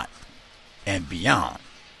Vermont and beyond.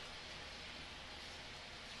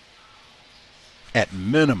 At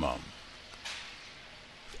minimum,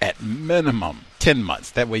 10 months.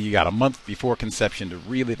 That way you got a month before conception to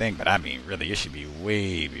really think. But I mean, really, it should be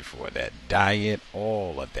way before that. Diet,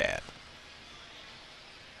 all of that.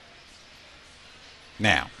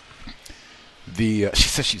 Now, she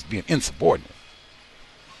says she's being insubordinate.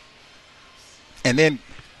 And then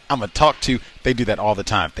I'm going to talk to, they do that all the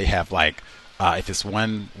time. They have like, if it's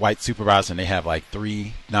one white supervisor and they have like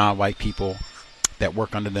 3 non-white people that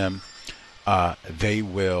work under them, they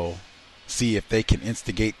will see if they can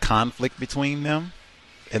instigate conflict between them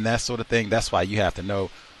and that sort of thing. That's why you have to know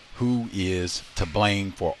who is to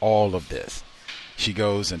blame for all of this. She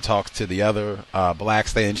goes and talks to the other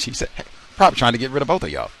blacks there, and she said, hey, probably trying to get rid of both of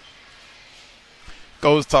y'all.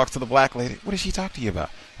 Goes, talks to the black lady. What did she talk to you about?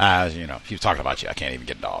 She was talking about you. I can't even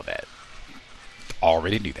get into all that.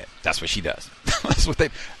 Already knew that. That's what she does.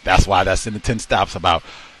 That's why that's in the 10 stops about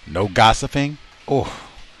no gossiping. Oh,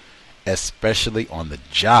 especially on the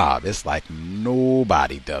job. It's like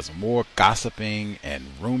nobody does more gossiping and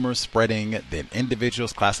rumor spreading than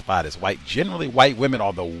individuals classified as white, generally white women,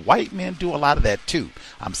 although white men do a lot of that too.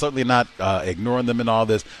 I'm certainly not ignoring them in all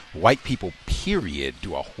this. White people, period,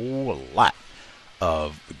 do a whole lot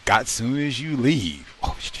of got soon as you leave.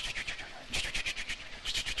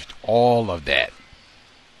 All of that.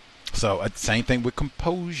 So same thing with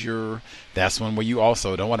composure. That's one where you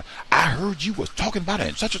also don't want to, I heard you was talking about it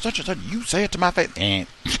and such and such and such. You say it to my face. And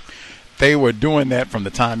they were doing that from the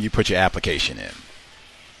time you put your application in.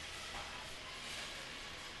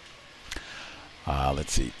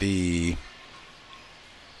 Let's see. The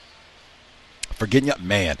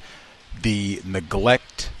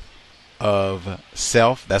neglect of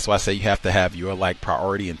self. That's why I say you have to have your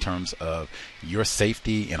priority in terms of your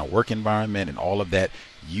safety in a work environment and all of that.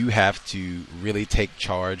 You have to really take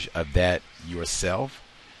charge of that yourself,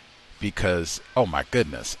 because, oh my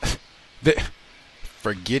goodness,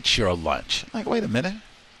 forget your lunch. Wait a minute.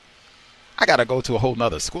 I got to go to a whole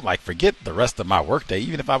nother school. Forget the rest of my work day,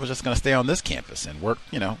 even if I was just going to stay on this campus and work,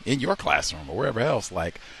 in your classroom or wherever else.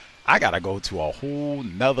 I got to go to a whole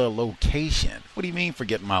nother location. What do you mean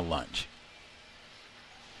forget my lunch?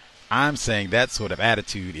 I'm saying that sort of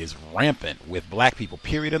attitude is rampant with black people,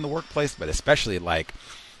 period, in the workplace, but especially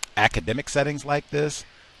academic settings like this.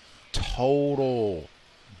 Total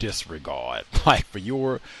disregard. For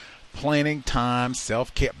your planning time,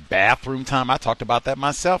 self-care, bathroom time. I talked about that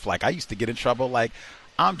myself. I used to get in trouble.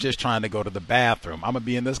 I'm just trying to go to the bathroom. I'm going to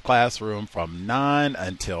be in this classroom from 9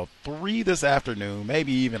 until 3 this afternoon,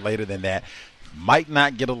 maybe even later than that. Might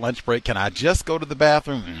not get a lunch break. Can I just go to the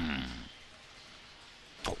bathroom?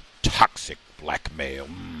 Oh, toxic black male.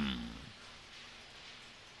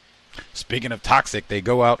 Speaking of toxic, they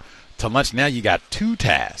go out to lunch. Now you got 2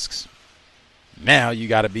 tasks. Now you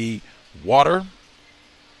got to be water.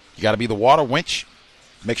 You got to be the water wench.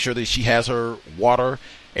 Make sure that she has her water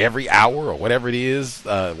every hour or whatever it is,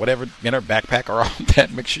 whatever in her backpack or all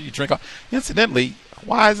that. Make sure you drink. Incidentally,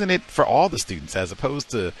 why isn't it for all the students as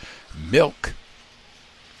opposed to milk,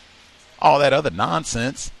 all that other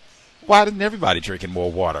nonsense? Why isn't everybody drinking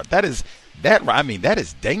more water? That is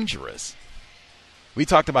dangerous. We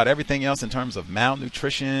talked about everything else in terms of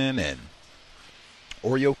malnutrition and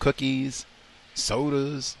Oreo cookies,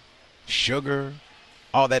 sodas, sugar,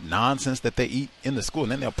 all that nonsense that they eat in the school.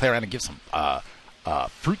 And then they'll play around and give some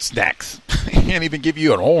fruit snacks. Can't even give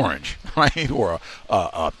you an orange, right? Or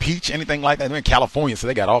a peach, anything like that. They're in California, so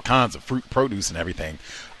they got all kinds of fruit produce and everything.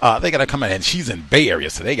 They got to come in, and she's in Bay Area,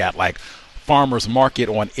 so they got farmers market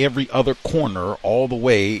on every other corner all the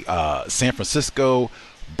way. San Francisco,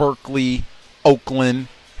 Berkeley, Oakland,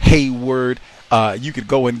 Hayward. You could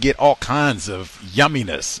go and get all kinds of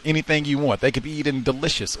yumminess, anything you want. They could be eating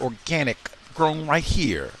delicious, organic, grown right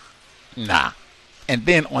here. Nah. And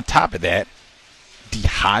then on top of that,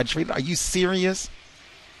 dehydrated. Are you serious?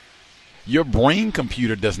 Your brain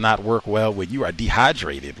computer does not work well when you are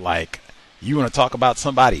dehydrated. You want to talk about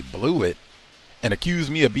somebody blew it and accuse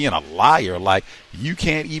me of being a liar. You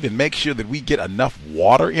can't even make sure that we get enough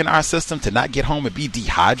water in our system to not get home and be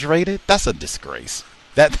dehydrated. That's a disgrace.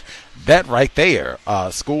 That right there,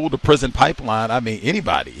 school to prison pipeline.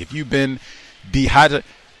 Anybody, if you've been dehydrated,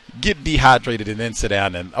 get dehydrated and then sit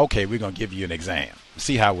down and, okay, we're going to give you an exam.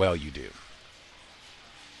 See how well you do.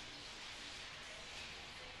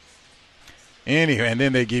 Anyway, and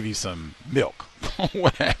then they give you some milk,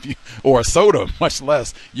 what have you, or a soda, much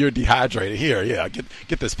less you're dehydrated. Here, yeah,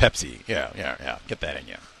 get this Pepsi. Yeah, get that in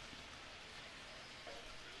you.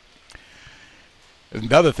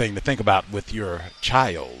 Another thing to think about with your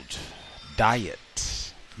child,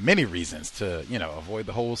 diet. Many reasons to, avoid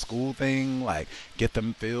the whole school thing, get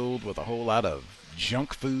them filled with a whole lot of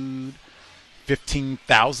junk food,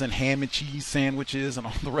 15,000 ham and cheese sandwiches and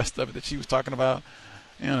all the rest of it that she was talking about.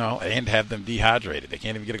 And have them dehydrated. They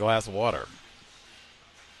can't even get a glass of water.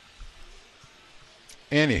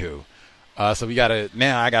 Anywho, so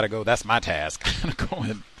I gotta go. That's my task. I'm gonna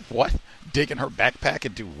go and dig in her backpack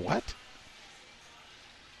and do what?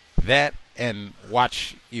 That and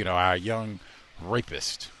watch, our young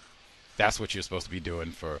rapist. That's what you're supposed to be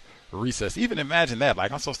doing for recess. Even imagine that.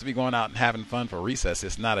 I'm supposed to be going out and having fun for recess.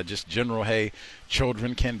 It's not a just general, hey,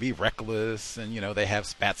 children can be reckless and, they have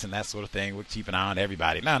spats and that sort of thing. We'll keep an eye on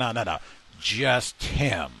everybody. No. Just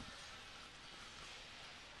him.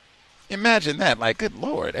 Imagine that. Good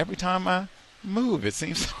Lord, every time I move, it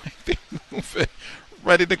seems like they move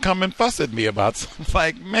ready to come and fuss at me about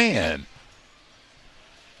something. Man.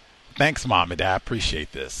 Thanks, Mom and Dad. I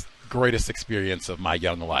appreciate this. Greatest experience of my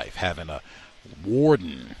young life, having a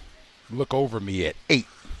warden look over me at 8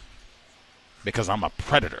 because I'm a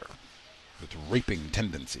predator. with raping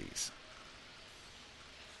tendencies.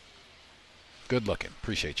 Good looking.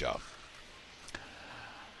 Appreciate y'all.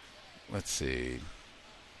 Let's see.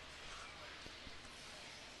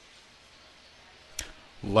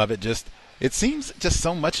 Love it. It seems just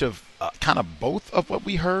so much of kind of both of what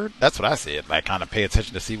we heard. That's what I said. Like, kind of pay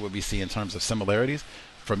attention to see what we see in terms of similarities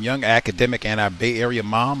from young academic and our Bay Area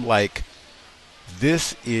mom. Like,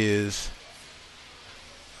 this is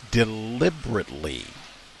deliberately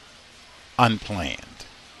unplanned.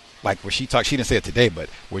 Like where she didn't say it today, but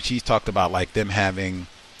where she talked about like them having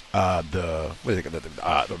the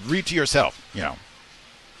read to yourself,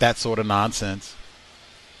 that sort of nonsense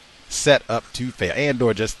set up to fail, and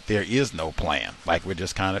or just there is no plan. Like we're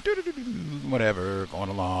just kind of whatever going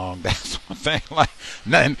along. That's one thing. Like,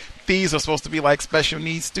 and these are supposed to be like special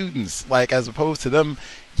needs students, like as opposed to them.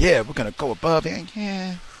 Yeah, we're gonna go above and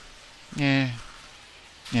yeah.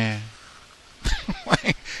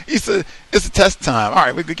 Like, it's a test time. All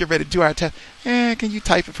right, we're gonna get ready to do our test. Yeah, can you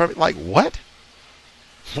type it for me? Like what?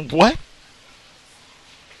 What?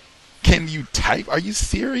 Can you type? Are you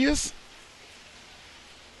serious?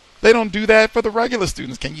 They don't do that for the regular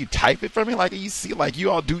students. Can you type it for me? Like, you see, like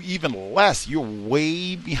you all do even less. You're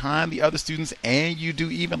way behind the other students, and you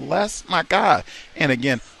do even less. My God! And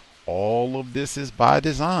again, all of this is by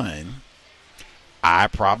design. I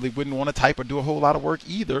probably wouldn't want to type or do a whole lot of work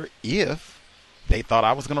either if they thought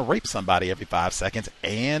I was going to rape somebody every 5 seconds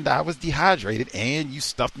and I was dehydrated and you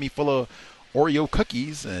stuffed me full of Oreo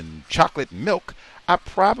cookies and chocolate milk. I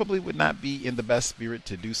probably would not be in the best spirit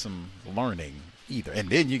to do some learning either. And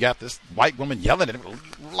then you got this white woman yelling at him,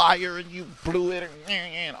 liar, and you blew it,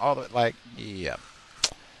 and all that. Like, yeah.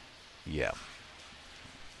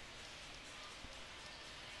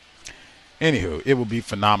 Anywho, it will be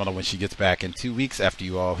phenomenal when she gets back in 2 weeks after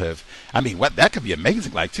you all have. I mean, that could be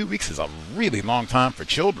amazing. Like 2 weeks is a really long time for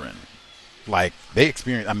children. Like they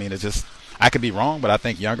experience. I mean, it's just. I could be wrong, but I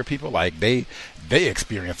think younger people, like they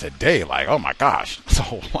experience a day like, oh my gosh, it's a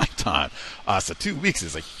whole lifetime. So 2 weeks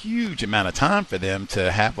is a huge amount of time for them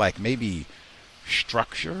to have like maybe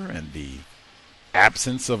structure and the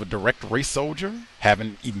absence of a direct race soldier have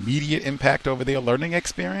an immediate impact over their learning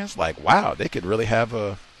experience. Like, wow, they could really have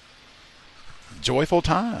a joyful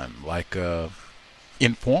time, like a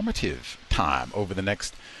informative time over the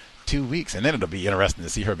next 2 weeks. And then it'll be interesting to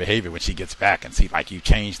see her behavior when she gets back and see like you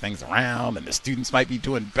change things around and the students might be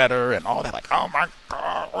doing better and all that. Like, oh my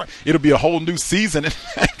God, it'll be a whole new season. In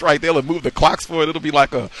fact, right, they'll move the clocks for it. It'll be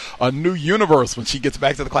like a new universe when she gets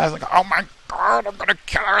back to the class. Like, oh my God, I'm gonna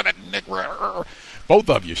kill her, that nigger. Both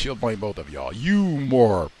of you, she'll blame both of y'all. You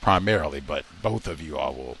more primarily, but both of you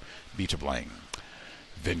all will be to blame.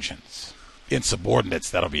 Vengeance. Insubordinates,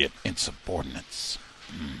 that'll be it. Insubordinates.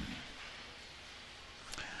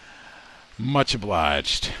 Much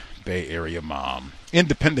obliged, Bay Area mom.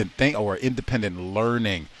 Independent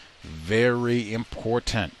learning, very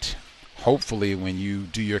important. Hopefully when you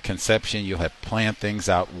do your conception, you'll have planned things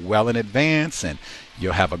out well in advance and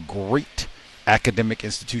you'll have a great academic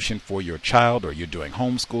institution for your child, or you're doing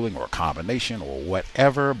homeschooling or a combination or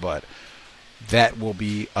whatever, but that will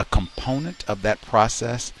be a component of that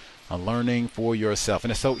process. Learning for yourself.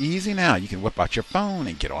 And it's so easy now. You can whip out your phone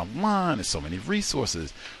and get online. There's so many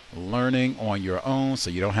resources. Learning on your own, so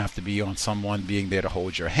you don't have to be on someone being there to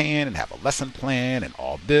hold your hand and have a lesson plan and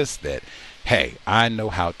all this. That, hey, I know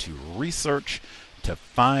how to research, to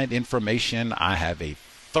find information. I have a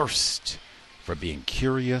thirst for being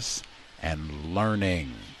curious and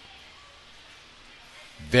learning.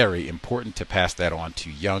 Very important to pass that on to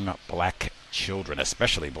young black children,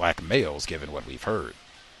 especially black males, given what we've heard.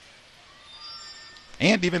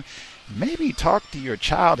 And even maybe talk to your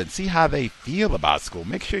child and see how they feel about school.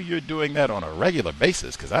 Make sure you're doing that on a regular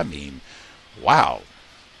basis. Because, I mean, wow.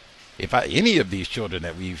 If any of these children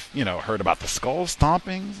that we've, heard about the skull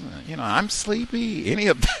stompings, I'm sleepy, any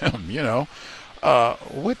of them,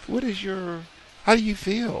 what is how do you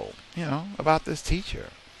feel, about this teacher?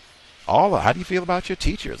 How do you feel about your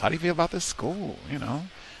teachers? How do you feel about this school,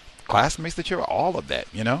 classmates that you're, all of that,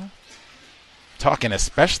 Talking,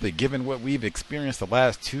 especially given what we've experienced the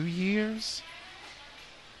last 2 years,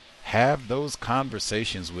 have those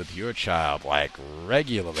conversations with your child like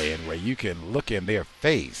regularly, and where you can look in their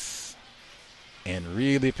face and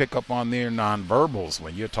really pick up on their nonverbals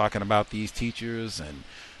when you're talking about these teachers and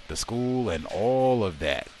the school and all of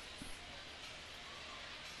that.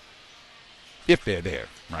 If they're there,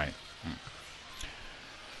 right?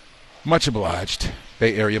 Much obliged,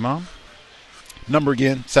 Bay Area mom. Number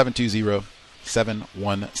again,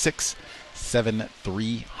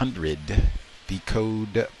 720-716-7300. The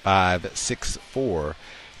code 564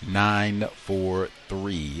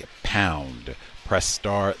 943#. Press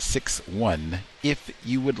star 61 if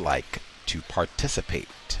you would like to participate.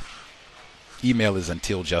 Email is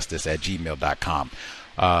untiljustice@gmail.com.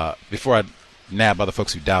 Before I nab other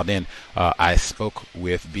folks who dialed in, I spoke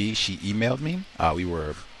with B. She emailed me. We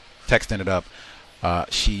were texting it up.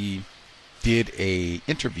 She did a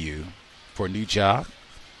interview for a new job.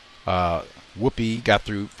 Whoopi got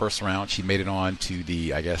through first round. She made it on to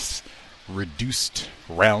the, I guess, reduced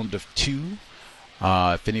round of 2.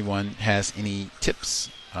 If anyone has any tips,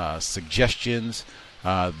 suggestions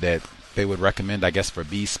that they would recommend, I guess, for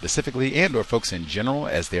B specifically, and or folks in general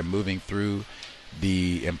as they're moving through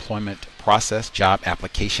the employment process, job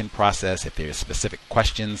application process, if there are specific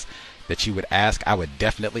questions that you would ask, I would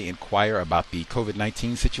definitely inquire about the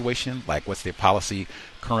COVID-19 situation, like what's their policy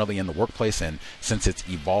currently in the workplace, and since it's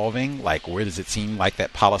evolving, like where does it seem like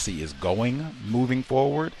that policy is going moving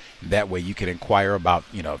forward? That way you can inquire about,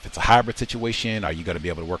 if it's a hybrid situation, are you going to be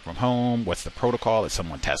able to work from home? What's the protocol if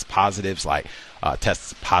someone tests positives, like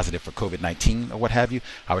tests positive for COVID-19 or what have you?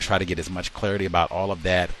 I would try to get as much clarity about all of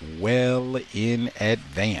that well in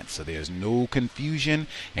advance so there's no confusion,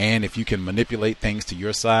 and if you can manipulate things to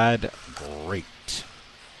your side, great.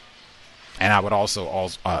 And I would also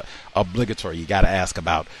obligatory, you got to ask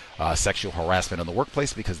about sexual harassment in the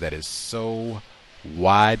workplace, because that is so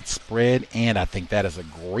widespread, and I think that is a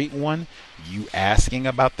great one. You asking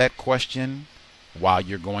about that question while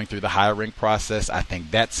you're going through the hiring process, I think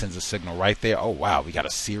that sends a signal right there. Oh, wow, we got a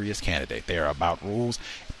serious candidate. They're about rules,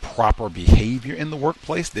 proper behavior in the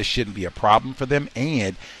workplace. This shouldn't be a problem for them,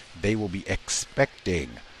 and they will be expecting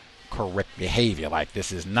correct behavior. Like,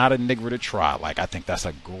 this is not a nigger to try. Like, I think that's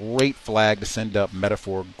a great flag to send up,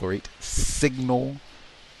 metaphor, great signal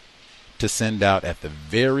to send out at the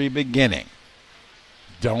very beginning.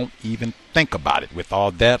 Don't even think about it with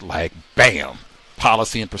all that, like, bam,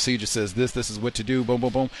 policy and procedure says this is what to do, boom,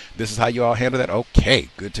 boom, boom. This is how you all handle that. Okay,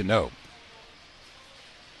 good to know.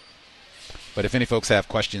 But if any folks have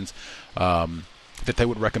questions that they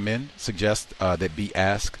would recommend, suggest that be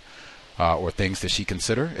asked, or things that she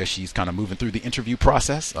consider as she's kind of moving through the interview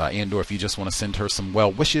process, and or if you just want to send her some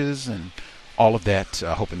well wishes and all of that,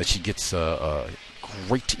 hoping that she gets a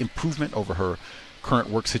great improvement over her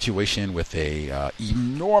current work situation with a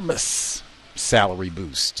enormous salary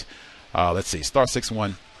boost. Let's see, star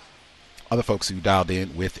 61. Other folks who dialed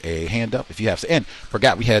in with a hand up, if you have, and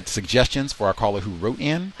forgot we had suggestions for our caller who wrote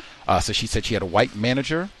in. So she said she had a white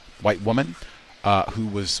woman, who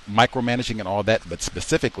was micromanaging and all that, but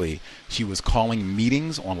specifically she was calling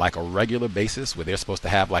meetings on like a regular basis where they're supposed to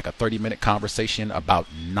have like a 30-minute conversation about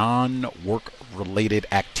non-work related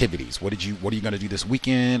activities. What are you going to do this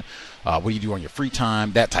weekend? What do you do on your free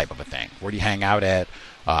time? That type of a thing. Where do you hang out at?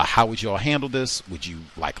 How would you all handle this? Would you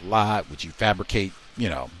like lie? Would you fabricate,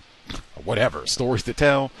 whatever stories to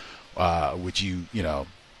tell? Would you,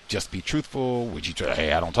 just be truthful? Would you try,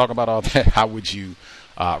 hey, I don't talk about all that? How would you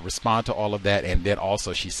respond to all of that? And then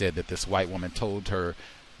also she said that this white woman told her,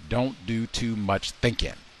 don't do too much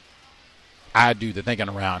thinking. I do the thinking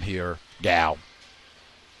around here, gal.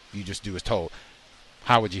 You just do as told.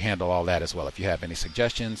 How would you handle all that as well? If you have any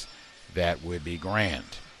suggestions, that would be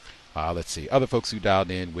grand. Let's see. Other folks who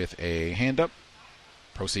dialed in with a hand up,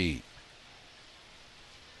 proceed.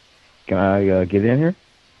 Can I get in here?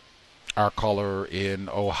 Our caller in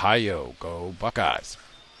Ohio. Go Buckeyes.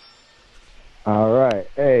 All right.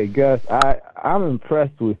 Hey, Gus, I'm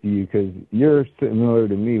impressed with you because you're similar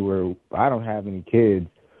to me where I don't have any kids.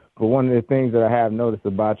 But one of the things that I have noticed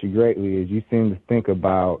about you greatly is you seem to think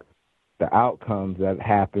about the outcomes that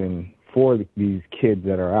happen for these kids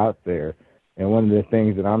that are out there. And one of the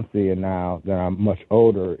things that I'm seeing now that I'm much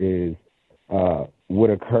older is what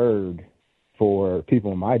occurred for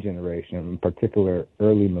people in my generation, in particular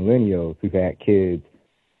early millennials who've had kids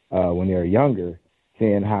when they were younger,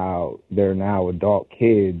 seeing how they're now adult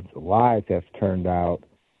kids' lives have turned out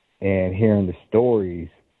and hearing the stories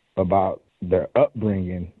about their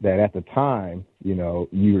upbringing that at the time, you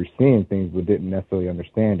were seeing things but didn't necessarily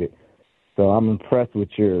understand it. So I'm impressed with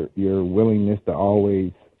your willingness to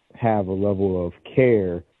always have a level of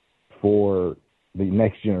care for the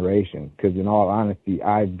next generation, because in all honesty,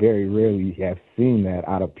 I very rarely have seen that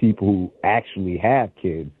out of people who actually have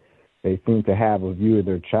kids. They seem to have a view of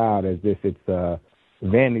their child as if it's a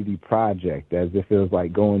vanity project, as if it was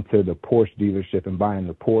like going to the Porsche dealership and buying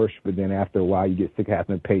the Porsche, but then after a while you get sick of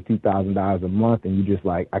having to pay $2,000 a month and you just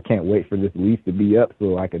like, I can't wait for this lease to be up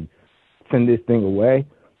so I can send this thing away.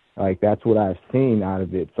 Like, that's what I've seen out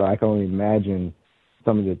of it. So I can only imagine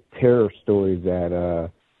some of the terror stories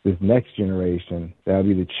that this next generation, that'll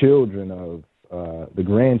be the children the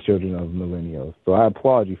grandchildren of millennials. So I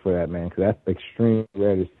applaud you for that, man, because that's extremely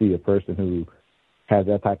rare to see a person who has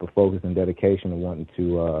that type of focus and dedication and wanting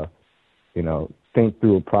to, think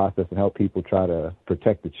through a process and help people try to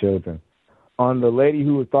protect the children. On the lady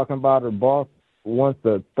who was talking about her boss wants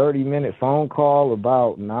a 30-minute phone call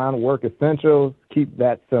about non-work essentials, keep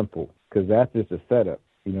that simple, because that's just a setup.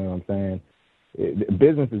 You know what I'm saying?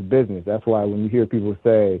 Business is business. That's why when you hear people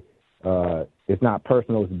say it's not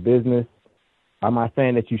personal, it's business, I'm not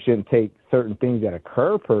saying that you shouldn't take certain things that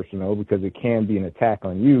occur personal because it can be an attack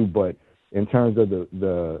on you, but in terms of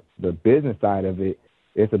the business side of it,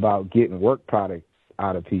 it's about getting work product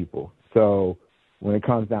out of people. So when it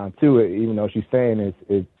comes down to it, even though she's saying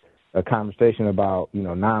it's a conversation about,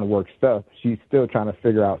 non-work stuff, she's still trying to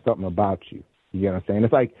figure out something about you. You know what I'm saying?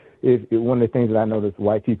 It's like one of the things that I noticed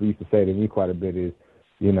white people used to say to me quite a bit is,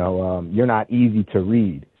 you're not easy to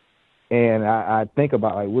read. And I think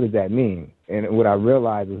about, like, what does that mean? And what I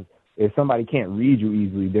realize is if somebody can't read you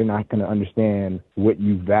easily, they're not going to understand what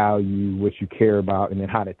you value, what you care about, and then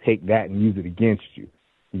how to take that and use it against you.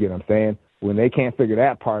 You get what I'm saying? When they can't figure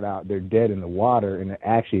that part out, they're dead in the water, and it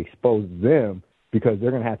actually exposes them because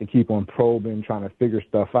they're going to have to keep on probing, trying to figure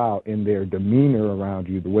stuff out, and their demeanor around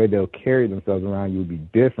you, the way they'll carry themselves around you will be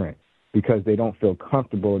different because they don't feel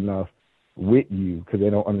comfortable enough with you because they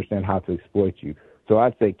don't understand how to exploit you. So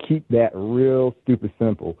I'd say keep that real stupid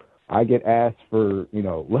simple. I get asked for,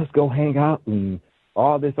 let's go hang out and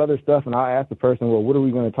all this other stuff, and I ask the person, well, what are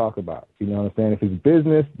we going to talk about? You know what I'm saying? If it's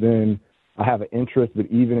business, then I have an interest, but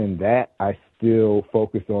even in that, I still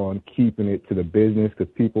focus on keeping it to the business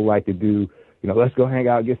because people like to do, let's go hang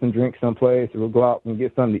out, get some drinks someplace, or we'll go out and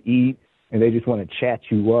get something to eat, and they just want to chat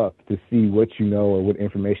you up to see what you know or what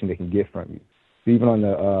information they can get from you. So even on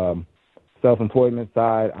the self-employment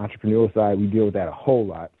side, entrepreneurial side, we deal with that a whole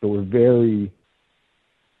lot. So we're very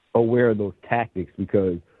aware of those tactics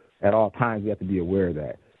because at all times we have to be aware of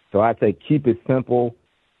that. So I'd say keep it simple.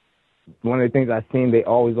 One of the things I've seen, they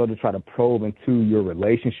always love to try to probe into your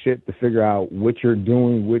relationship to figure out what you're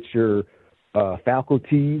doing with your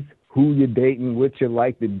faculties, who you're dating, what you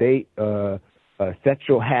like to date,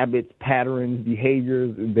 sexual habits, patterns,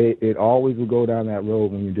 behaviors. It always will go down that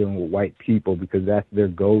road when you're dealing with white people because that's their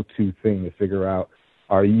go-to thing to figure out,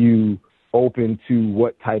 are you open to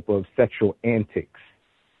what type of sexual antics?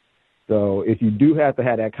 So if you do have to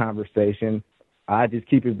have that conversation, I just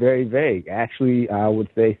keep it very vague. Actually, I would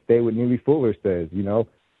say stay with Neely Fuller says,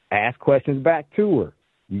 ask questions back to her.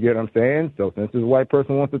 You get what I'm saying? So since this white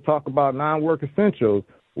person wants to talk about non-work essentials,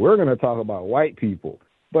 we're going to talk about white people.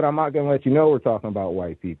 But I'm not going to let you know we're talking about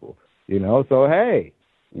white people. So, hey,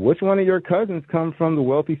 which one of your cousins come from the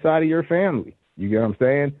wealthy side of your family? You get what I'm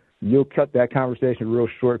saying? You'll cut that conversation real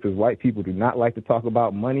short because white people do not like to talk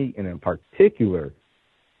about money, and in particular,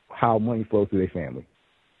 how money flows through their family.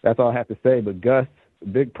 That's all I have to say. But, Gus,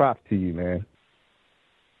 big props to you, man.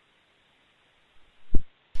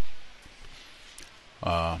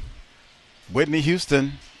 Whitney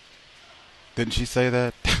Houston, didn't she say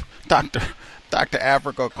that? Dr.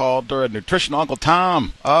 Africa called her a nutritional Uncle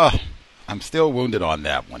Tom. I'm still wounded on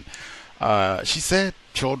that one. She said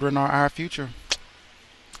children are our future.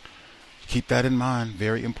 Keep that in mind.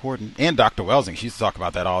 Very important. And Dr. Welsing, she used to talk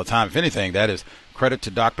about that all the time. If anything, that is credit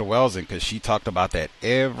to Dr. Welsing because she talked about that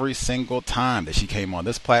every single time that she came on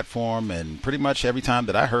this platform and pretty much every time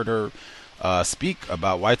that I heard her speak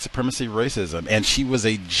about white supremacy, racism. And she was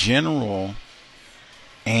a general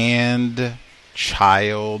and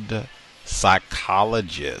child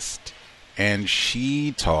psychologist. And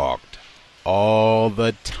she talked all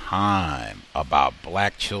the time about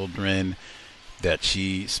black children that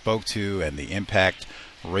she spoke to and the impact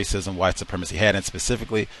racism, white supremacy had, and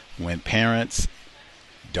specifically when parents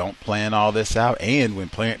don't plan all this out and when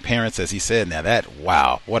parents, as he said, now that,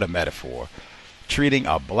 wow, what a metaphor, treating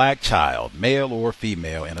a black child, male or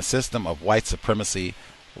female, in a system of white supremacy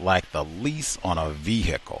like the lease on a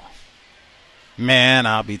vehicle. Man,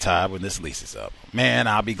 I'll be tired when this lease is up. Man,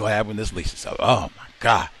 I'll be glad when this lease is up. Oh my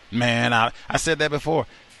God, man, I said that before.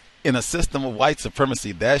 In a system of white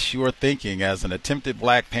supremacy, that's your thinking as an attempted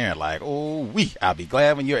black parent. Like, I'll be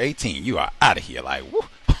glad when you're 18. You are out of here. Like, woo.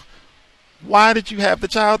 Why did you have the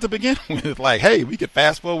child to begin with? Like, hey, we could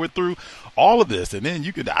fast forward through all of this, and then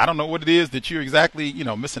you could, I don't know what it is that you're exactly,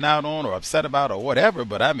 missing out on or upset about or whatever,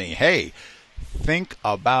 but I mean, hey, think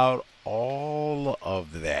about all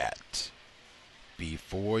of that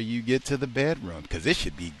before you get to the bedroom, because it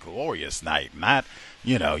should be glorious night, not,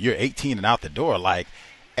 you're 18 and out the door. Like,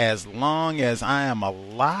 as long as I am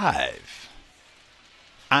alive,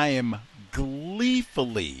 I am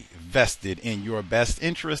gleefully vested in your best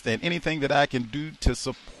interest, and anything that I can do to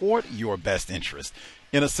support your best interest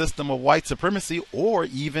in a system of white supremacy or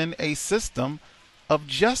even a system of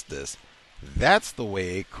justice. That's the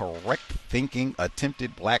way a correct thinking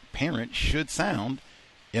attempted black parent should sound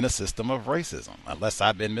in a system of racism. Unless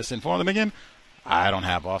I've been misinformed, and again, I don't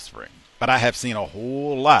have offspring. But I have seen a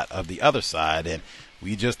whole lot of the other side, and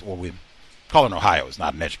Colin Ohio is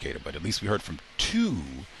not an educator, but at least we heard from 2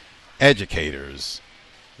 educators.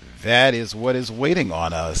 That is what is waiting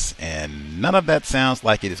on us, and none of that sounds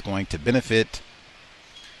like it is going to benefit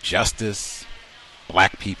justice,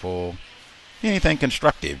 black people, anything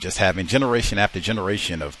constructive. Just having generation after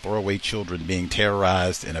generation of throwaway children being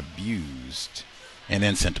terrorized and abused and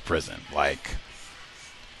then sent to prison. Like,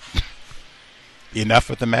 enough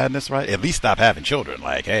with the madness, right? At least stop having children.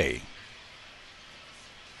 Like, hey.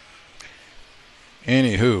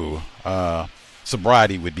 Anywho,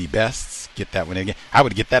 sobriety would be best. Get that one again. I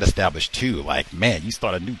would get that established too. Like, man, you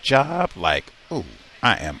start a new job. Like, oh,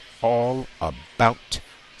 I am all about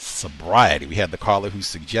sobriety. We had the caller who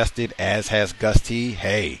suggested, as has Gus T,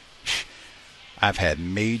 hey, I've had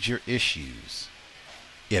major issues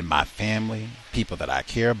in my family, people that I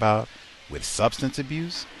care about, with substance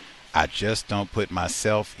abuse. I just don't put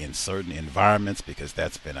myself in certain environments because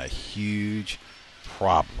that's been a huge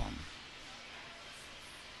problem.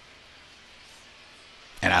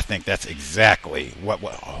 And I think that's exactly what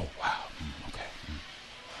oh, wow. Okay.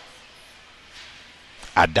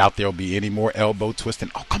 I doubt there'll be any more elbow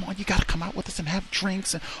twisting. Oh, come on, you got to come out with us and have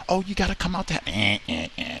drinks. And, oh, you got to come out to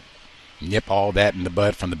nip all that in the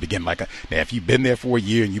bud from the beginning. Like, now, if you've been there for a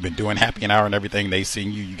year and you've been doing happy hour and everything, they've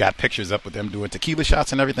seen you got pictures up with them doing tequila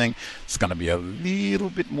shots and everything, it's going to be a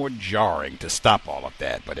little bit more jarring to stop all of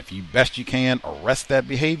that. But if you best you can, arrest that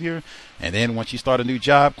behavior, and then once you start a new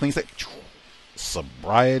job, clean slate,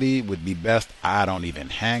 sobriety would be best. I don't even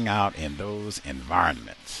hang out in those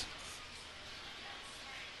environments.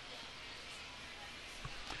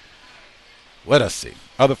 Let us see.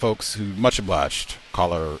 Other folks who, much obliged,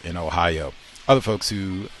 caller in Ohio. Other folks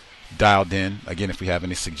who dialed in. Again, if we have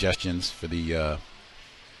any suggestions for the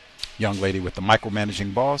young lady with the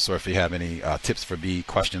micromanaging boss, or if you have any tips for B,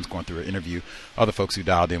 questions going through an interview. Other folks who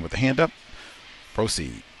dialed in with a hand up,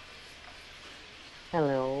 proceed.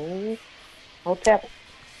 Hello. Hotep.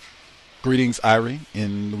 Greetings, Irie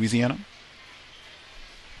in Louisiana.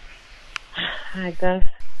 Hi, Gus.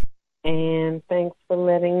 And thanks for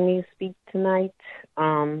letting me speak tonight.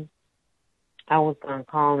 I was going to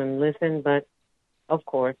call and listen, but of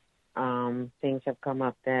course, things have come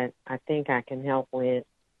up that I think I can help with.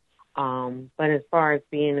 But as far as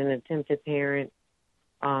being an attempted parent,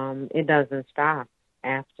 it doesn't stop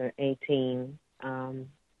after 18.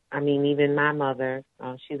 I mean, even my mother,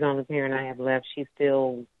 she's the only parent I have left. She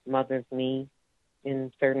still mothers me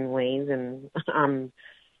in certain ways, and I'm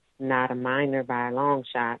not a minor by a long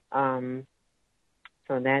shot.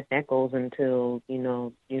 So that goes until,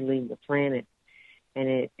 you leave the planet.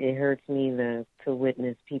 And it hurts me to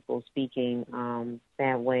witness people speaking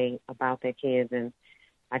that way about their kids. And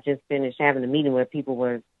I just finished having a meeting where people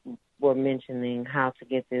were mentioning how to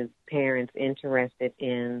get the parents interested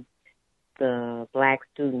in the Black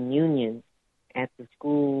Student Union at the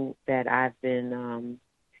school that I've been,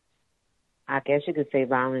 I guess you could say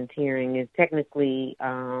volunteering. Is technically,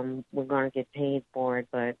 we're going to get paid for it,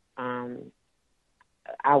 but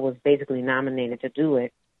I was basically nominated to do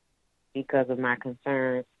it because of my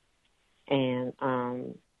concerns. And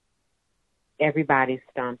everybody's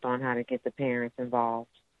stumped on how to get the parents involved,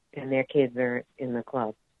 and their kids are in the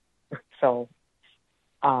club. So,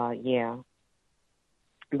 yeah.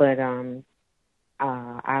 But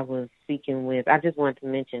I was speaking with, I just wanted to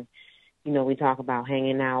mention, we talk about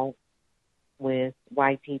hanging out with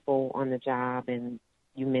white people on the job, and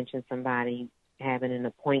you mentioned somebody having an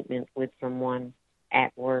appointment with someone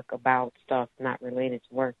at work about stuff not related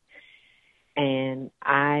to work. And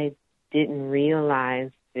I didn't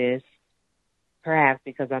realize this, perhaps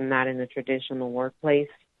because I'm not in the traditional workplace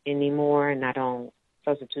anymore and I don't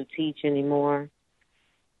substitute teach anymore.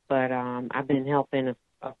 But I've been helping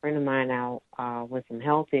a friend of mine out with some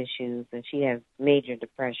health issues, and she has major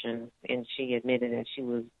depression, and she admitted that she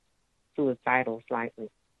was suicidal slightly.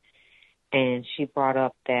 And she brought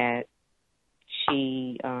up that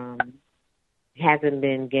she hasn't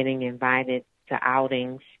been getting invited to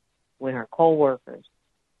outings with her coworkers.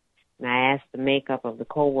 And I asked the makeup of the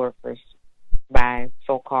coworkers by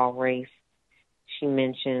so-called race. She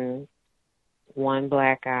mentioned one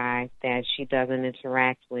black guy that she doesn't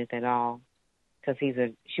interact with at all because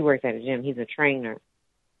she works at a gym. He's a trainer.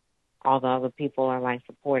 all the other people are like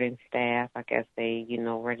supporting staff. I guess they,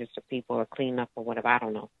 register people or clean up or whatever. I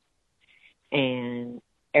don't know. And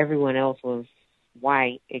everyone else was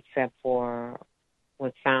white except for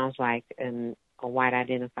what sounds like a white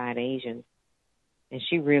identified Asian. And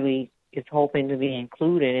she really is hoping to be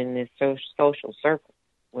included in this social circle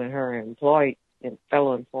with her and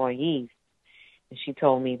fellow employees. And she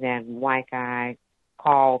told me that white guy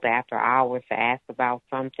called after hours to ask about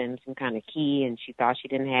something, some kind of key, and she thought she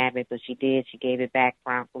didn't have it, but she did. She gave it back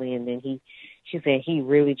promptly, and then she said he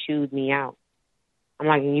really chewed me out. I'm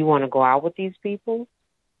like, you want to go out with these people?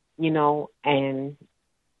 And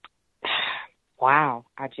wow,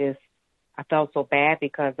 I felt so bad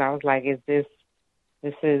because I was like, this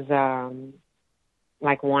is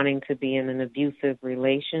like wanting to be in an abusive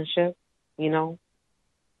relationship,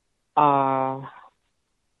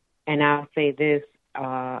 And I'll say this,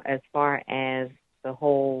 as far as the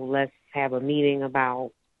whole let's have a meeting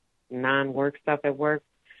about non-work stuff at work,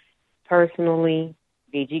 personally,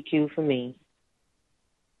 DGQ for me,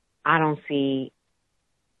 I don't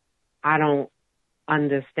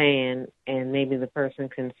understand, and maybe the person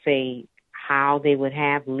can say how they would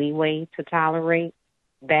have leeway to tolerate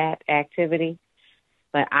that activity,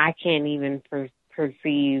 but I can't even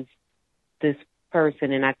perceive this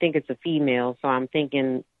person, and I think it's a female, so I'm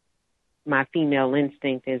thinking my female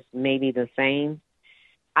instinct is maybe the same.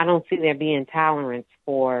 I don't see there being tolerance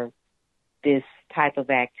for this type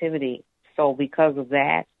of activity. So because of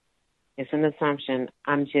that, it's an assumption.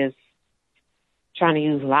 I'm just trying to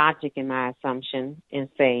use logic in my assumption and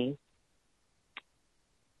say,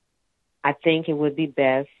 I think it would be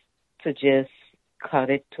best to just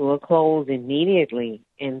cut it to a close immediately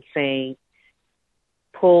and say,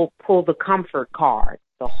 pull the comfort card.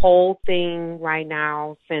 The whole thing right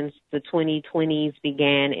now since the 2020s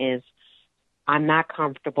began is I'm not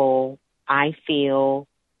comfortable. I feel,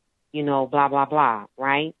 blah, blah, blah,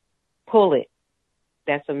 right? Pull it.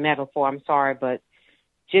 That's a metaphor. I'm sorry, but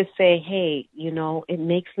just say, hey, it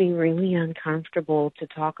makes me really uncomfortable to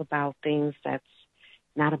talk about things that's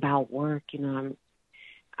not about work. I'm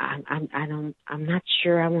not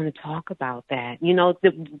sure I want to talk about that.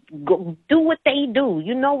 Do what they do.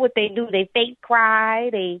 You know what they do. They fake cry.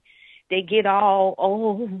 They get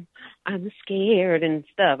all, I'm scared and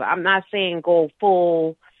stuff. I'm not saying go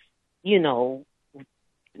full, go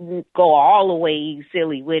all the way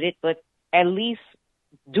silly with it, but at least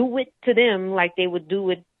do it to them like they would do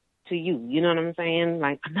it to you. You know what I'm saying?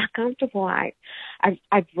 Like, I'm not comfortable.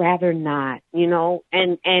 I'd rather not,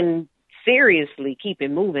 and seriously keep it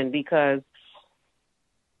moving, because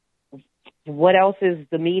what else is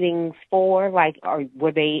the meetings for? Like, I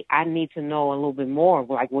need to know a little bit more.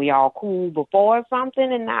 Like, were y'all cool before or something,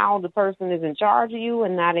 and now the person is in charge of you,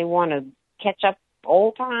 and now they want to catch up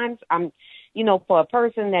old times? For a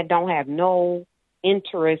person that don't have no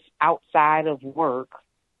interest outside of work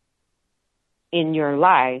in your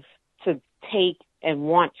life to take and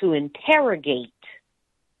want to interrogate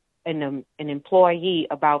an employee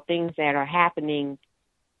about things that are happening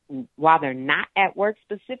while they're not at work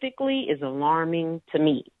specifically is alarming to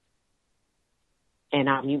me. And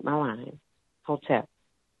I'll mute my line. Hotel.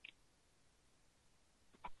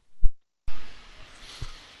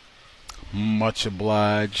 Much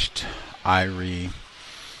obliged, Irie.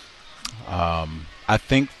 I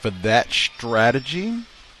think for that strategy,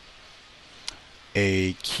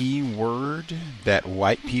 a key word that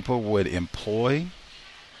white people would employ: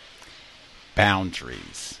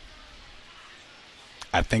 boundaries.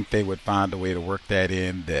 I think they would find a way to work that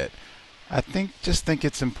in. That I think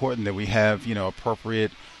it's important that we have,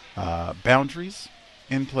 appropriate boundaries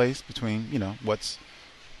in place between, what's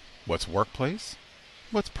workplace,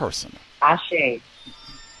 what's personal. Ashe.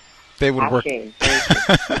 They would work.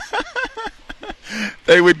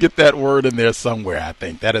 They would get that word in there somewhere. I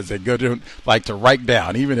think that is a good one, like, to write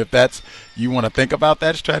down. Even if that's, you want to think about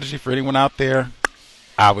that strategy for anyone out there,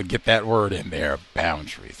 I would get that word in there,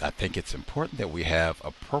 boundaries. I think it's important that we have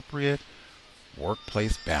appropriate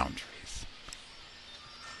workplace boundaries.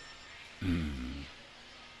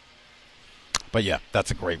 But yeah,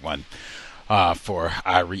 that's a great one for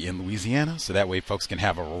Irie in Louisiana. So that way folks can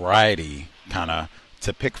have a variety kind of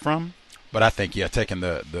to pick from. But I think, taking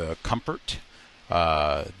the comfort,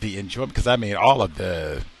 the enjoyment, because all of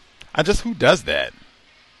who does that?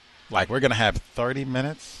 Like, we're going to have 30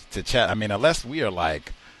 minutes to chat. Unless we are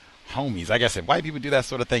like homies. I guess if white people do that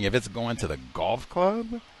sort of thing, if it's going to the golf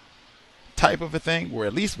club type of a thing, where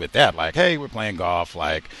at least with that, like, hey, we're playing golf.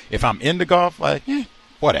 Like, if I'm into golf, like,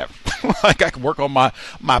 whatever. Like, I can work on my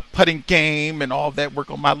putting game and all that, work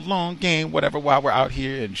on my long game, whatever, while we're out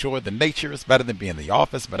here, enjoy the nature. It's better than being in the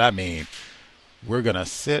office. But we're going to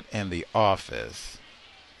sit in the office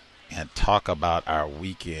and talk about our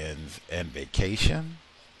weekends and vacation,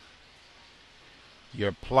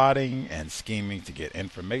 you're plotting and scheming to get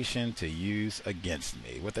information to use against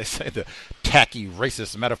me. What they say, the tacky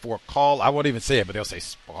racist metaphor, I won't even say it, but they'll say,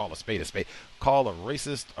 call a spade a spade. Call a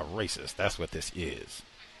racist a racist. That's what this is.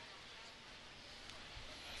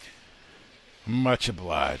 Much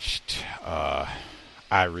obliged,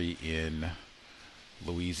 Irie in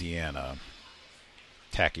Louisiana.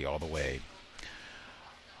 Tacky all the way.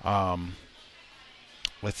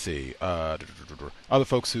 Let's see. Other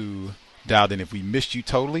folks who dialed in, if we missed you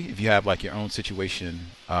totally, if you have like your own situation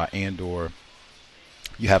and or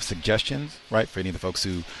you have suggestions, right, for any of the folks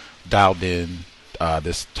who dialed in,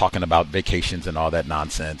 this talking about vacations and all that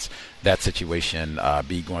nonsense, that situation,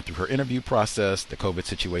 be going through her interview process, the COVID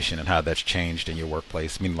situation and how that's changed in your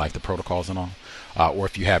workplace, meaning like the protocols and all, or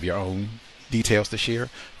if you have your own details to share,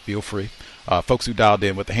 feel free. Folks who dialed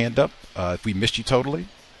in with the hand up, if we missed you totally.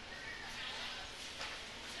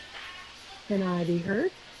 Can I be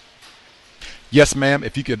heard? Yes, ma'am.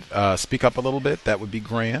 If you could speak up a little bit, that would be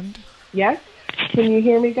grand. Yes. Can you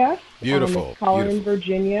hear me, Gus? Beautiful. Caller in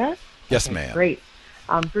Virginia. Yes, okay, ma'am. Great.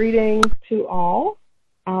 Greetings to all.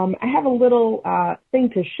 I have a little thing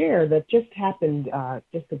to share that just happened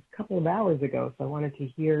just a couple of hours ago, so I wanted to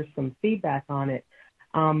hear some feedback on it.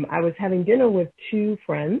 I was having dinner with two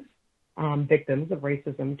friends, victims of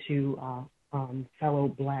racism, two fellow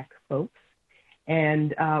Black folks.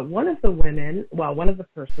 And one of the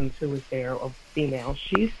persons who was there, a female,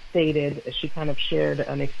 she kind of shared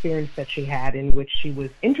an experience that she had in which she was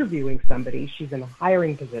interviewing somebody. She's in a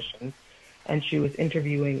hiring position, and she was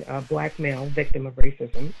interviewing a Black male victim of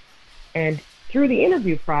racism. And through the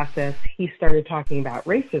interview process, he started talking about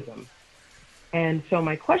racism. And so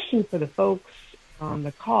my question for the folks on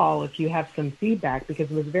the call, if you have some feedback,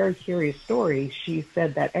 because it was a very curious story, she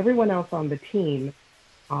said that everyone else on the team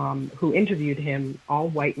who interviewed him, all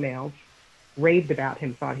white males, raved about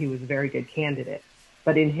him, thought he was a very good candidate.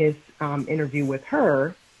 But in his interview with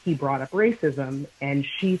her, he brought up racism, and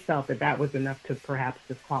she felt that that was enough to perhaps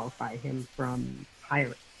disqualify him from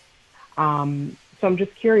hiring. So I'm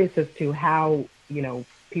just curious as to how,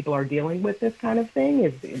 people are dealing with this kind of thing.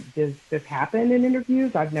 Does this happen in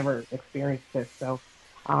interviews? I've never experienced this. So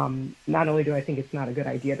not only do I think it's not a good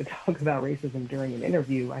idea to talk about racism during an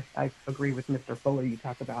interview, I agree with Mr. Fuller. You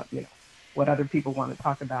talk about, what other people want to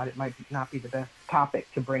talk about. It might not be the best topic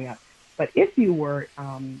to bring up. But if you were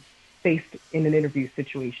faced in an interview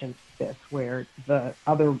situation like this, where the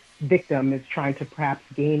other victim is trying to perhaps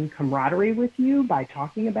gain camaraderie with you by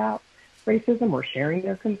talking about racism or sharing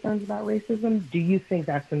their concerns about racism, do you think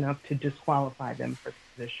that's enough to disqualify them for the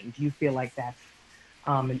position? Do you feel like that's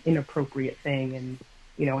an inappropriate thing? And,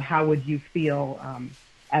 how would you feel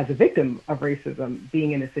as a victim of racism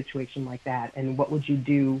being in a situation like that? And what would you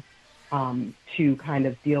do to kind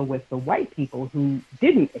of deal with the white people who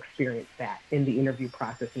didn't experience that in the interview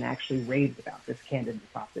process and actually raved about this candidate,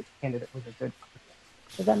 thought this candidate was a good person?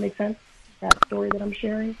 Does that make sense, that story that I'm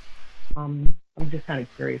sharing? I'm just kind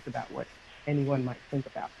of curious about what anyone might think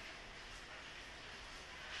about.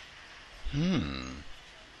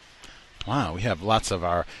 Wow, we have lots of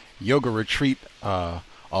our yoga retreat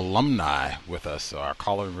alumni with us. So our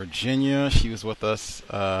caller in Virginia, she was with us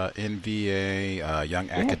in VA, young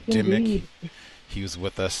academic. Indeed. He was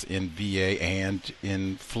with us in VA and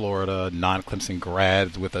in Florida. Non-Clemson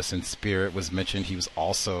grad with us in spirit was mentioned. He was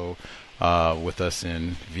also with us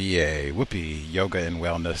in VA. Whoopee, yoga and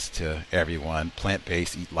wellness to everyone.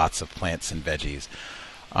 Plant-based, eat lots of plants and veggies.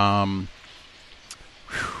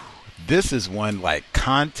 This is one, like,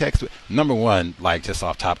 context. Number one, like, just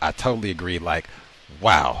off top, I totally agree. Like,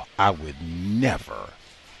 wow, I would never,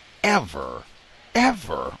 ever,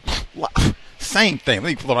 ever, same thing. Let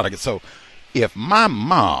me pull it out again. So, if my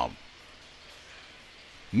mom,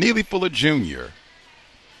 Neely Fuller Jr.,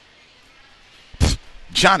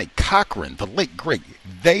 Johnny Cochran, the late great,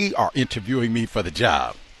 they are interviewing me for the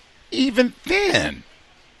job, even then,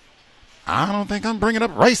 I don't think I'm bringing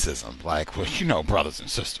up racism. Like, well, brothers and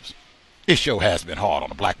sisters, this show has been hard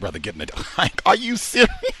on a Black brother getting it. Like, are you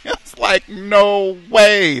serious? Like, no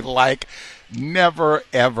way. Like, never,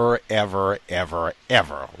 ever, ever, ever,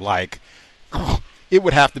 ever. Like, it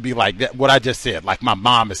would have to be like that. What I just said, like my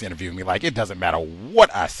mom is interviewing me. Like, it doesn't matter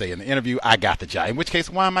what I say in the interview, I got the job. In which case,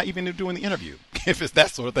 why am I even doing the interview? If it's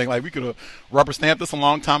that sort of thing, like we could have rubber stamped this a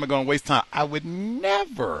long time ago and waste time. I would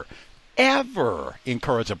never, ever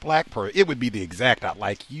encourage a Black person. It would be the exact out.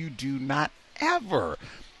 Like, you do not ever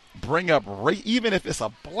bring up race, even if it's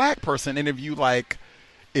a Black person interview. Like,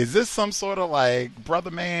 is this some sort of like,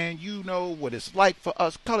 brother man, you know what it's like for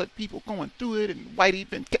us colored people going through it, and whitey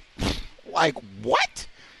been like, what?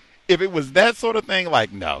 If it was that sort of thing,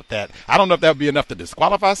 like, no, that I don't know if that would be enough to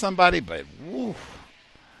disqualify somebody, but woo.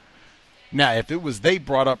 Now, if it was they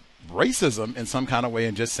brought up racism in some kind of way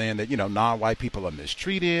and just saying that, non-white people are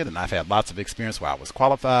mistreated, and I've had lots of experience where I was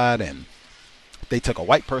qualified, and they took a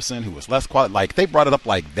white person who was less qualified, like they brought it up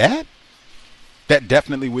like that, that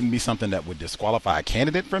definitely wouldn't be something that would disqualify a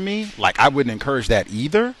candidate from me. Like, I wouldn't encourage that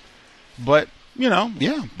either. But, yeah,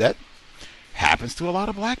 that happens to a lot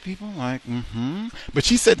of black people. Like, But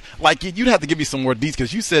she said, like, you'd have to give me some more details,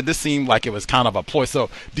 because you said this seemed like it was kind of a ploy. So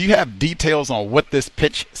do you have details on what this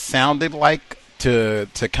pitch sounded like to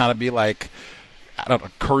kind of be like, I don't know,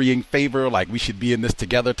 currying favor, like we should be in this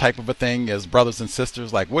together type of a thing as brothers and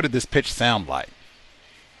sisters? Like, what did this pitch sound like?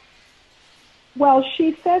 Well,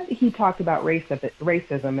 she said he talked about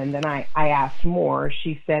racism, and then I asked more.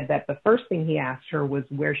 She said that the first thing he asked her was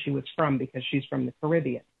where she was from, because she's from the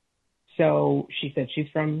Caribbean. So she said she's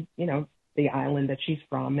from, the island that she's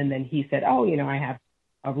from. And then he said, oh, I have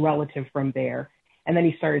a relative from there. And then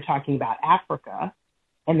he started talking about Africa.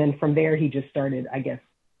 And then from there, he just started, I guess,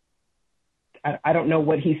 I don't know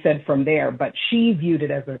what he said from there, but she viewed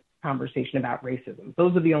it as a conversation about racism.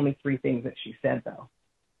 Those are the only three things that she said, though.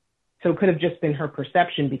 So it could have just been her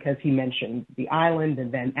perception, because he mentioned the island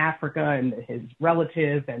and then Africa and his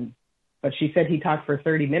relative. But she said he talked for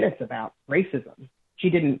 30 minutes about racism. She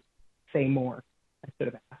didn't say more. I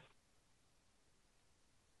should have asked.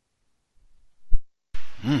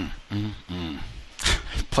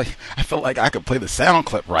 I feel like I could play the sound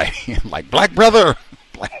clip right. Like, black brother.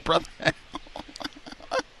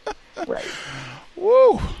 Right.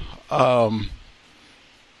 Woo.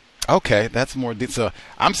 Okay, that's more. So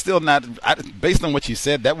I'm still not. Based on what you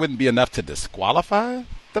said, that wouldn't be enough to disqualify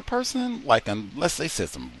the person. Like, unless they said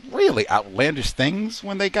some really outlandish things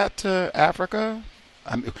when they got to Africa,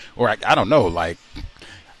 I don't know. Like,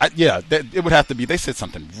 it would have to be. They said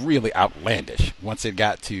something really outlandish once it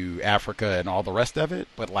got to Africa and all the rest of it.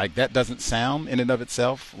 But like, that doesn't sound in and of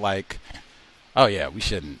itself like, oh yeah, we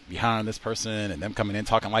shouldn't be hiring this person, and them coming in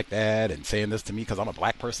talking like that and saying this to me because I'm a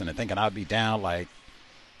black person and thinking I'd be down. Like,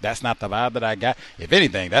 that's not the vibe that I got. If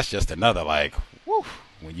anything, that's just another, like, whew,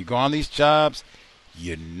 when you go on these jobs,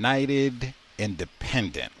 united,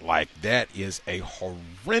 independent. Like, that is a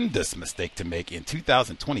horrendous mistake to make in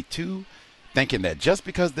 2022, thinking that just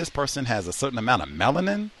because this person has a certain amount of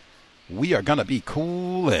melanin, we are going to be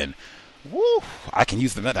cool and, woo, I can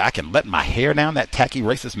use I can let my hair down, that tacky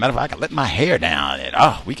racist metaphor. I can let my hair down and,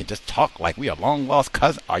 we can just talk like we are long lost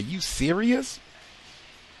cousins. Are you serious?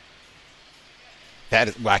 That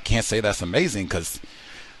is, well, I can't say that's amazing, because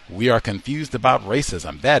we are confused about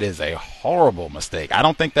racism. That is a horrible mistake. I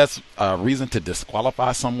don't think that's a reason to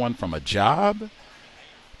disqualify someone from a job.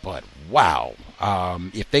 But wow,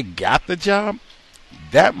 if they got the job,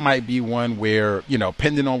 that might be one where,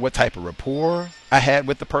 depending on what type of rapport I had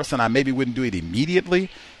with the person, I maybe wouldn't do it immediately.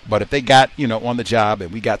 But if they got, on the job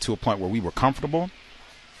and we got to a point where we were comfortable,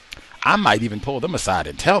 I might even pull them aside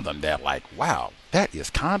and tell them that, like, wow, that is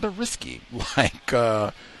kind of risky. Like,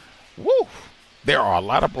 woo, there are a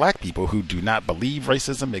lot of black people who do not believe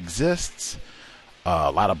racism exists.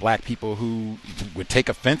 A lot of black people who would take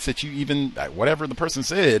offense at you, even whatever the person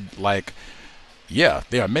said. Like, yeah,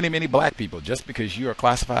 there are many, many black people. Just because you are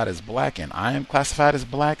classified as black and I am classified as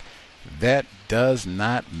black, that does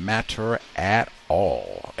not matter at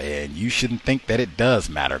all. And you shouldn't think that it does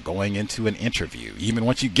matter going into an interview. Even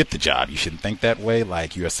once you get the job, you shouldn't think that way.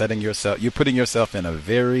 Like, you're putting yourself in a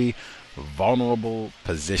very vulnerable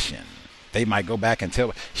position. They might go back and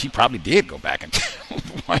tell, she probably did go back and tell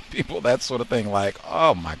the white people that sort of thing. Like,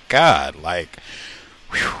 oh my God, like,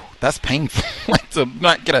 whew, that's painful. Like, to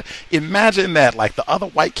not get imagine that, like, the other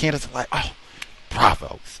white candidates are like, oh,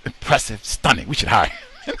 bravo, impressive, stunning, we should hire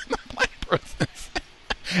him. The black person.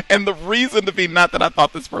 And the reason to be not that I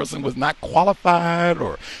thought this person was not qualified,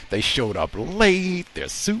 or they showed up late, their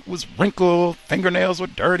suit was wrinkled, fingernails were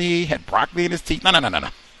dirty, had broccoli in his teeth. No.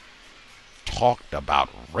 Talked about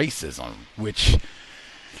racism, which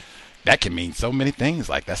that can mean so many things.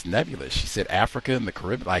 Like, that's nebulous. She said Africa and the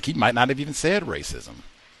Caribbean. Like, he might not have even said racism.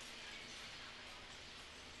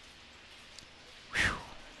 Whew.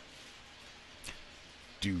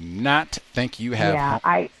 Do not think you have.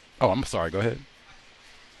 Yeah, I'm sorry. Go ahead.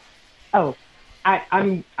 Oh,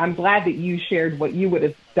 I'm glad that you shared what you would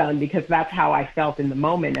have done, because that's how I felt in the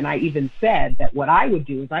moment. And I even said that what I would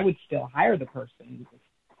do is I would still hire the person,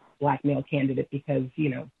 black male candidate, because,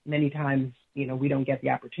 many times, we don't get the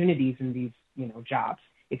opportunities in these, jobs.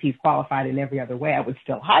 If he's qualified in every other way, I would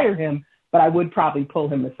still hire him, But I would probably pull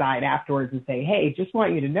him aside afterwards and say, hey, just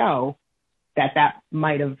want you to know that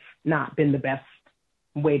might have not been the best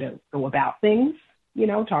way to go about things,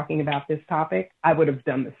 talking about this topic. I would have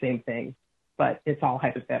done the same thing, but it's all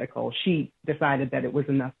hypothetical. She decided that it was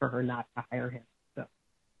enough for her not to hire him, so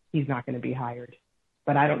he's not going to be hired.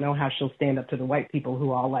 But I don't know how she'll stand up to the white people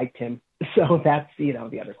who all liked him. So that's, the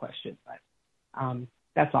other question. But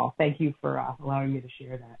that's all. Thank you for allowing me to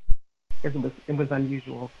share that, because it was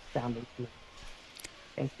unusual sounding to me.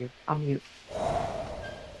 Thank you. I'll mute.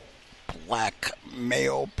 Black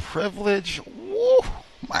male privilege. Woo,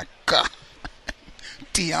 my God.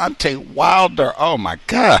 Deontay Wilder. Oh, my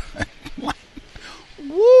God.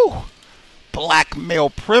 Woo. Black male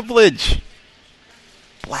privilege.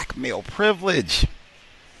 Black male privilege.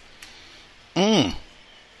 The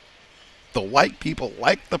white people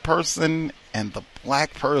like the person, and the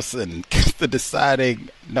black person gets the deciding.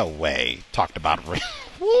 No way. Talked about race.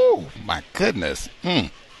 Woo, my goodness.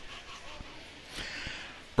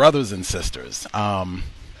 Brothers and sisters, I'm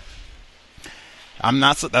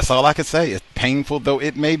not. That's all I can say. It's painful though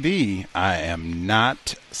it may be. I am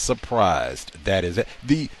not surprised. That is it.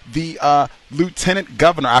 The lieutenant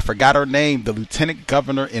governor. I forgot her name. The lieutenant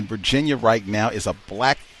governor in Virginia right now is a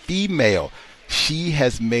black female. She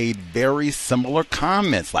has made very similar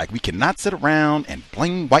comments, like we cannot sit around and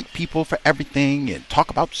blame white people for everything and talk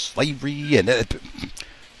about slavery and.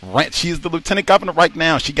 She is the lieutenant governor right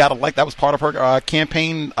now. She got elected. That was part of her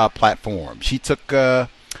campaign platform. She took, less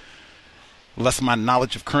of my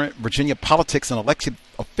knowledge of current Virginia politics and elected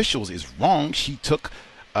officials is wrong. She took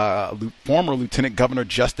former Lieutenant Governor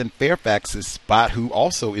Justin Fairfax's spot, who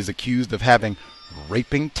also is accused of having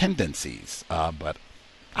raping tendencies. But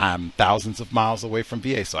I'm thousands of miles away from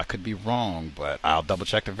VA, so I could be wrong. But I'll double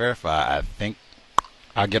check to verify. I think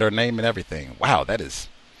I'll get her name and everything. Wow, that is...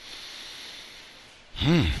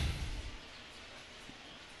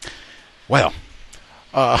 Well,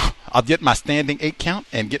 I'll get my standing 8 count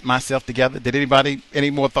and get myself together. Did anybody, any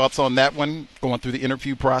more thoughts on that one? Going through the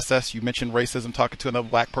interview process, you mentioned racism, talking to another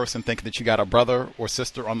black person, thinking that you got a brother or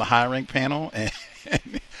sister on the hiring panel. And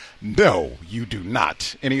no, you do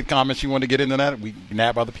not. Any comments you want to get into that? We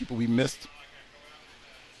nab other people we missed.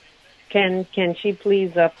 Can she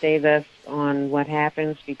please update us on what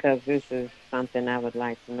happens? Because this is something I would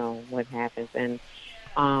like to know what happens. And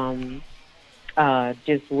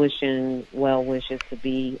just wishing well wishes to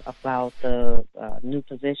be about the new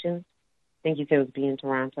position. I think you said it was be in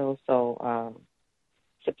Toronto. So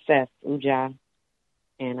success, Uja,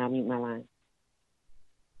 and I'll mute my line.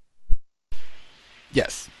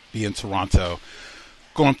 Yes, be in Toronto.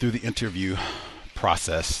 Going through the interview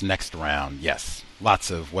process, next round. Yes,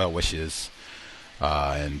 lots of well wishes.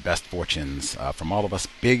 And best fortunes from all of us.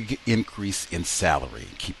 Big increase in salary.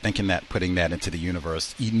 Keep thinking that, putting that into the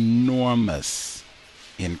universe. Enormous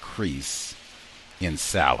increase in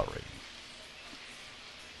salary.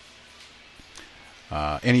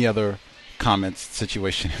 Any other comments,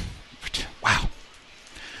 situation? Wow.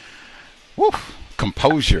 Woo.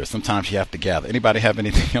 Composure. Sometimes you have to gather. Anybody have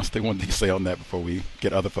anything else they wanted to say on that before we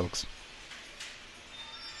get other folks?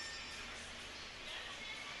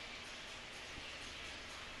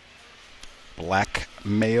 Black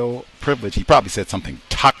male privilege. He probably said something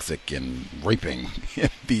toxic and raping.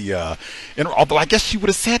 Although I guess she would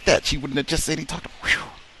have said that. She wouldn't have just said he talked. Whew.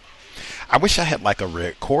 I wish I had like a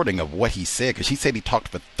recording of what he said, because she said he talked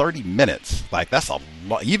for 30 minutes. Like that's a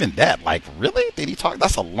even that. Like really? Did he talk?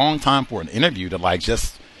 That's a long time for an interview to like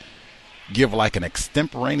just give like an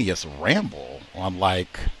extemporaneous ramble on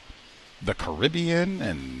like the Caribbean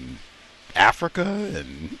and Africa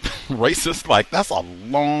and racist. Like that's a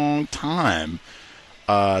long time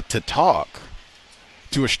to talk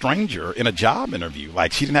to a stranger in a job interview.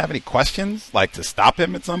 Like she didn't have any questions like to stop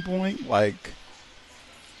him at some point. Like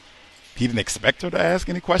he didn't expect her to ask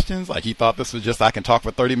any questions. Like he thought this was just, I can talk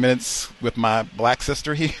for 30 minutes with my black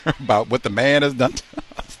sister here about what the man has done to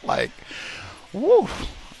us. Like, woo.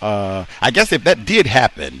 I guess if that did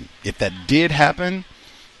happen,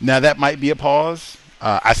 now that might be a pause.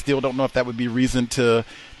 I still don't know if that would be reason to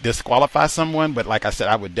disqualify someone, but like I said,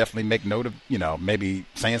 I would definitely make note of, maybe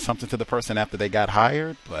saying something to the person after they got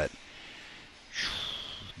hired. But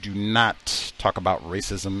do not talk about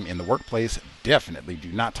racism in the workplace. Definitely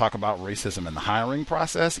do not talk about racism in the hiring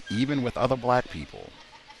process, even with other black people.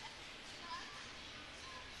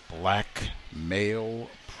 Black male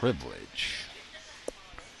privilege.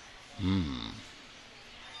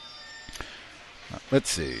 Let's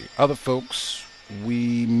see. Other folks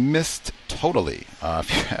we missed totally. If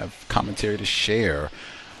you have commentary to share,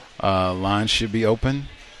 lines should be open.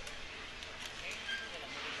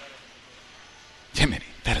 Jiminy,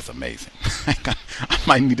 that is amazing. I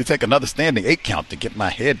might need to take another standing 8 count to get my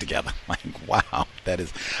head together. Like, wow, that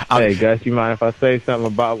is. Hey, Gus, you mind if I say something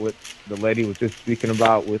about what the lady was just speaking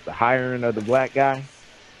about with the hiring of the black guy?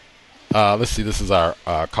 Let's see. This is our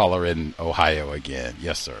caller in Ohio again.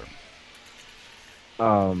 Yes, sir.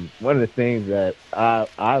 One of the things that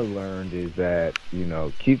I learned is that,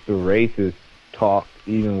 keep the racist talk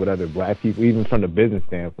even with other black people, even from the business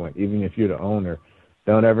standpoint, even if you're the owner.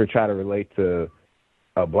 Don't ever try to relate to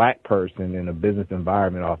a black person in a business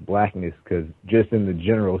environment off blackness, because just in the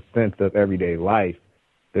general sense of everyday life,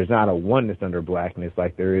 there's not a oneness under blackness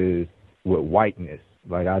like there is with whiteness.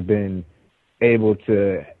 Like, I've been able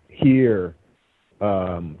to hear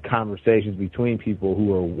conversations between people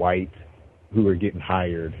who are white who are getting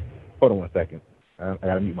hired. Hold on one second. I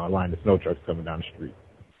got to mute my line. The snow truck's coming down the street.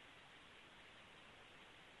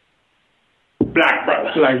 Black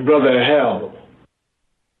brothers like brother of hell.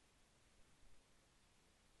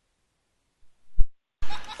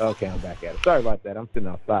 Okay, I'm back at it. Sorry about that. I'm sitting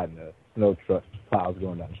outside and the snow truck plows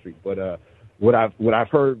going down the street. But what I've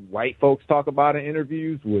heard white folks talk about in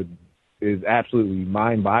interviews is absolutely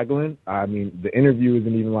mind-boggling. I mean, the interview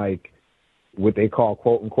isn't even like what they call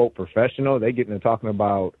quote unquote professional. They get into talking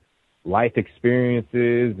about life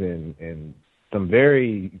experiences and some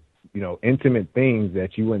very, intimate things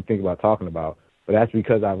that you wouldn't think about talking about. But that's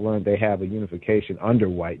because I've learned they have a unification under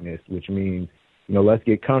whiteness, which means, let's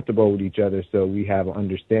get comfortable with each other so we have an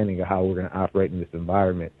understanding of how we're going to operate in this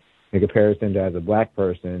environment. In comparison to as a black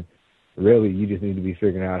person, really, you just need to be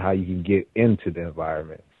figuring out how you can get into the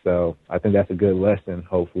environment. So I think that's a good lesson,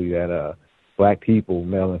 hopefully, that black people,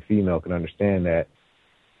 male and female, can understand that.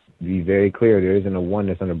 Be very clear, there isn't a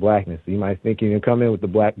oneness under blackness. So you might think you can come in with the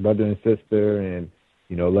black brother and sister and,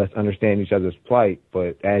 let's understand each other's plight.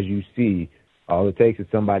 But as you see, all it takes is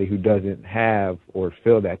somebody who doesn't have or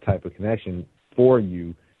feel that type of connection for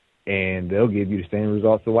you, and they'll give you the same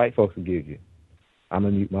results the white folks will give you. I'm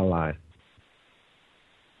going to mute my line.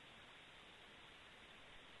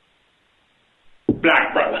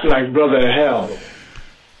 Black brothers like brother of hell.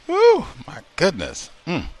 Woo, my goodness.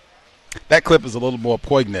 That clip is a little more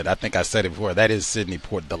poignant. I think I said it before. That is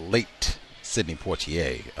the late Sidney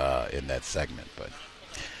Poitier in that segment. But,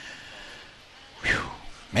 whew,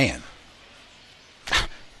 man,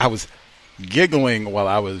 I was giggling while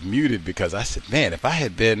I was muted because I said, man, if I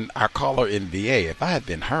had been our caller in VA, if I had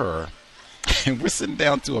been her, and we're sitting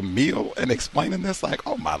down to a meal and explaining this, like,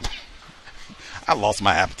 oh my, I lost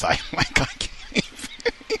my appetite. Like, I can't.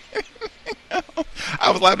 I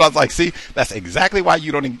was laughing. I was like, see, that's exactly why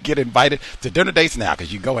you don't get invited to dinner dates now,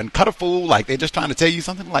 because you go and cut a fool like they're just trying to tell you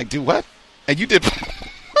something. Like, do what? And you did.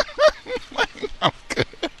 Like, I'm good.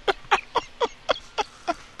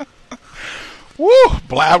 Woo!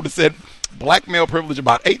 I would have said black male privilege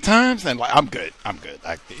about 8 times, and like, I'm good.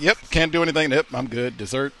 Yep, can't do anything. Yep, I'm good.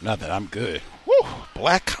 Dessert, nothing. I'm good. Woo!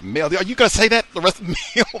 Black male. Are you gonna say that the rest of the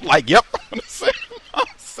meal? Like, yep. I'm gonna say.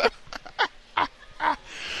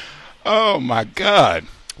 Oh my God,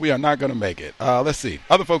 we are not gonna make it. Let's see.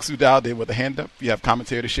 Other folks who dialed in with a hand up. You have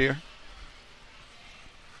commentary to share.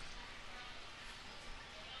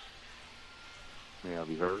 May I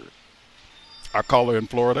be heard? Our caller in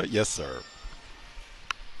Florida. Yes, sir.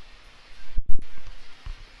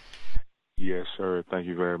 Yes, sir. Thank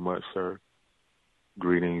you very much, sir.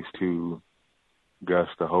 Greetings to Gus,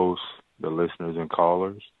 the host, the listeners and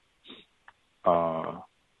callers.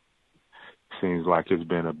 Seems like it's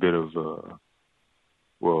been a bit of,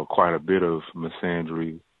 quite a bit of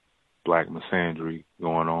misandry, black misandry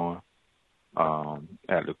going on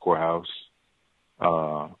at the courthouse.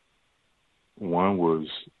 One was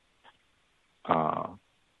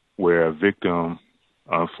where a victim,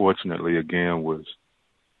 unfortunately, again, was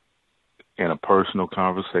in a personal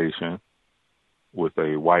conversation with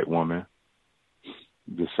a white woman,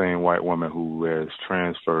 the same white woman who has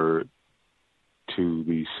transferred to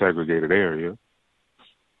the segregated area,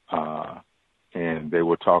 and they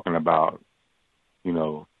were talking about,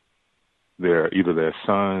 either their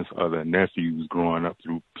sons or their nephews growing up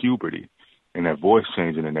through puberty and their voice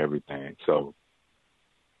changing and everything. So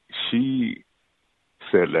she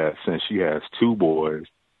said that since she has 2 boys,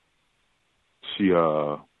 she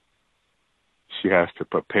has to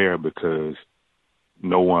prepare because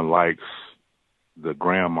no one likes the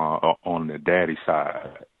grandma on the daddy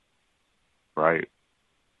side. Right.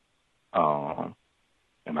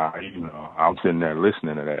 And I'm sitting there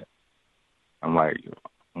listening to that. I'm like,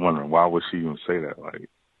 wondering why would she even say that? Like,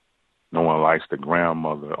 no one likes the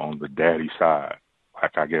grandmother on the daddy side.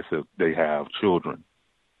 Like, I guess if they have children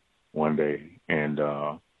one day, and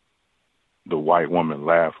the white woman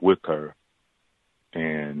laughed with her,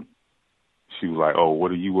 and she was like, oh,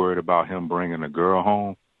 what are you worried about him bringing a girl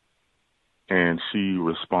home? And she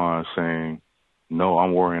responds saying, no,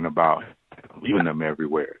 I'm worrying about leaving them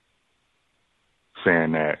everywhere.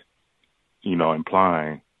 Saying that, you know,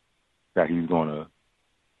 implying that he's going to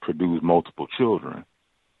produce multiple children.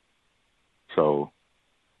 So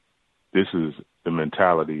this is the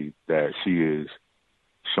mentality that she is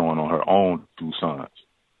showing on her own two sons.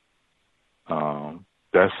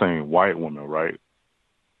 That same white woman, right,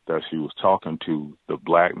 that she was talking to, the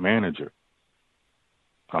black manager,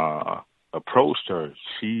 approached her.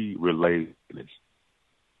 She relayed this,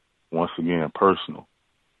 once again, personal.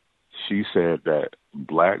 She said that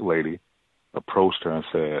black lady approached her and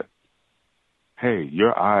said, hey,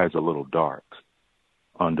 your eye is a little dark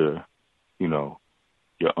under, you know,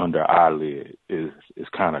 your under eyelid is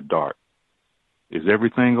kind of dark. Is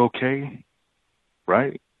everything okay?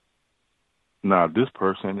 Right? Now, this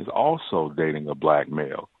person is also dating a black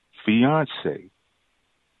male, fiance.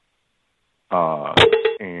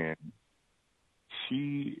 And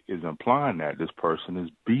she is implying that this person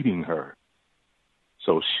is beating her.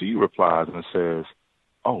 So she replies and says,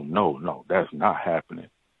 oh, no, that's not happening.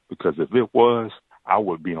 Because if it was, I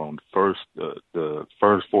would be on the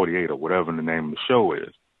first 48 or whatever the name of the show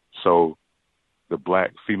is. So the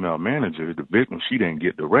black female manager, the victim, she didn't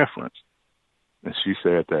get the reference. And she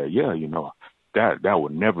said that, yeah, you know, that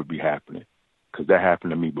would never be happening because that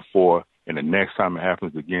happened to me before. And the next time it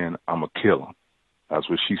happens again, I'm going to kill him. That's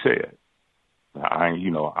what she said.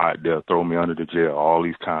 They'll throw me under the jail, all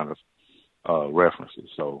these kind of references.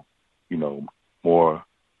 So, you know, more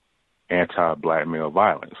anti-black male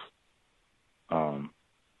violence.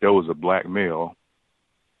 There was a black male,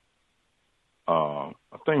 I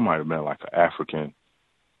think it might have been like an African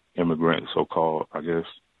immigrant, so-called, I guess,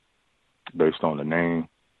 based on the name.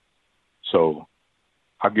 So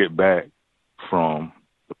I get back from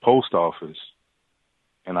the post office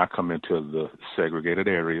and I come into the segregated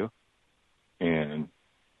area and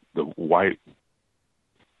the white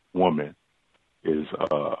woman is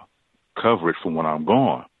covered from when I'm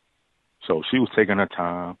gone. So she was taking her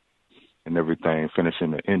time and everything,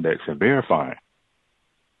 finishing the index and verifying.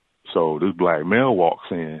 So this black male walks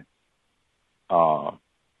in, and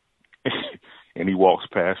he walks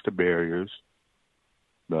past the barriers,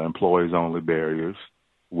 the employees only barriers,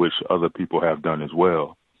 which other people have done as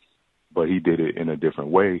well, but he did it in a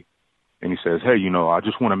different way. And he says, hey, you know, I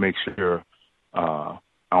just want to make sure I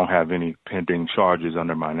don't have any pending charges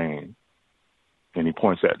under my name. And he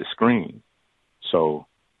points at the screen. So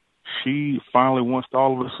she finally wants to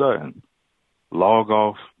all of a sudden log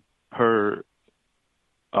off her,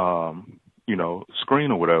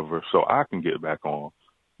 screen or whatever so I can get back on.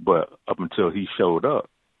 But up until he showed up,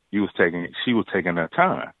 she was taking her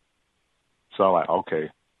time. So I'm like, okay,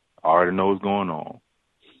 I already know what's going on.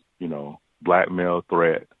 You know, blackmail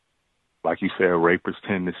threat, like you said, rapist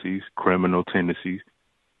tendencies, criminal tendencies.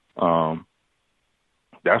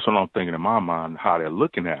 That's what I'm thinking in my mind, how they're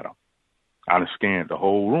looking at him. I done scanned the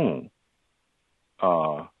whole room.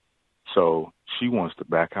 So she wants to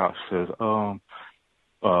back out. She says,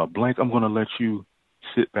 Blank, I'm going to let you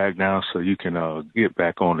sit back down so you can get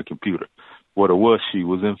back on the computer. What it was, she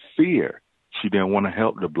was in fear. She didn't want to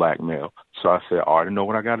help the black male. So I said, I already know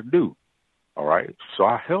what I got to do. All right. So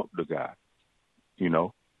I helped the guy, you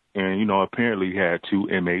know, and, you know, apparently he had 2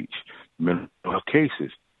 MH mental health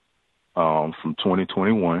cases from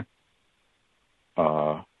 2021.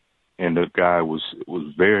 And the guy was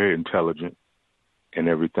very intelligent and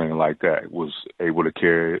everything like that, was able to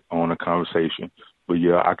carry on a conversation. But,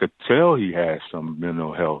 yeah, I could tell he had some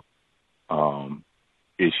mental health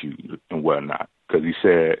issues and whatnot, because he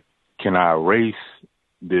said, can I erase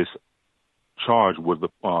this charge with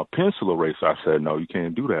a pencil eraser? I said, no, you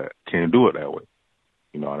can't do that. Can't do it that way.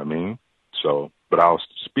 You know what I mean? So, but I was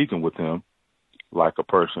speaking with him like a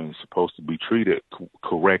person is supposed to be treated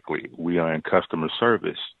correctly. We are in customer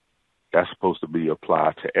service. That's supposed to be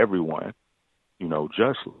applied to everyone, you know,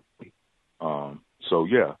 justly. So,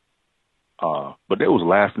 yeah. But they was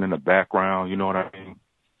laughing in the background, you know what I mean?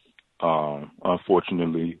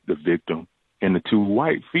 Unfortunately, the victim and the 2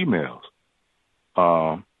 white females.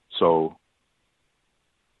 So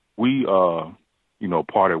we,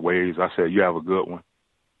 parted ways. I said, you have a good one.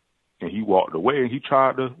 And he walked away and he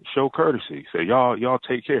tried to show courtesy. He said, y'all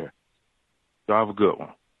take care. Y'all have a good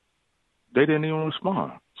one. They didn't even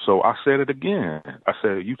respond. So I said it again. I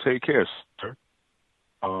said, you take care, sir.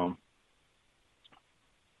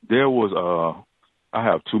 There was, I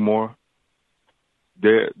have 2 more.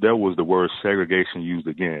 There was the word segregation used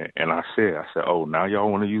again. And I said, oh, now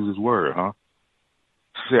y'all want to use this word, huh?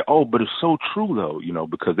 She said, oh, but it's so true, though, you know,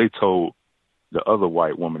 because they told the other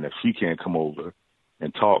white woman that she can't come over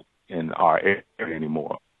and talk in our area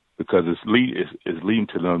anymore because it's leading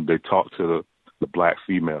to them. They talk to the black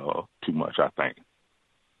female too much, I think.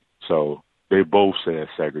 So they both said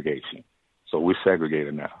segregation. So we're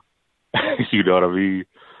segregated now. You know what I mean?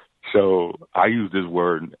 So I used this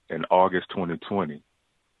word in August 2020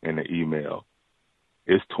 in the email.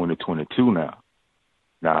 It's 2022 now.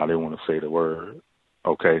 Now they want to say the word.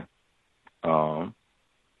 Okay.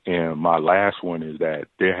 And my last one is that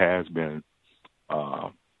there has been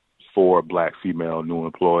 4 black female new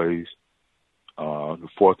employees. The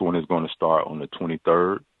 4th one is going to start on the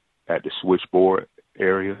 23rd at the switchboard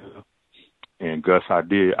area. And Gus, I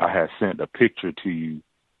had sent a picture to you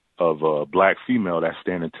of a black female that's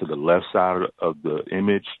standing to the left side of the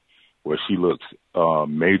image where she looks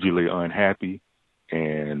majorly unhappy,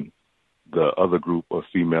 and the other group of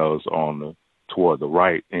females toward the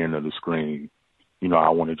right end of the screen. You know, I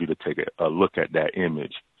wanted you to take a look at that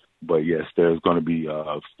image. But yes, there's going to be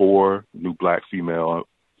 4 new black female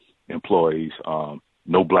employees,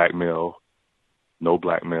 no black male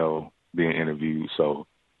being interviewed. So,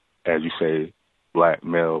 as you say, black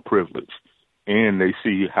male privilege. And they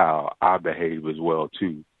see how I behave as well,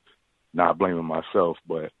 too. Not blaming myself,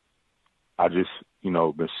 but I just,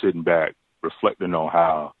 been sitting back, reflecting on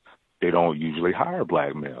how they don't usually hire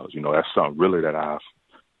black males. That's something really that I've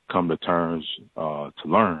come to terms to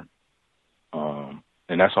learn.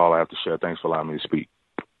 And that's all I have to share. Thanks for allowing me to speak.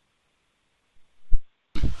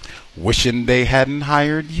 Wishing they hadn't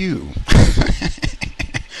hired you.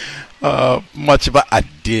 I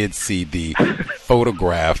did see the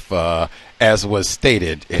photograph. As was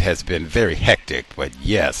stated, it has been very hectic. But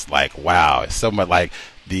yes, like, wow. It's somewhat like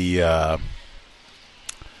the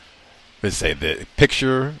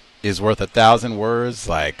picture is worth 1,000 words.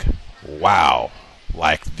 Like, wow.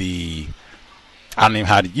 Like I don't even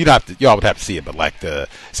know y'all would have to see it, but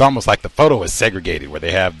it's almost like the photo is segregated where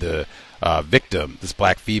they have the victim, this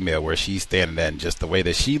black female, where she's standing there and just the way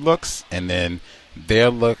that she looks, and then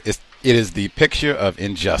it is the picture of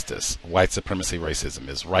injustice. White supremacy, racism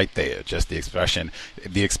is right there. Just the expression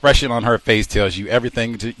on her face tells you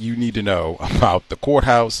everything you need to know about the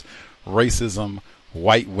courthouse, racism,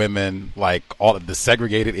 white women, like all of the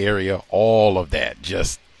segregated area, all of that.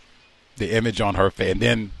 Just the image on her face, and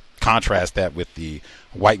then contrast that with the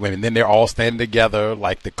white women. Then they're all standing together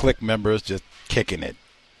like the clique members, just kicking it.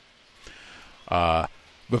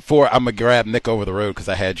 Before I'm gonna grab Nick over the road because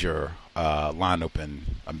I had your line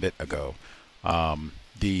open a bit ago. I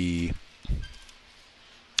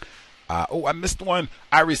missed one.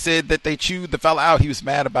 Irie said that they chewed the fella out. He was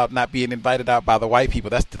mad about not being invited out by the white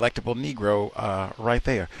people. That's Delectable Negro right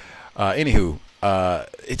there. Anywho,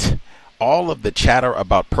 it's all of the chatter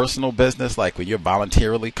about personal business, like when you're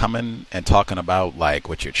voluntarily coming and talking about like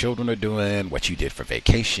what your children are doing, what you did for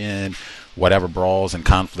vacation, whatever brawls and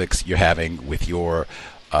conflicts you're having with your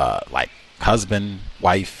like husband,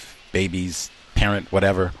 wife, babies, parent,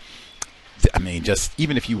 whatever. I mean, just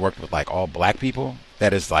even if you worked with like all black people,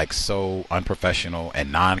 that is like so unprofessional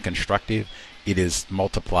and non-constructive. It is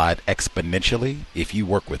multiplied exponentially if you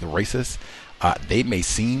work with racists. They may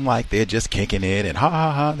seem like they're just kicking it and ha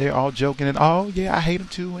ha ha, they're all joking and oh yeah, I hate them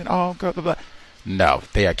too and all blah blah blah. No,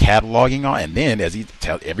 they are cataloging on, and then as he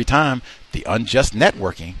tell every time the unjust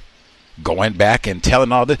networking, going back and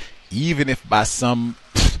telling all this, even if by some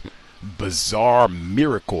bizarre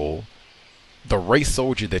miracle the race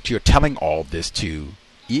soldier that you're telling all this to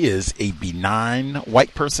is a benign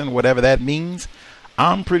white person, whatever that means,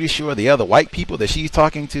 I'm pretty sure the other white people that she's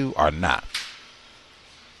talking to are not.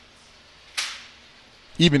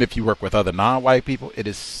 Even if you work with other non-white people, it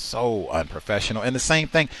is so unprofessional. And the same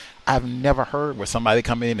thing, I've never heard where somebody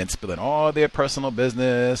come in and spilling all their personal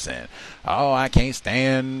business and, oh, I can't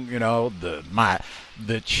stand,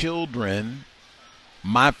 the children,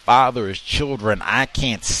 my father's children, I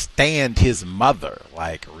can't stand his mother.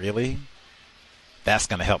 Like, really? That's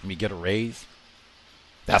going to help me get a raise?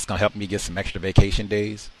 That's going to help me get some extra vacation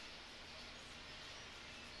days?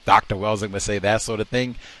 Dr. Welsing would say that sort of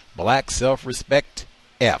thing. Black self-respect,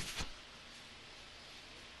 F.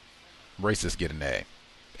 Racists get an A,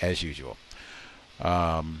 as usual.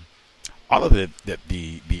 All of the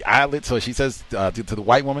eyelid. So she says to the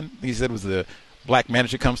white woman, he said it was the black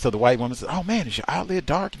manager comes to the white woman and says, "Oh man, is your eyelid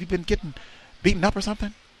dark? Have you been getting beaten up or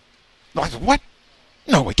something?" No, I said, "What?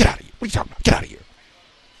 No, wait, get out of here. What are you talking about? Get out of here."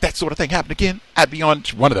 That sort of thing happened again, I'd be on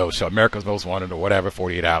one of those shows, America's Most Wanted or whatever,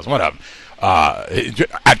 48 Hours, one of them.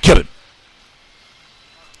 I'd kill it.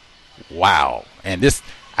 Wow. And this,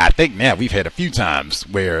 I think now we've had a few times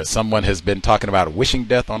where someone has been talking about wishing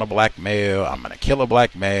death on a black male. I'm going to kill a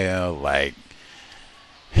black male. Like,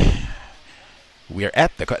 We're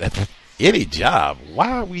at any job.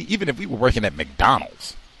 Why are we, even if we were working at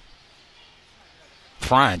McDonald's,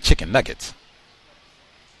 frying chicken nuggets,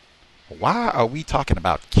 why are we talking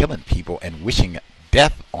about killing people and wishing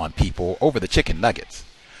death on people over the chicken nuggets?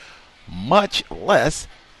 Much less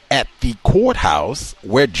at the courthouse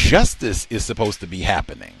where justice is supposed to be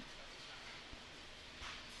happening.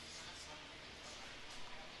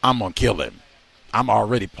 I'm going to kill him. I'm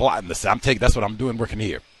already plotting this. That's what I'm doing working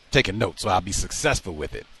here. Taking notes so I'll be successful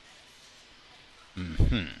with it.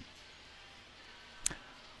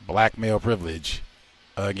 Black male privilege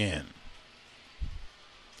again.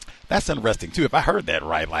 That's interesting too. If I heard that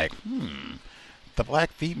right, like, the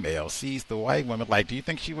black female sees the white woman. Like, do you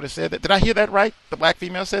think she would have said that? Did I hear that right? The black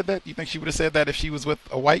female said that? Do you think she would have said that if she was with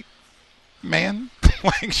a white man?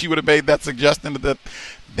 Like, she would have made that suggestion that,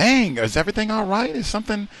 dang, is everything all right? Is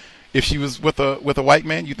something, if she was with a white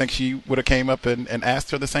man, you think she would have came up and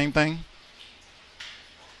asked her the same thing?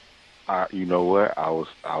 You know what? I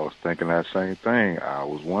was thinking that same thing. I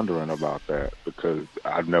was wondering about that because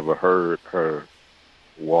I've never heard her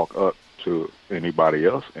walk up to anybody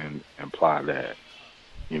else and imply that,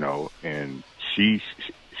 you know, and she's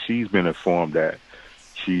been informed that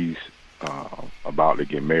she's about to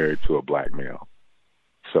get married to a black male.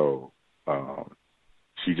 So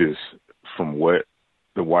she just, from what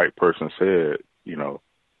the white person said, you know,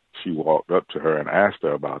 she walked up to her and asked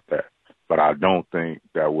her about that. But I don't think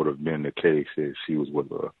that would have been the case if she was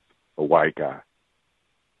with a white guy.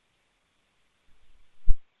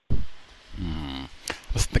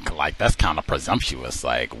 I was thinking, like, that's kind of presumptuous,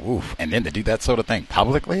 like, woof. And then to do that sort of thing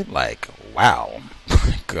publicly, like, wow.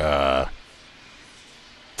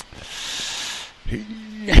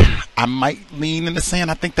 I might lean into saying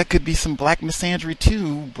I think that could be some black misandry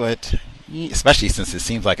too, but especially since it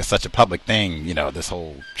seems like it's such a public thing, you know, this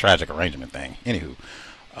whole tragic arrangement thing. Anywho,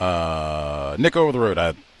 Nick over the road,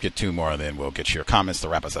 I'll get two more and then we'll get your comments to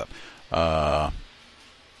wrap us up.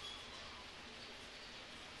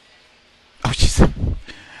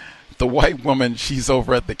 The white woman, she's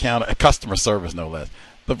over at the counter, customer service no less.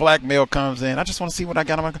 The black male comes in. I just want to see what I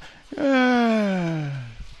got on my.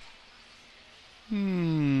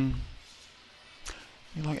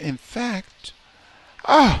 In fact,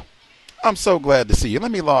 I'm so glad to see you.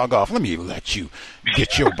 Let me log off. Let me let you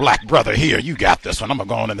get your black brother here. You got this one. I'm going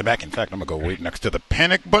to go on in the back. In fact, I'm going to go wait next to the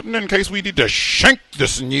panic button in case we need to shank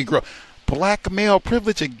this Negro. Black male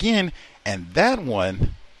privilege again. And that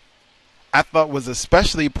one I thought was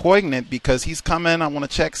especially poignant because he's coming. I want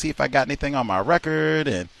to check, see if I got anything on my record.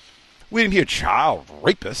 And we didn't hear child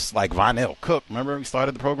rapists like Vonell Cook. Remember we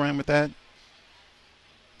started the program with that?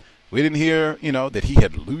 We didn't hear, you know, that he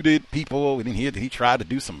had looted people. We didn't hear that he tried to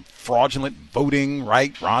do some fraudulent voting,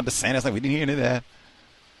 right? Ron DeSantis. We didn't hear any of that.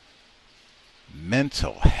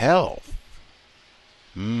 Mental health.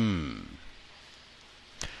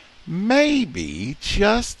 Maybe,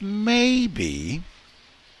 just maybe,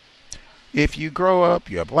 if you grow up,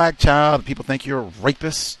 you're a black child, people think you're a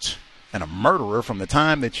rapist and a murderer from the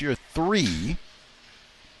time that you're 3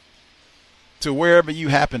 to wherever you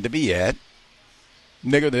happen to be at.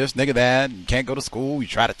 Nigger this, nigger that, you can't go to school, you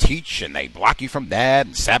try to teach and they block you from that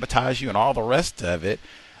and sabotage you and all the rest of it.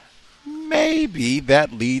 Maybe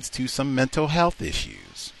that leads to some mental health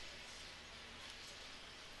issues.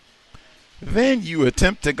 Then you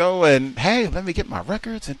attempt to go and, hey, let me get my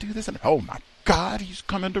records and do this. And oh my God, he's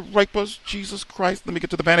coming to rape us. Jesus Christ, let me get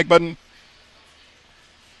to the panic button.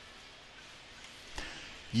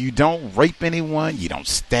 You don't rape anyone. You don't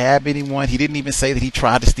stab anyone. He didn't even say that he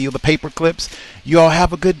tried to steal the paper clips. You all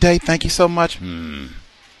have a good day. Thank you so much. Raping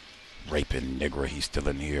nigger. He's still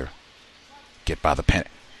in here. Get by the panic.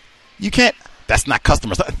 You can't. That's not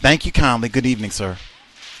customer. Thank you kindly. Good evening, sir.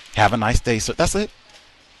 Have a nice day, sir. That's it.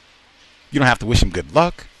 You don't have to wish him good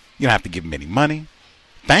luck. You don't have to give him any money.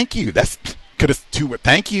 Thank you. That's could have two.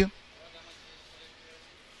 Thank you.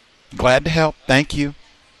 Glad to help. Thank you.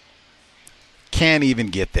 Can't even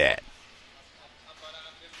get that.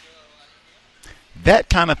 That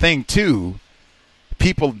kind of thing too.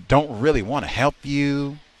 People don't really want to help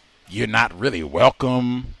you. You're not really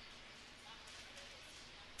welcome.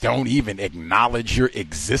 Don't even acknowledge your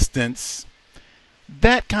existence.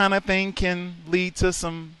 That kind of thing can lead to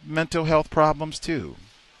some mental health problems too.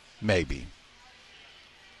 Maybe.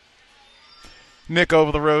 Nick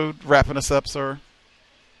over the road, wrapping us up, sir.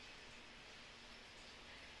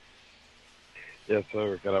 Yes,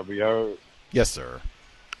 sir. Can I be heard? Yes, sir.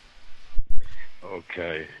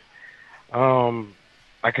 Okay.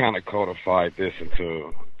 I kind of codified this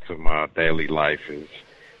into my daily life is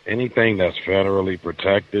anything that's federally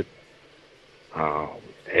protected,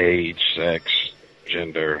 age, sex,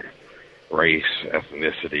 gender, race,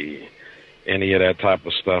 ethnicity, any of that type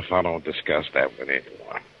of stuff. I don't discuss that with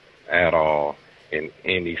anyone at all in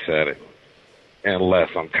any setting unless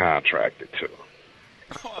I'm contracted to.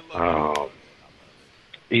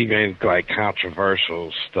 Even like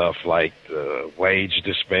controversial stuff like the wage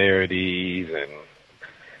disparities and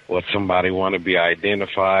what somebody want to be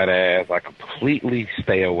identified as, I completely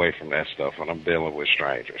stay away from that stuff when I'm dealing with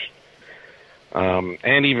strangers.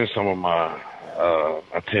 And even some of my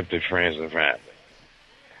attempted friends and family.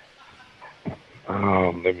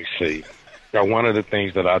 Let me see. Now, one of the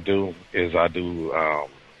things that I do is I do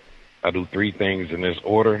 3 things in this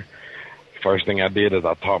order. First thing I did is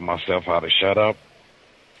I taught myself how to shut up.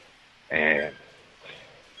 And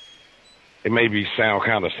it may sound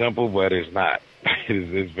kind of simple, but it's not.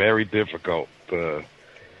 It's very difficult to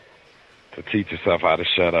teach yourself how to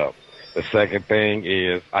shut up. The second thing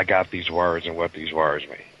is I got these words and what these words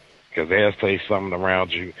mean. Because they'll say something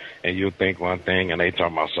around you, and you'll think one thing, and they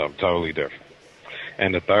talk about something totally different.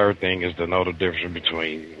 And the third thing is to know the difference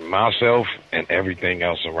between myself and everything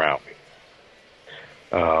else around me.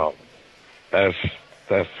 That's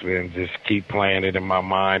and just keep playing it in my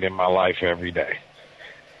mind, in my life every day.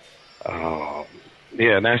 Yeah,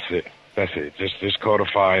 and that's it. That's it. Just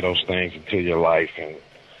codify those things into your life, and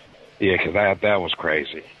yeah, because that was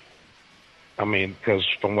crazy. I mean, because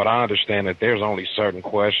from what I understand, that there's only certain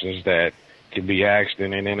questions that can be asked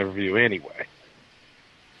in an interview anyway.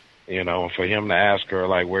 You know, for him to ask her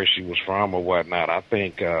like where she was from or whatnot, I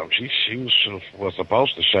think she was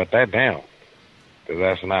supposed to shut that down, because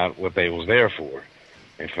that's not what they was there for.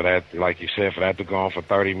 And for that, like you said, for that to go on for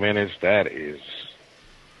 30 minutes, that is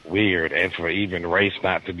weird. And for even race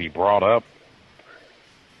not to be brought up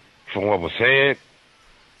from what was said,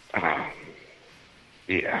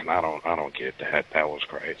 yeah, I don't get that. That was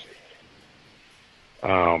crazy.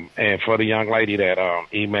 And for the young lady that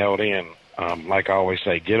emailed in, like I always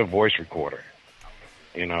say, get a voice recorder.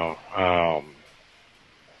 You know,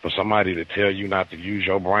 for somebody to tell you not to use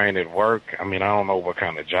your brain at work, I mean, I don't know what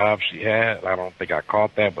kind of job she had. I don't think I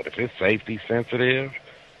caught that, but if it's safety sensitive,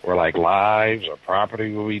 or like lives or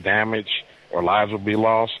property will be damaged or lives will be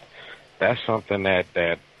lost, that's something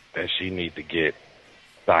that she need to get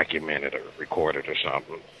documented or recorded or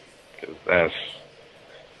something. Because that's,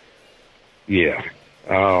 yeah.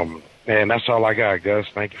 And that's all I got, Gus.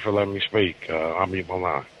 Thank you for letting me speak. I'll mute my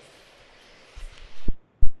line.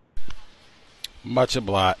 Much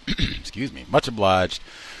obliged. Excuse me. Much obliged,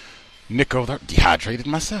 Nick over the dehydrated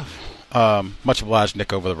myself. Much obliged,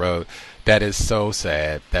 Nick over the road. That is so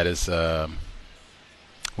sad. That is.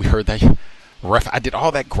 We heard that. I did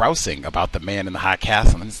all that grousing about the man in the high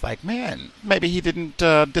castle, and it's like, man, maybe he didn't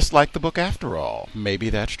dislike the book after all. Maybe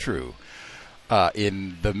that's true.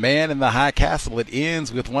 In The Man in the High Castle, it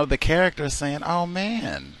ends with one of the characters saying, "Oh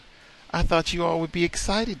man, I thought you all would be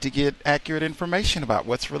excited to get accurate information about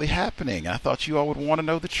what's really happening. I thought you all would want to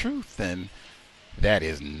know the truth." And that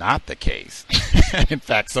is not the case. In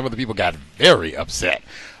fact, some of the people got very upset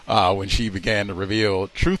when she began to reveal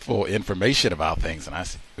truthful information about things. And I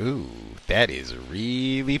said, ooh, that is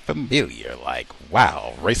really familiar. Like,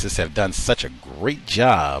 wow, racists have done such a great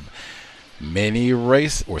job. Many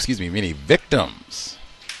victims.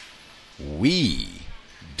 We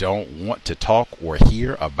don't want to talk or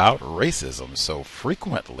hear about racism so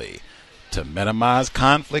frequently. To minimize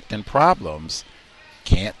conflict and problems,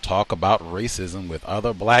 can't talk about racism with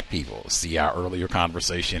other black people. See our earlier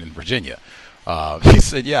conversation in Virginia. He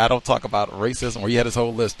said, yeah, I don't talk about racism, or he had his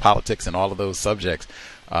whole list, politics and all of those subjects,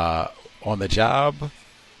 on the job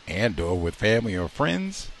and or with family or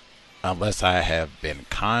friends, unless I have been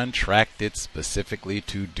contracted specifically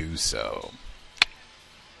to do so.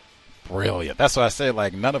 Brilliant. That's why I say,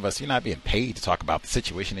 like, none of us, you're not being paid to talk about the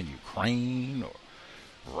situation in Ukraine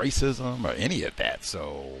or racism or any of that.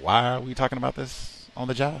 So why are we talking about this on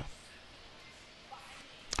the job?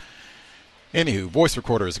 Anywho, voice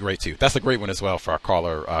recorder is great too. That's a great one as well for our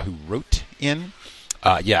caller who wrote in.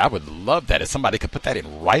 Yeah, I would love that. If somebody could put that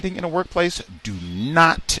in writing in a workplace, do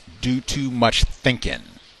not do too much thinking.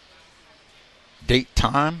 Date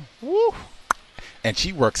time, woo. And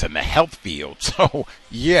she works in the health field. So,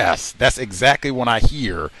 yes, that's exactly when I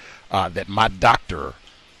hear that my doctor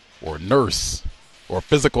or nurse or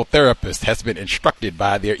physical therapist has been instructed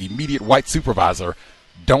by their immediate white supervisor,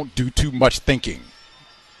 don't do too much thinking.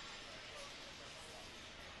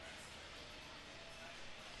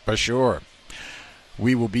 For sure.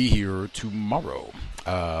 We will be here tomorrow.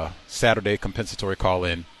 Saturday compensatory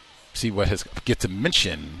call-in. See what get to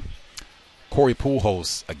mention Corey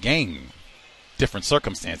Pujols again. Different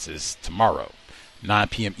circumstances tomorrow. 9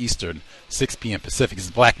 p.m. Eastern, 6 p.m. Pacific. This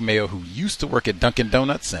is a black male who used to work at Dunkin'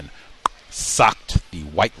 Donuts and socked the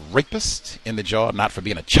white rapist in the jaw, not for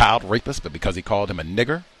being a child rapist, but because he called him a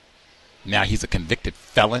nigger. Now he's a convicted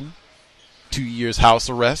felon. 2 years house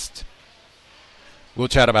arrest. We'll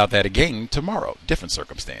chat about that again tomorrow. Different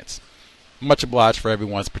circumstance. Much obliged for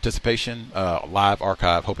everyone's participation. Live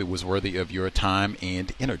archive. Hope it was worthy of your time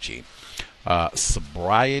and energy.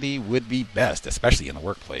 Sobriety would be best, especially in the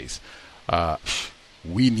workplace.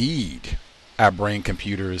 We need our brain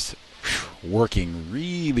computers working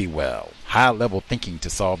really well. High-level thinking to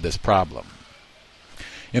solve this problem.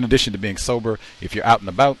 In addition to being sober, if you're out and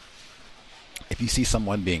about, if you see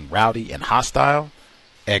someone being rowdy and hostile,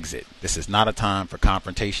 exit. This is not a time for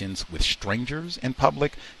confrontations with strangers in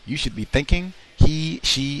public. You should be thinking he,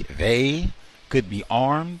 she, they could be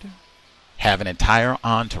armed, have an entire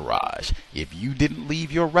entourage. If you didn't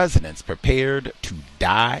leave your residence prepared to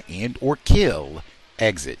die and or kill,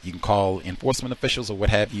 exit. You can call enforcement officials or what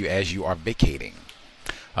have you as you are vacating.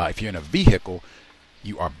 If you're in a vehicle,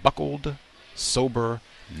 you are buckled, sober,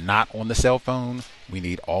 not on the cell phone. We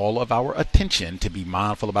need all of our attention to be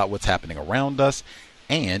mindful about what's happening around us,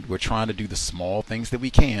 and we're trying to do the small things that we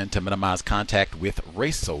can to minimize contact with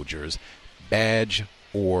race soldiers, badge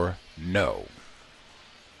or no.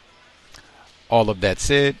 All of that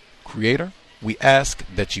said, Creator, we ask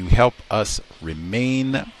that you help us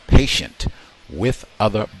remain patient with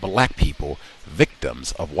other black people,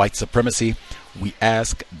 victims of white supremacy. We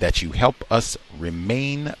ask that you help us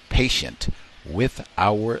remain patient with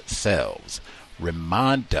ourselves.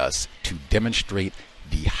 Remind us to demonstrate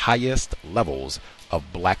the highest levels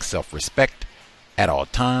of black self-respect at all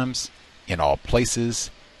times, in all places,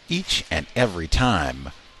 each and every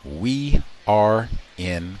time we are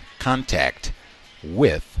in contact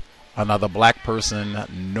with another black person.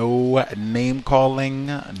 No name calling,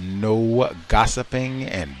 no gossiping,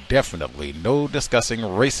 and definitely no discussing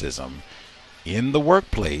racism in the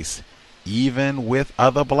workplace, even with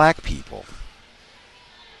other black people.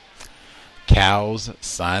 Cows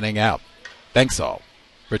signing out. Thanks all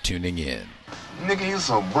for tuning in. Nigga, you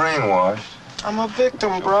so brainwashed. I'm a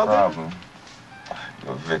victim, brother. Problem.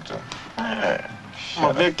 You're a victim. Yeah. I'm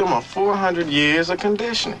a victim of 400 years of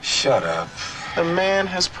conditioning. Shut up. The man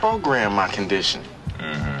has programmed my conditioning.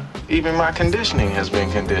 Even my conditioning has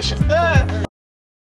been conditioned.